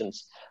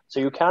presentations. So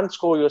you can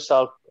score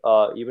yourself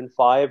even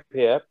 5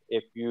 here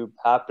if you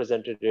have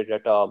presented it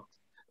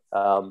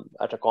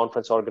at a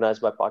conference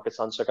organized by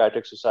Pakistan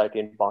Psychiatric Society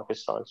in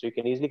Pakistan. So you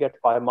can easily get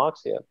 5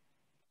 marks here.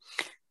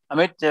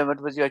 Amit,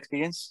 what was your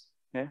experience?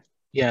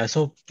 Yeah,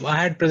 so I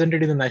had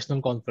presented in the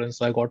national conference,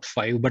 so I got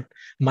 5. But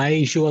my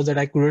issue was that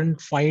I couldn't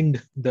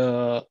find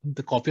the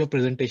copy of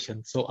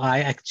presentation. So I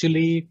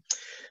actually,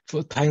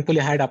 thankfully,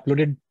 I had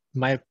uploaded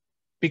my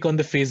pic on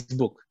the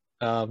Facebook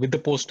with the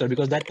poster,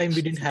 because that time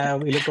we didn't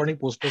have electronic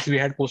posters. We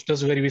had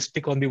posters where we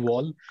stick on the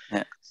wall.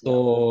 Yeah.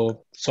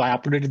 So I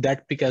uploaded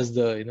that pic as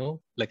the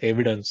like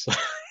evidence.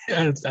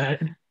 And there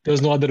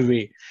was no other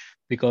way,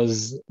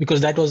 because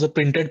that was a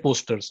printed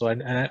poster. So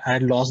I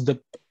had lost the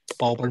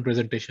PowerPoint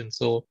presentation.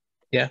 So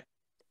yeah,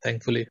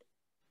 thankfully,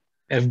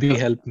 FB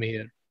helped me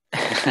here.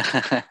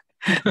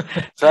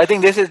 So I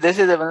think this is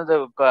one of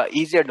the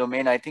easier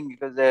domain, I think,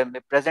 because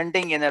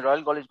presenting in a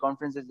Royal College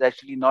conference is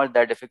actually not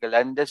that difficult.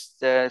 I'm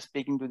just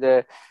speaking to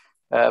the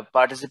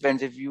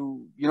participants. If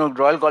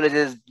Royal College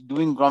is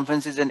doing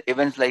conferences and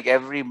events like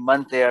every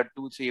month. There are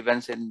 2-3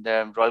 events in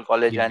the Royal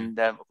College, Yeah. and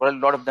a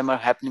lot of them are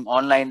happening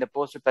online. The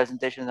poster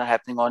presentations are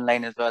happening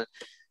online as well.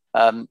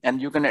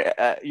 And you can,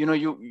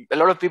 a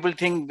lot of people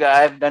think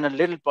I've done a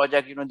little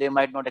project, they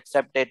might not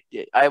accept it.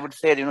 I would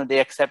say, they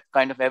accept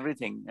kind of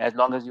everything as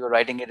long as you're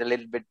writing it a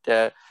little bit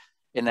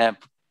in a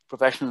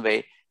professional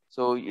way.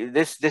 So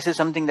this is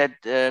something that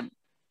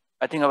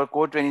I think our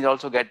core trainees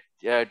also get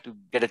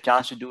a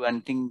chance to do,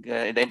 and think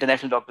the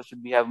international doctors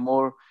should have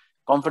more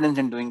confidence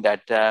in doing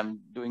that,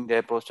 doing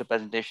their poster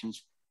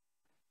presentations.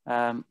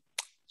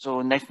 So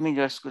let me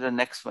just go to the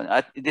next one.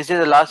 This is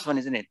the last one,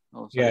 isn't it?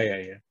 Oh, sorry.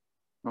 Yeah.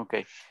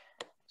 Okay.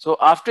 So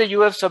after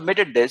you have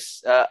submitted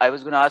this, I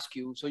was going to ask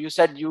you. So you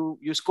said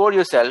you score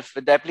yourself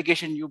with the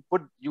application. You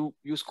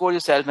score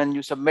yourself and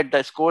you submit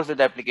the scores with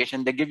the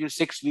application. They give you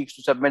 6 weeks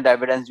to submit the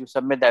evidence. You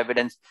submit the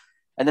evidence,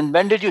 and then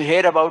when did you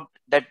hear about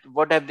that?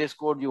 What have they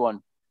scored you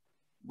on?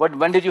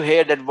 When did you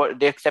hear that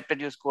they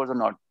accepted your scores or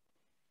not?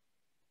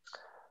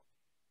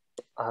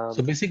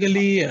 So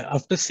basically,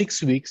 after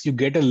 6 weeks, you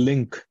get a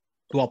link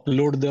to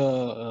upload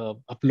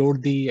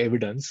the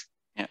evidence,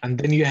 and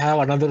then you have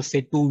another,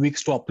 say, 2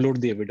 weeks to upload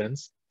the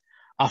evidence.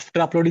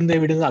 After uploading the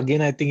evidence,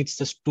 again, I think it's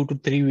just 2 to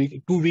 3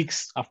 weeks. 2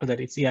 weeks after that,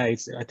 I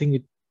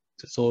think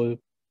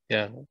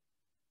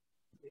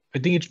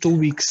it's 2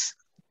 weeks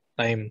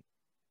time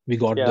we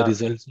got the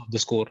results of the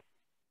score.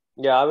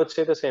 Yeah, I would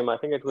say the same. I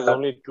think it was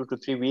only 2 to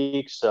 3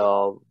 weeks.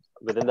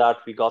 Within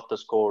that, we got the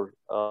score.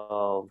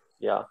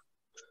 Yeah.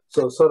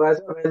 So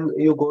Raja, when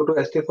you go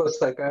to ST for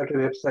Psychiatry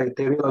website,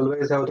 they will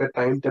always have the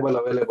timetable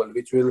available,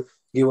 which will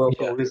give a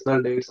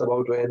provisional dates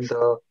about when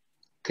the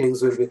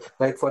things will be.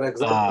 Like, for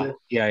example,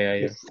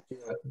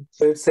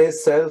 so it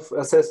says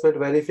self-assessment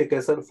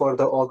verification for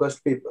the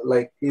August people,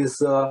 like is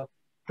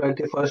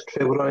 21st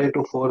February to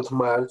 4th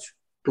March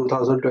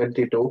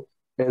 2022.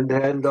 And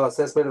then the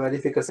assessment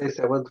verification is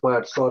 7th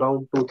March, so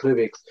around 2-3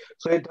 weeks.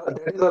 So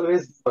that is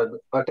always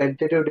a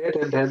tentative date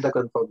and then the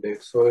confirmed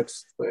date. So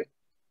it's fine.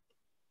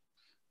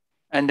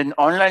 And then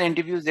online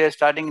interviews, they are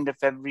starting in the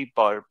February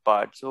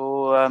part.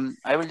 So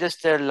I will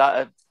just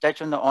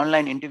touch on the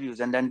online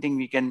interviews, and then think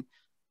we can.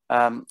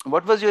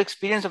 What was your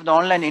experience of the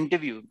online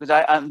interview? Because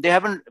they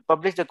haven't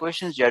published the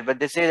questions yet, but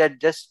they say that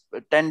just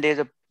 10 days,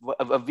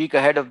 a week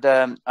ahead of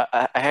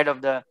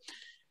the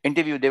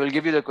interview, they will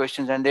give you the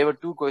questions. And there were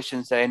 2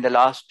 questions in the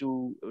last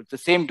 2, the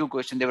same 2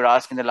 questions they were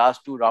asked in the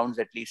last 2 rounds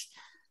at least.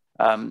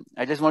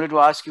 I just wanted to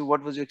ask you,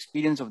 what was your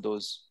experience of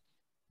those?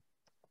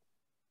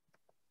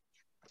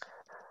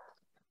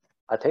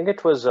 I think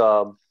it was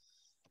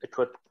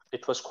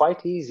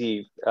quite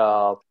easy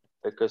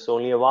because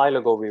only a while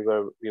ago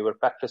we were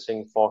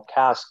practicing for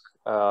CASC.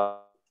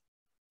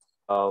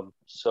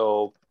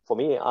 So for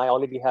me, I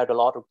already had a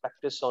lot of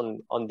practice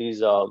on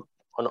these on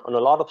a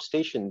lot of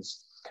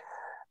stations.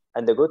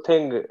 And the good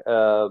thing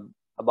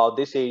about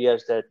this area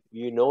is that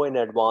in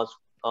advance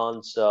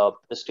the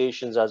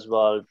stations as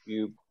well.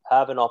 You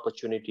have an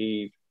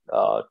opportunity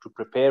to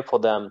prepare for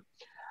them.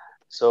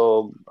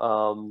 So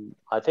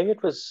I think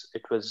it was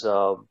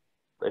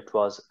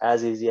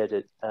as easy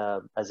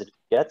as it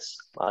gets.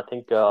 I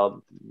think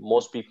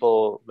most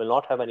people will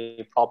not have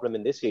any problem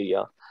in this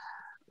area.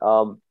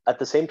 At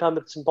the same time,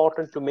 it's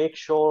important to make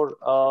sure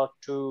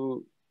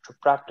to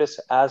practice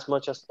as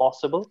much as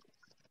possible.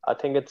 I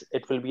think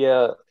it will be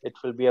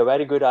a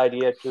very good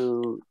idea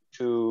to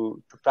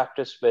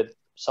practice with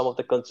some of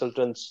the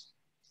consultants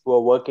who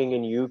are working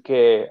in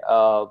UK,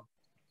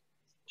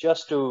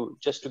 just to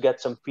get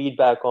some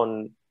feedback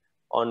on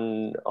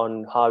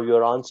how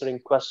you're answering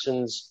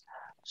questions.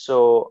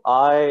 So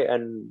I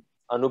and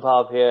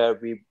Anubhav here,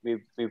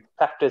 we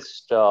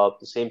practiced the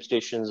same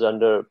stations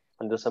under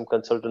some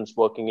consultants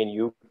working in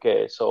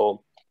UK.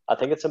 So I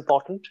think it's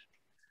important.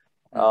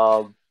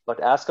 But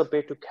as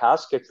compared to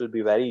CASC, it will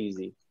be very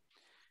easy.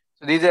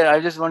 So I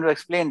just want to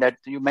explain that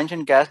you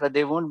mentioned CASC, but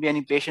there won't be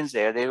any patients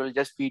there. There will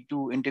just be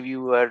two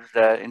interviewers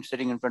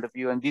sitting in front of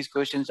you. And these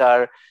questions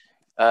are,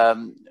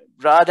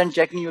 rather than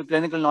checking your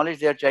clinical knowledge,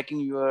 they are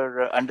checking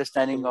your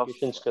understanding of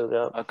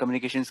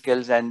communication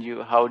skills, and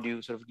how do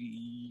you sort of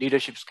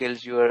leadership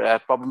skills, your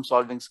problem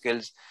solving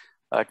skills,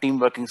 team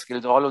working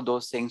skills, all of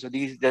those things. So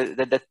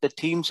the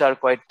themes are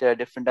quite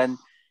different, and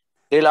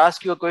they'll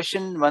ask you a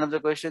question, one of the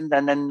questions,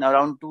 and then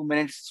around 2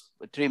 minutes,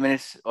 3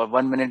 minutes, or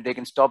 1 minute, they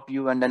can stop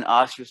you and then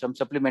ask you some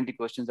supplementary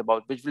questions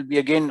about, which will be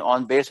again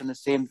based on the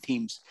same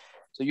themes.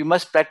 So you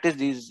must practice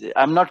these.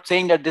 I'm not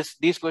saying that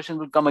these questions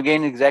will come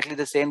again exactly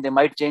the same. They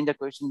might change the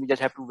question. We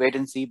just have to wait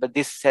and see. But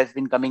this has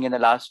been coming in the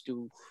last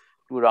two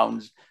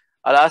rounds.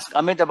 I'll ask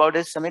Amit about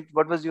this. Amit,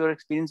 what was your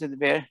experience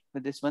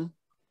with this one?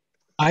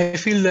 I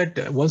feel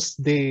that once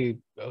they,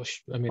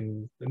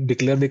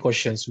 declare the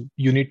questions,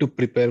 you need to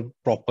prepare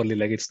properly.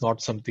 Like, it's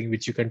not something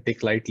which you can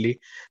take lightly.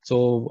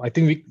 So I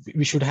think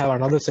we should have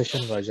another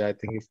session, Raja, I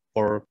think,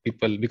 for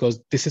people,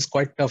 because this is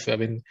quite tough. I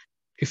mean,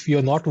 if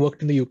you're not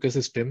worked in the UK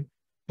system,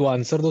 to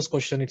answer those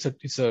questions,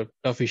 it's a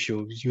tough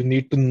issue. You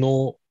need to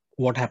know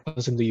what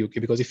happens in the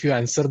UK, because if you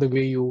answer the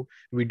way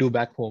we do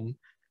back home,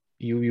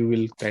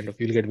 you'll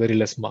get very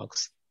less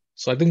marks.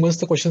 So I think once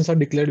the questions are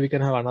declared, we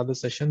can have another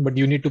session, but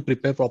you need to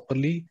prepare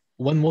properly.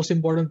 One most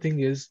important thing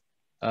is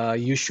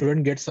you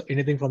shouldn't get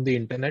anything from the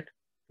internet,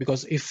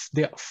 because if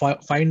they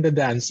find that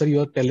the answer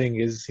you're telling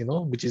is,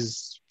 which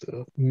is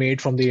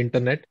made from the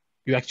internet,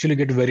 you actually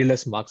get very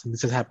less marks. And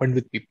this has happened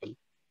with people.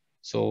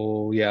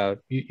 So yeah,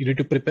 you need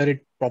to prepare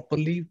it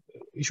properly.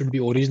 It should be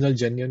original,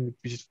 genuine,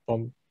 which is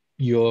from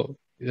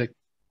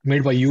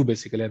made by you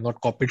basically, and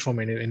not copied from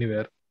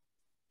anywhere.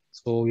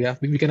 So yeah,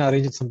 we can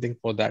arrange something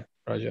for that,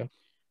 Raja.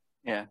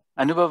 Yeah.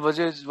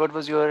 Anubhav, what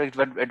was your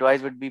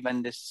advice would be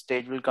when this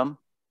stage will come?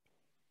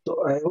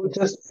 So I would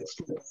just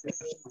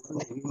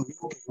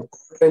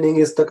training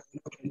is the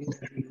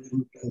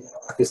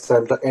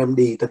Pakistan, the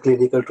MD, the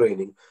clinical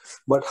training.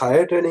 But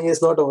higher training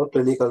is not about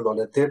clinical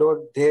knowledge.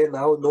 They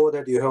now know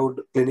that you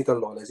have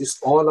clinical knowledge.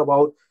 It's all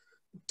about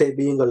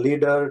being a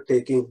leader,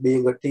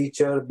 being a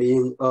teacher,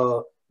 being a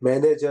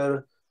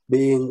manager,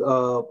 being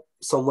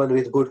someone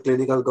with good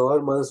clinical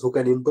governance who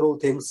can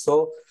improve things.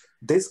 So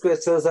these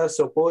questions are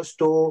supposed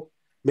to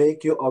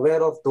make you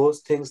aware of those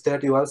things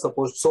that you are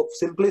supposed. So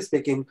simply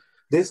speaking,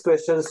 these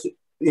questions,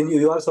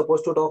 you are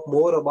supposed to talk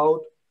more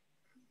about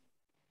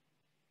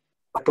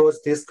approach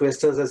these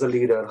questions as a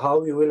leader,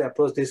 how you will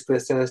approach these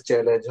questions as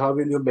challenge, how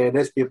will you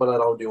manage people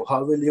around you,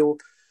 how will you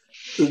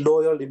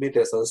know your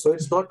limitations. So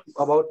it's not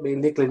about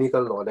mainly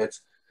clinical knowledge.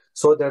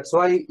 So that's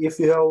why if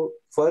you have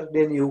worked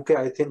in UK,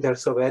 I think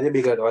that's a very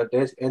big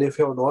advantage. And if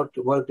you have not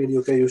worked in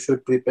UK, you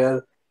should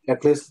prepare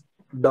at least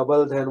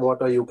double than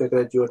what a UK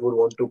graduate would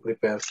want to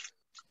prepare.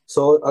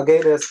 So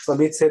again, as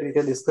Amit said, we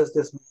can discuss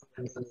this more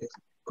in the next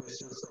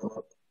questions.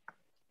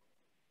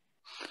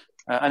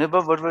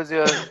 Anubhav, what was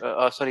your,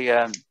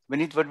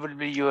 Vineet, what would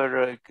be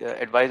your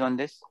advice on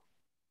this?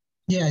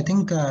 Yeah, I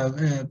think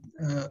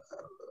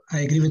I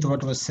agree with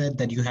what was said,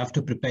 that you have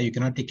to prepare. You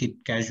cannot take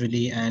it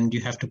casually, and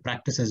you have to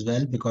practice as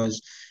well,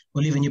 because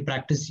only when you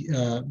practice,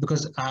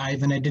 because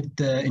when I did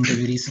the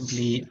interview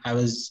recently, I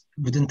was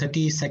within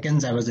 30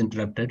 seconds, I was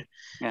interrupted,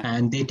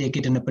 and they take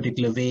it in a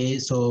particular way.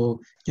 So,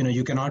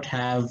 you cannot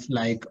have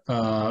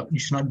you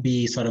should not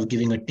be sort of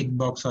giving a tick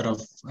box sort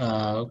of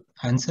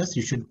answers.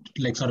 You should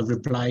sort of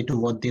reply to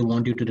what they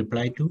want you to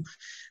reply to.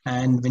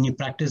 And when you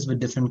practice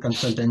with different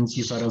consultants,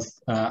 you sort of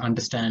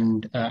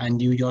understand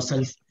and you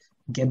yourself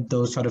get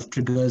those sort of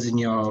triggers in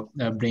your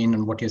brain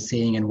on what you're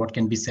saying and what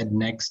can be said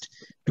next.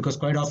 Because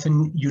quite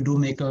often you do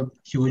make a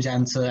huge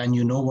answer and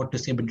you know what to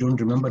say, but you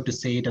don't remember to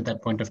say it at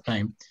that point of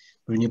time.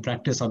 But when you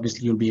practice,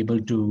 obviously you'll be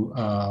able to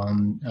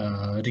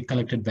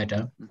recollect it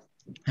better.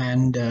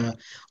 And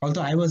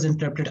although I was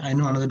interrupted, I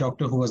know another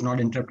doctor who was not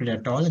interrupted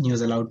at all, and he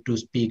was allowed to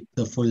speak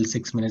the full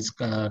 6 minutes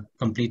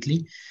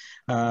completely.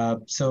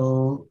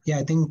 So yeah,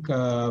 I think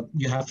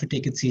you have to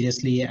take it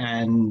seriously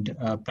and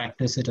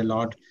practice it a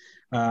lot.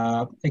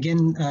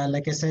 Again,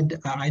 like I said,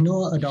 I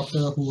know a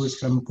doctor who was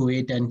from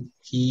Kuwait, and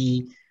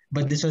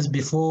but this was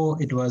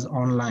before it was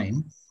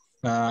online,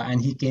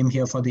 and he came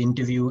here for the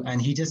interview,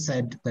 and he just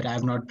said that I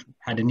have not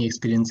had any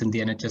experience in the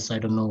NHS, so I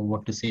don't know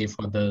what to say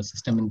for the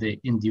system in the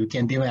UK,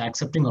 and they were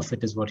accepting of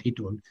it, is what he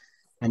told.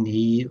 And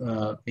he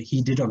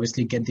did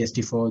obviously get the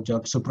ST4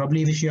 job. So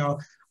probably if you're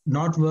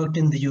not worked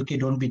in the UK,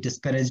 don't be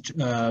discouraged.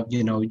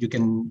 You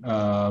can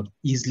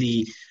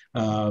easily,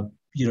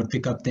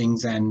 pick up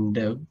things, and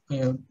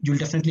you'll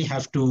definitely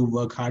have to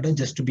work harder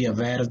just to be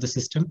aware of the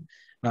system.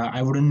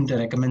 I wouldn't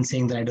recommend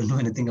saying that I don't know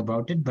anything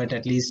about it, but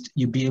at least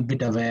you be a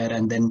bit aware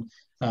and then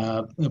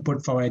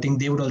put forward. I think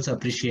they would also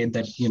appreciate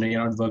that, you're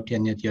not worked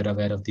and yet you're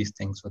aware of these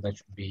things. So that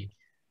should be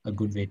a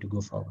good way to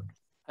go forward.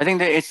 I think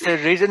that it's the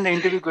reason the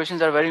interview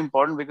questions are very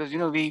important, because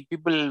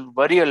people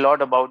worry a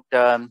lot about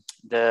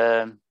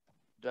the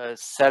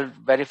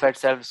self-verified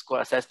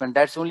self-score assessment.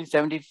 That's only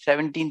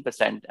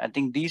 17%. I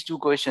think these two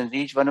questions,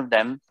 each one of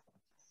them,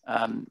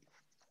 I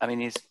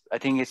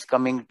think it's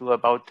coming to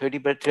about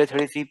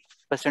 33%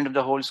 of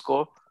the whole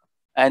score.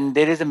 And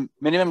there is a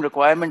minimum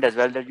requirement as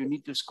well that you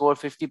need to score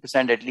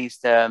 50% at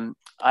least.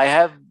 I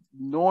have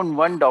known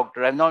one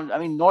doctor,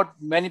 not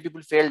many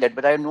people failed that,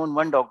 but I have known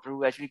one doctor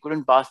who actually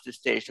couldn't pass this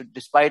stage. So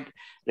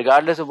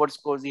regardless of what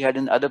scores he had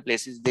in other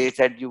places, they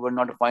said you were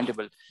not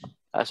appointable.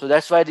 So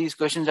that's why these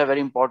questions are very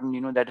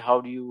important, that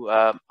how do you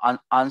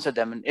answer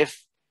them? And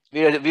if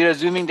we're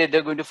assuming that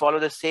they're going to follow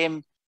the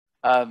same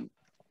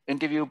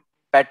interview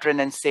pattern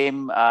and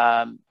same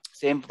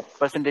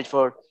percentage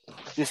for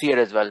this year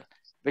as well,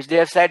 which they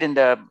have said in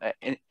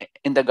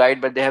the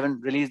guide, but they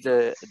haven't released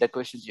the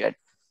questions yet.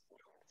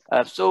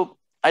 So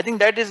I think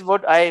that is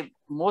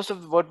most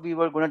of what we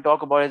were going to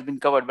talk about has been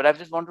covered. But I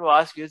just want to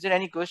ask you, is there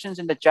any questions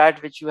in the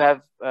chat which you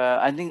have?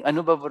 I think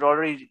Anubhav were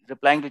already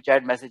replying to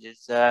chat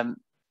messages.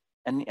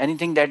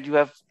 Anything that you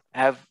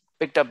have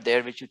picked up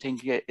there which you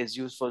think is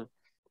useful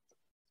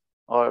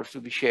or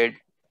should be shared?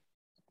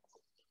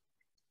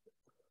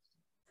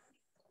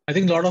 I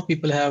think a lot of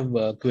people have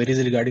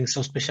queries regarding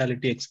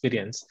subspecialty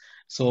experience.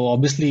 So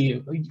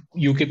obviously,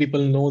 UK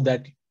people know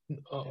that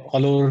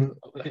all over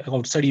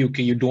outside UK,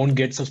 you don't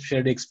get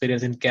subspecialty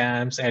experience in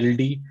CAMS,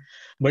 LD,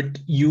 but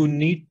you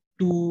need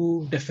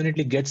to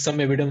definitely get some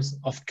evidence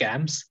of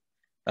CAMS.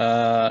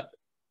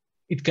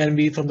 It can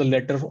be from the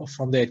letter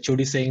from the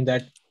HOD saying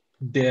that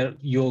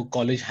your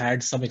college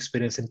had some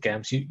experience in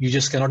CAMS. You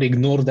just cannot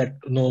ignore that.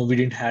 No, we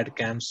didn't had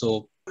CAMS.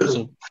 So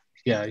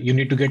yeah, you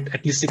need to get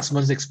at least 6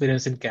 months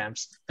experience in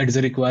CAMS. That is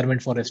a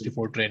requirement for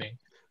ST4 training.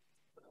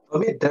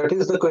 Amit, that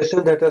is the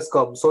question that has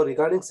come. So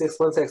regarding 6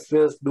 months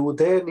experience, do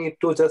they need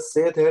to just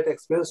say they had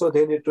experience or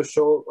they need to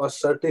show a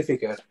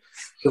certificate?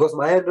 Because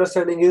my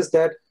understanding is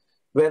that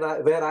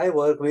where I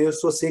work, we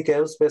used to see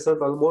CAMS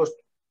patient almost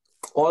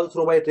all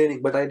through my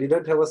training, but I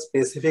didn't have a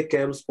specific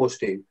CAMS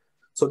posting.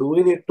 So do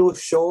we need to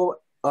show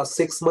a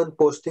 6-month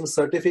posting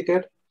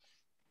certificate?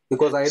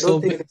 Because I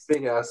don't think it's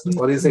being asked,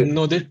 or is it?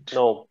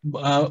 No.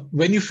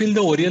 When you fill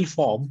the Oriel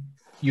form,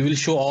 you will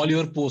show all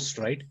your posts,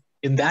 right?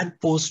 In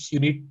that post,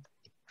 you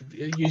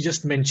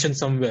just mention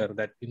somewhere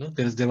that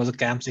there was a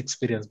CAMS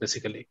experience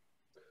basically.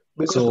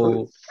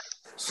 Because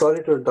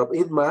sorry to interrupt.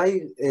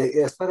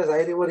 As far as I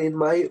remember, in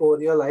my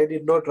Oriel, I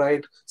did not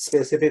write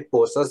specific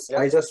posts.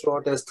 I just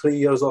wrote as 3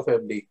 years of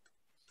MD.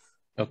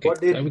 Okay.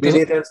 What did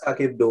Vineet and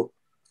Saqib do?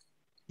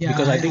 Yeah,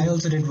 because I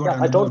also did what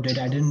Anubhav did.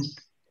 I didn't.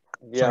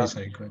 Yeah.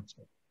 Sorry. Go ahead.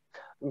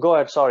 Go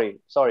ahead. Sorry,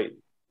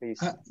 please.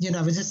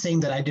 I was just saying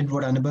that I did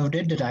what Anubhav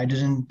did, that I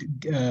didn't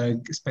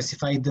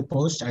specify the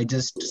post. I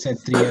just said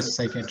 3 years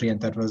psychiatry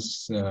and that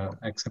was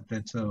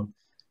accepted. So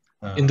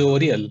in the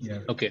Oriel?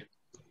 Yeah. Okay.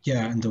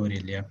 Yeah, in the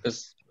Oriel, yeah.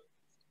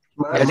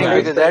 I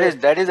think because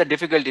that is a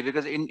difficulty,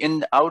 because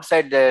in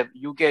outside the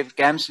UK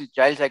CAMS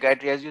child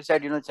psychiatry, as you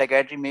said,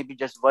 psychiatry may be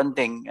just one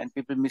thing and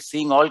people may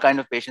seeing all kind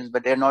of patients,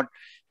 but they're not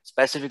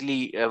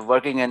specifically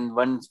working in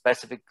one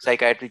specific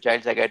psychiatry,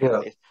 child psychiatry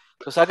place.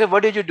 So Saqib,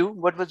 what did you do?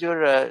 What was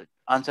your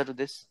answer to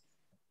this?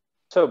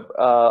 So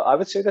I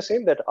would say the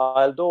same, that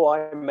although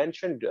I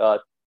mentioned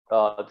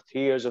 3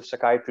 years of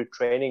psychiatry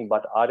training,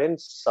 but I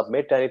didn't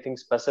submit anything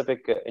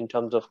specific in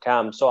terms of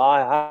CAMS. So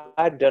I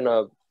had done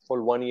a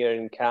full 1 year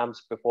in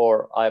CAMS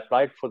before I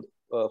applied for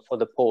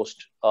the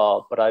post,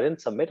 but I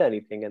didn't submit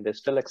anything and they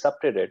still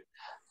accepted it.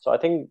 So I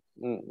think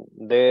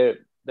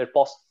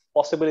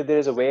possibly there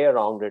is a way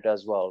around it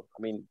as well.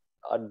 I mean,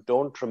 I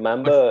don't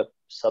remember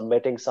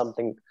submitting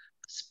something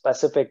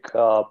specific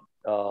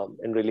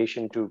in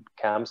relation to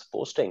CAMS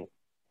posting.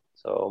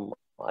 So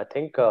I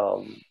think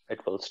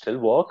it will still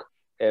work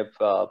if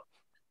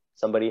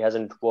somebody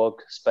hasn't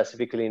worked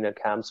specifically in a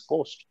CAMS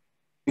post.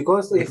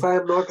 Because if I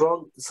am not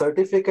wrong,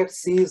 certificate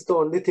C is the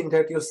only thing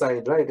that you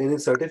sign, right? And in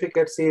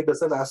certificate C, it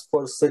doesn't ask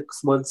for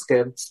 6 months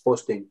CAMS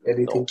posting,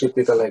 anything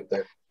typical like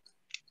that.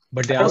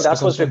 But they ask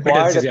that was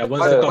required.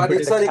 But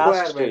it's a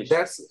requirement.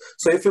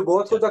 So if you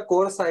go through the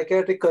core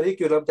psychiatric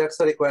curriculum, that's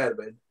a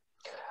requirement.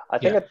 I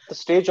think at the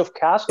stage of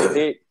CASC,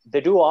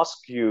 they do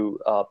ask you.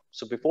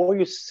 So before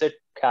you sit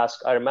CASC,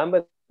 I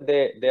remember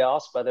they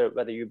ask whether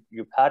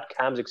you've had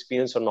CAMS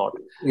experience or not.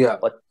 Yeah.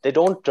 But they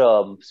don't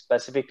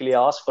specifically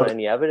ask for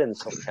any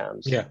evidence of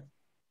CAMS. Yeah.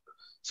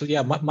 So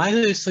yeah, my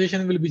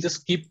suggestion will be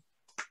just keep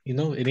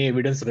any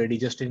evidence ready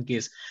just in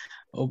case.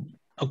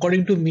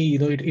 According to me,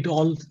 it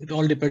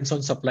all depends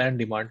on supply and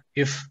demand.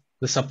 If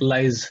the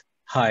supply is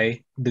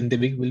high, then they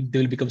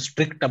will become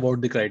strict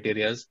about the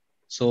criterias.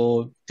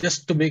 So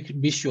just to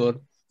be sure,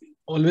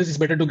 always it's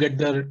better to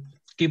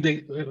keep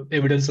the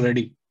evidence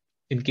ready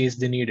in case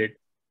they need it.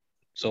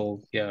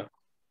 So yeah.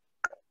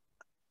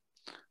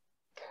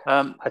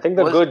 I think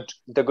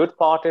the good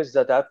part is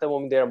that at the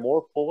moment there are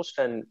more posts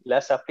and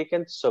less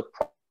applicants. So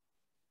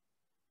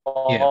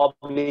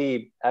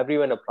probably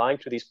everyone applying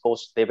to these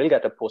posts, they will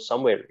get a post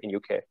somewhere in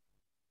UK.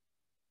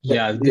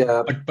 Yeah.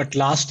 But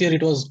last year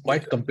it was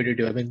quite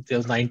competitive. I mean, there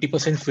was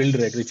 90% filled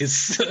rate, which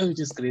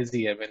is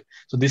crazy. I mean,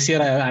 so this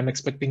year I'm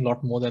expecting a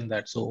lot more than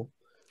that. So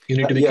you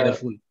need to be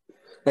careful.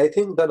 I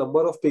think the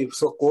number of people,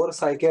 so core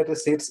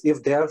psychiatrist seats,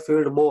 if they are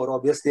filled more,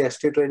 obviously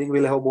ST training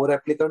will have more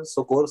applicants.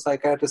 So core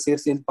psychiatrist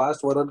seats in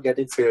past weren't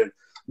getting filled.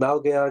 Now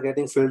they are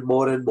getting filled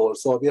more and more.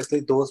 So obviously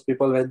those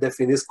people, when they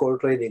finish core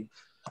training,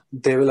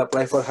 they will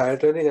apply for higher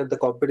training and the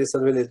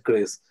competition will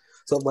increase.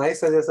 So my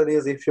suggestion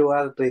is, if you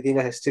are taking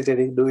a ST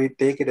training,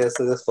 take it as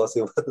soon as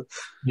possible.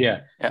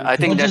 Yeah. I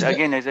think that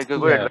again is a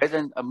good advice,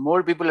 and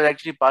more people are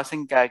actually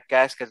passing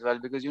CASC as well,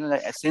 because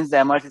since the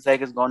MRC Psych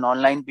has gone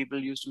online, people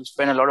used to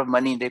spend a lot of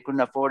money. They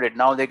couldn't afford it.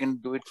 Now they can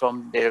do it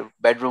from their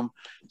bedroom,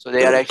 so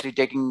they are actually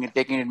taking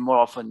it more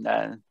often.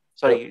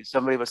 Sorry,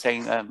 somebody was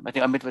saying. I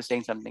think Amit was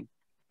saying something.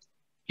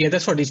 Yeah,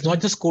 that's what. It's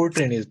not just core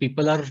trainees.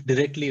 People are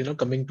directly,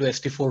 coming to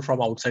ST4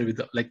 from outside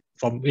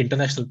from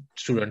international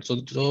students.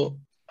 So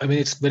I mean,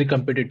 it's very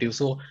competitive.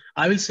 So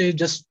I will say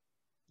just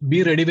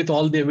be ready with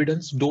all the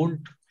evidence.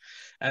 Don't,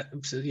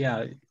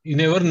 you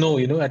never know,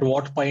 at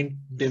what point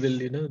they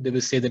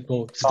will say that,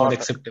 no, it's not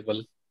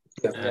acceptable.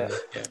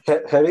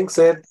 Having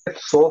said that,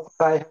 so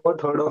far I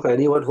haven't heard of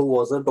anyone who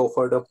wasn't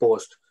offered a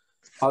post.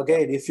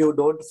 Again, if you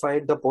don't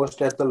find the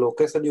post at the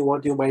location you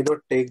want, you might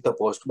not take the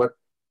post, but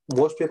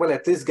most people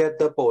at least get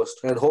the post,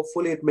 and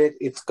hopefully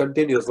it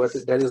continues, but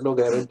there is no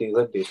guarantee,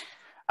 isn't it?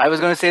 I was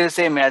going to say the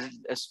same. As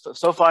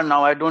so far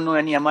now, I don't know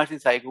any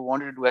MRC Psych who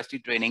wanted to do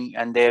ST training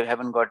and they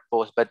haven't got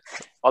post. But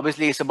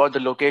obviously, it's about the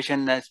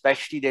location,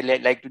 especially they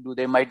like to do.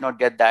 They might not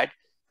get that.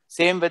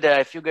 Same with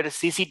if you get a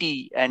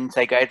CCT and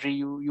psychiatry,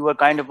 you are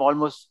kind of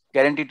almost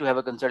guaranteed to have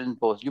a consultant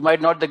post. You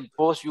might not the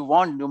post you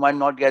want. You might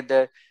not get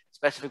the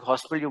specific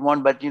hospital you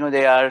want. But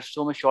there are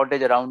so much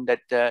shortage around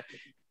that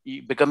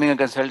becoming a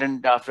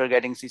consultant after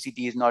getting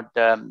CCT is not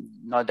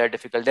that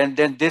difficult.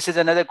 Then this is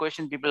another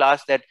question people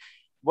ask, that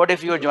what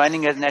if you are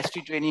joining as an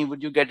ST trainee?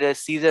 Would you get a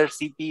Caesar,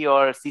 CP,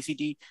 or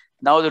CCT?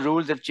 Now the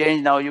rules have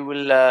changed. Now you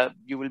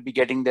will be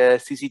getting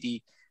the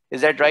CCT.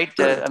 Is that right,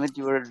 Amit?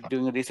 You were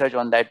doing research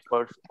on that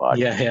part.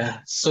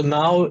 Yeah. So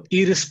now,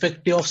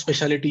 irrespective of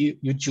specialty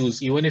you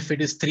choose, even if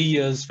it is 3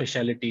 years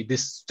specialty,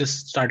 this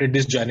just started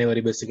this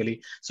January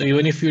basically. So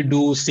even if you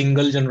do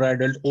single general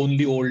adult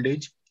only old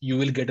age, you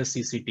will get a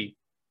CCT.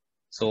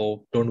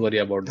 So don't worry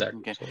about that.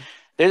 Okay.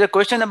 There's a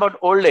question about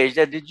old age.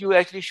 That did you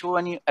actually show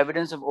any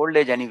evidence of old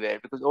age anywhere?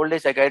 Because old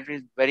age psychiatry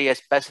is very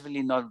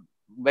specifically not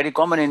very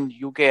common in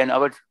UK, and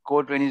our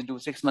core trainees do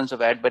 6 months of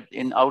that. But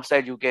in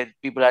outside UK,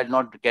 people are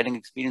not getting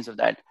experience of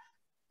that.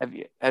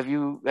 Have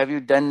you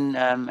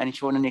done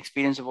shown any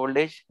experience of old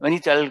age?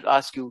 Vineet, I'll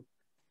ask you.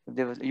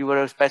 You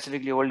were a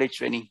specifically old age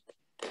trainee.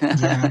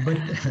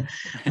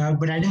 Yeah,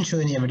 but I didn't show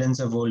any evidence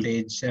of old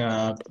age.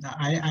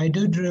 I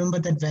do remember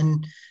that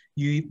when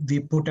we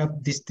put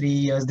up these 3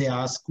 years, they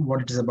asked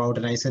what it is about,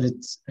 and I said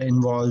it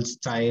involves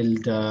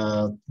child,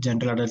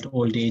 general adult,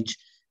 old age,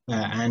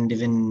 and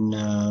even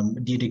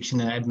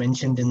de-addiction. I had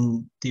mentioned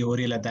in the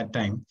oral at that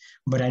time,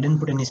 but I didn't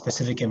put any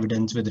specific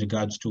evidence with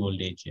regards to old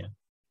age. Yeah.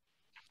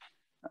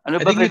 I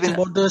think it's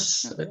about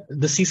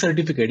the C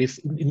certificate. If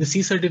in the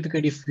C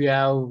certificate, if you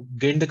have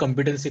gained the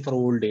competency for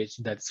old age,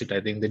 that's it.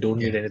 I think they don't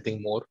need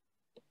anything more.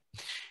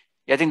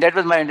 Yeah, I think that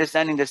was my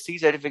understanding. The C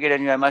certificate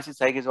and your MRC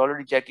Psych is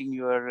already checking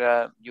your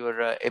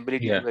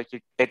ability to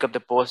actually take up the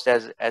post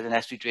as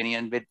an ST trainee,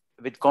 and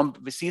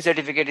with C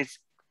certificate, it's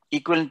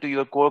equal to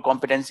your core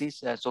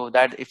competencies. So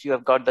that if you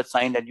have got the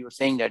sign that you are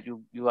saying that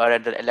you are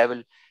at the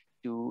level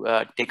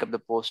to take up the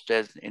post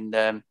as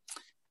an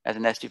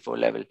ST4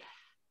 level.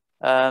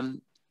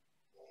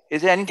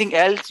 Is there anything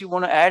else you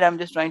want to add? I'm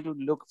just trying to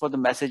look for the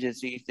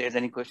messages, see if there's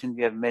any questions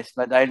we have missed.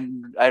 But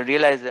I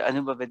realize that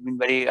Anubhav has been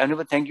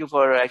Anubhav, thank you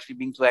for actually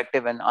being so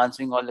active and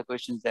answering all the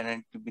questions,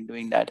 and you've been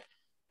doing that.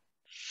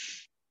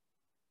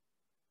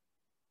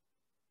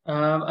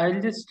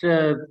 I'll just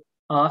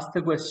ask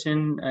the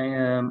question.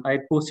 I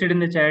posted in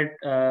the chat.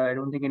 I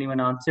don't think anyone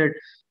answered.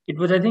 It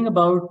was, I think,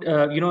 about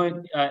I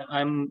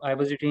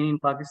was retaining in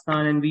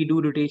Pakistan, and we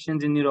do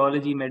rotations in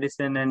neurology,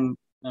 medicine, and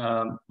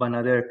one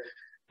other,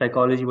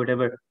 psychology,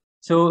 whatever.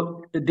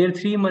 So they're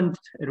 3-month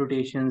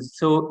rotations.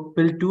 So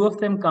will 2 of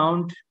them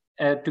count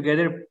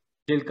together?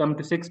 They'll come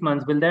to 6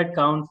 months. Will that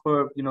count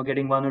for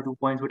getting 1 or 2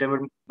 points,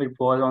 whatever it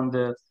was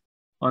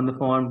on the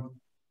form,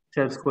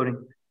 self-scoring?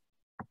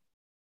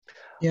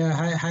 Yeah,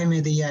 hi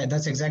Mehdi. Yeah,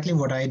 that's exactly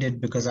what I did,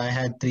 because I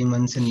had 3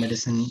 months in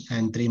medicine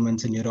and 3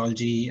 months in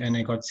neurology, and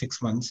I got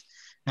 6 months.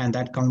 And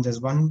that counts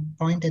as 1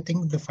 point, I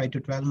think, the 5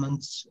 to 12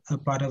 months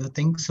part of the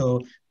thing.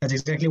 So that's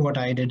exactly what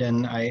I did,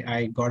 and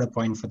I got a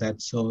point for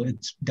that. So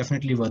it's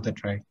definitely worth a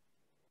try.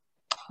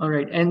 All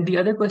right. And the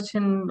other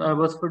question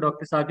was for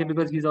Dr. Saqib,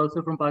 because he's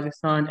also from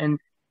Pakistan. And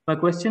My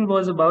question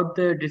was about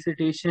the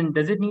dissertation.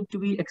 Does it need to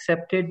be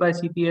accepted by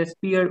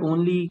CPSP, or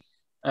only,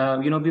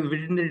 we've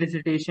written the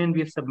dissertation,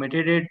 we've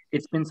submitted it,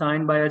 it's been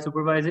signed by our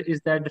supervisor?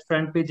 Is that the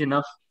front page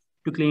enough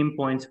to claim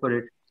points for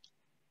it?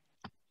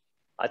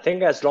 I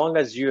think as long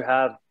as you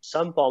have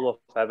some form of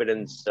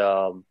evidence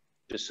to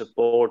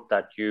support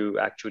that you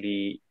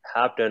actually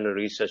have done a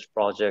research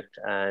project,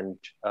 and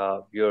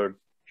your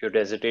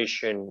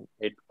dissertation,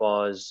 it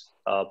was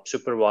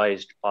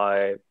supervised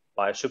by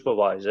a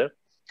supervisor,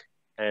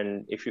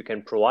 and if you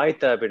can provide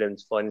the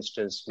evidence, for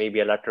instance, maybe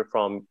a letter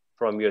from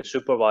your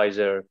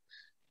supervisor,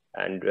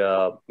 and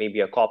maybe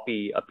a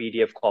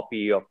PDF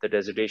copy of the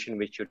dissertation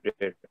which you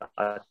did,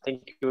 I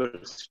think you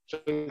will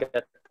still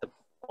get the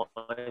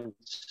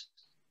points.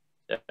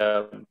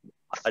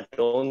 I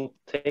don't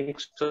think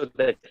so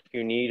that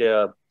you need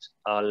a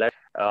letter.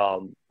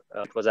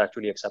 It was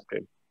actually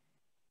accepted.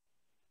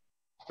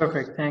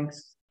 Perfect,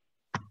 thanks.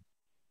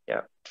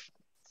 Yeah.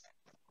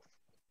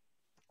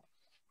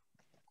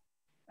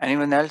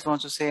 Anyone else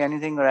wants to say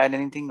anything or add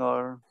anything,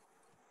 or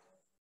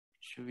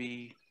should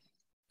we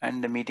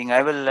end the meeting?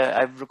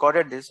 I've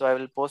recorded this, so I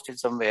will post it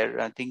somewhere.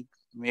 I think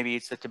maybe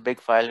it's such a big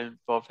file,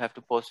 I'll have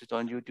to post it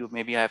on YouTube.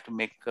 Maybe I have to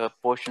make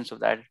portions of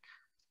that.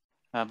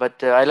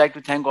 But I'd like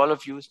to thank all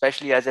of you,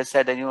 especially, as I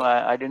said,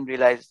 I didn't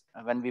realize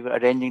when we were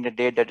arranging the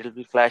date that it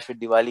will clash with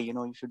Diwali.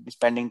 You should be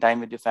spending time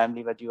with your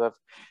family, but you have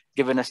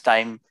given us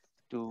time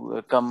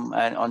to come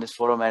on this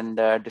forum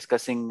and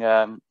discussing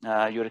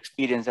your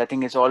experience. I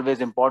think it's always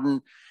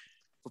important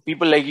for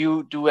people like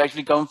you to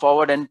actually come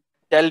forward and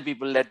tell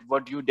people that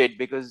what you did,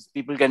 because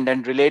people can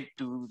then relate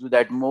to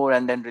that more,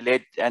 and then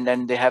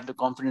they have the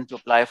confidence to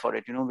apply for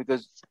it,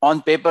 because on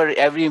paper,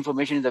 every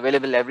information is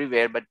available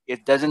everywhere, but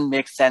it doesn't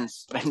make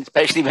sense,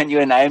 especially when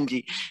you're an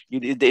IMG,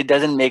 it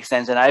doesn't make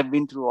sense. And I've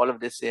been through all of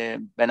this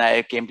when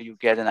I came to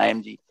UK as an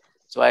IMG.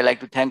 So I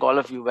like to thank all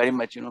of you very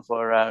much,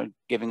 for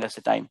giving us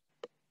the time.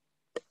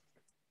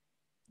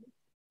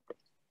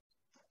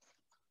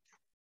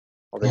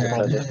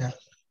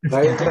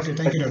 Thank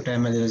you, Dr.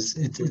 Ahmed. It's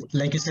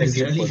like you said, it's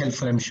really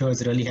helpful. I'm sure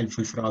it's really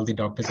helpful for all the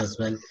doctors as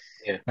well.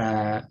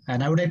 Yeah.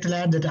 And I would like to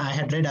add that I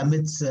had read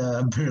Amit's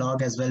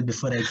blog as well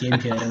before I came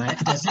here, and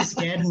it actually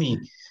scared me,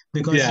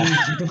 because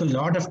he took a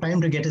lot of time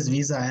to get his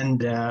visa,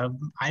 and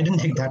I didn't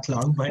take that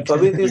long. But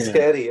Amit is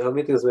scary.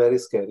 Amit is very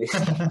scary.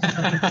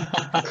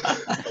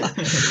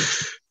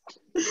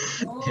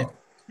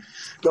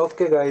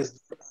 Okay,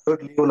 guys,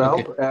 should leave now.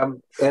 Okay.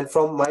 And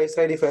from my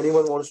side, if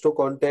anyone wants to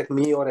contact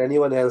me or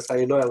anyone else,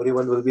 I know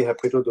everyone will be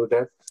happy to do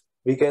that.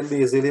 We can be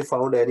easily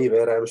found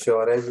anywhere, I'm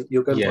sure. And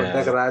you can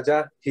contact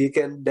Raja. He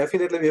can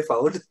definitely be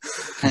found.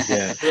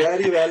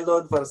 Very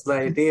well-known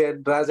personality.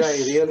 And Raja,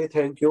 I really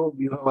thank you.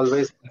 You have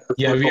always...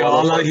 Yeah, we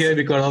all are here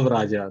because of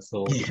Raja.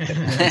 So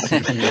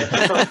sometimes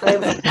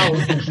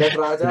that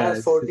Raja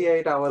has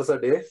 48 hours a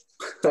day.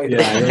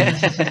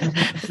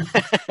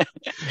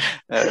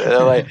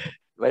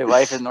 My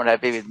wife is not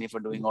happy with me for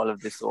doing all of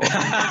this. So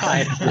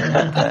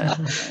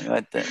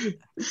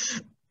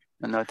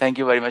no, thank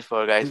you very much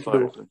for your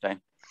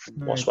time.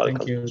 Most welcome.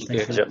 Thank you.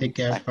 Take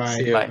care.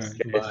 Bye.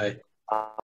 Bye.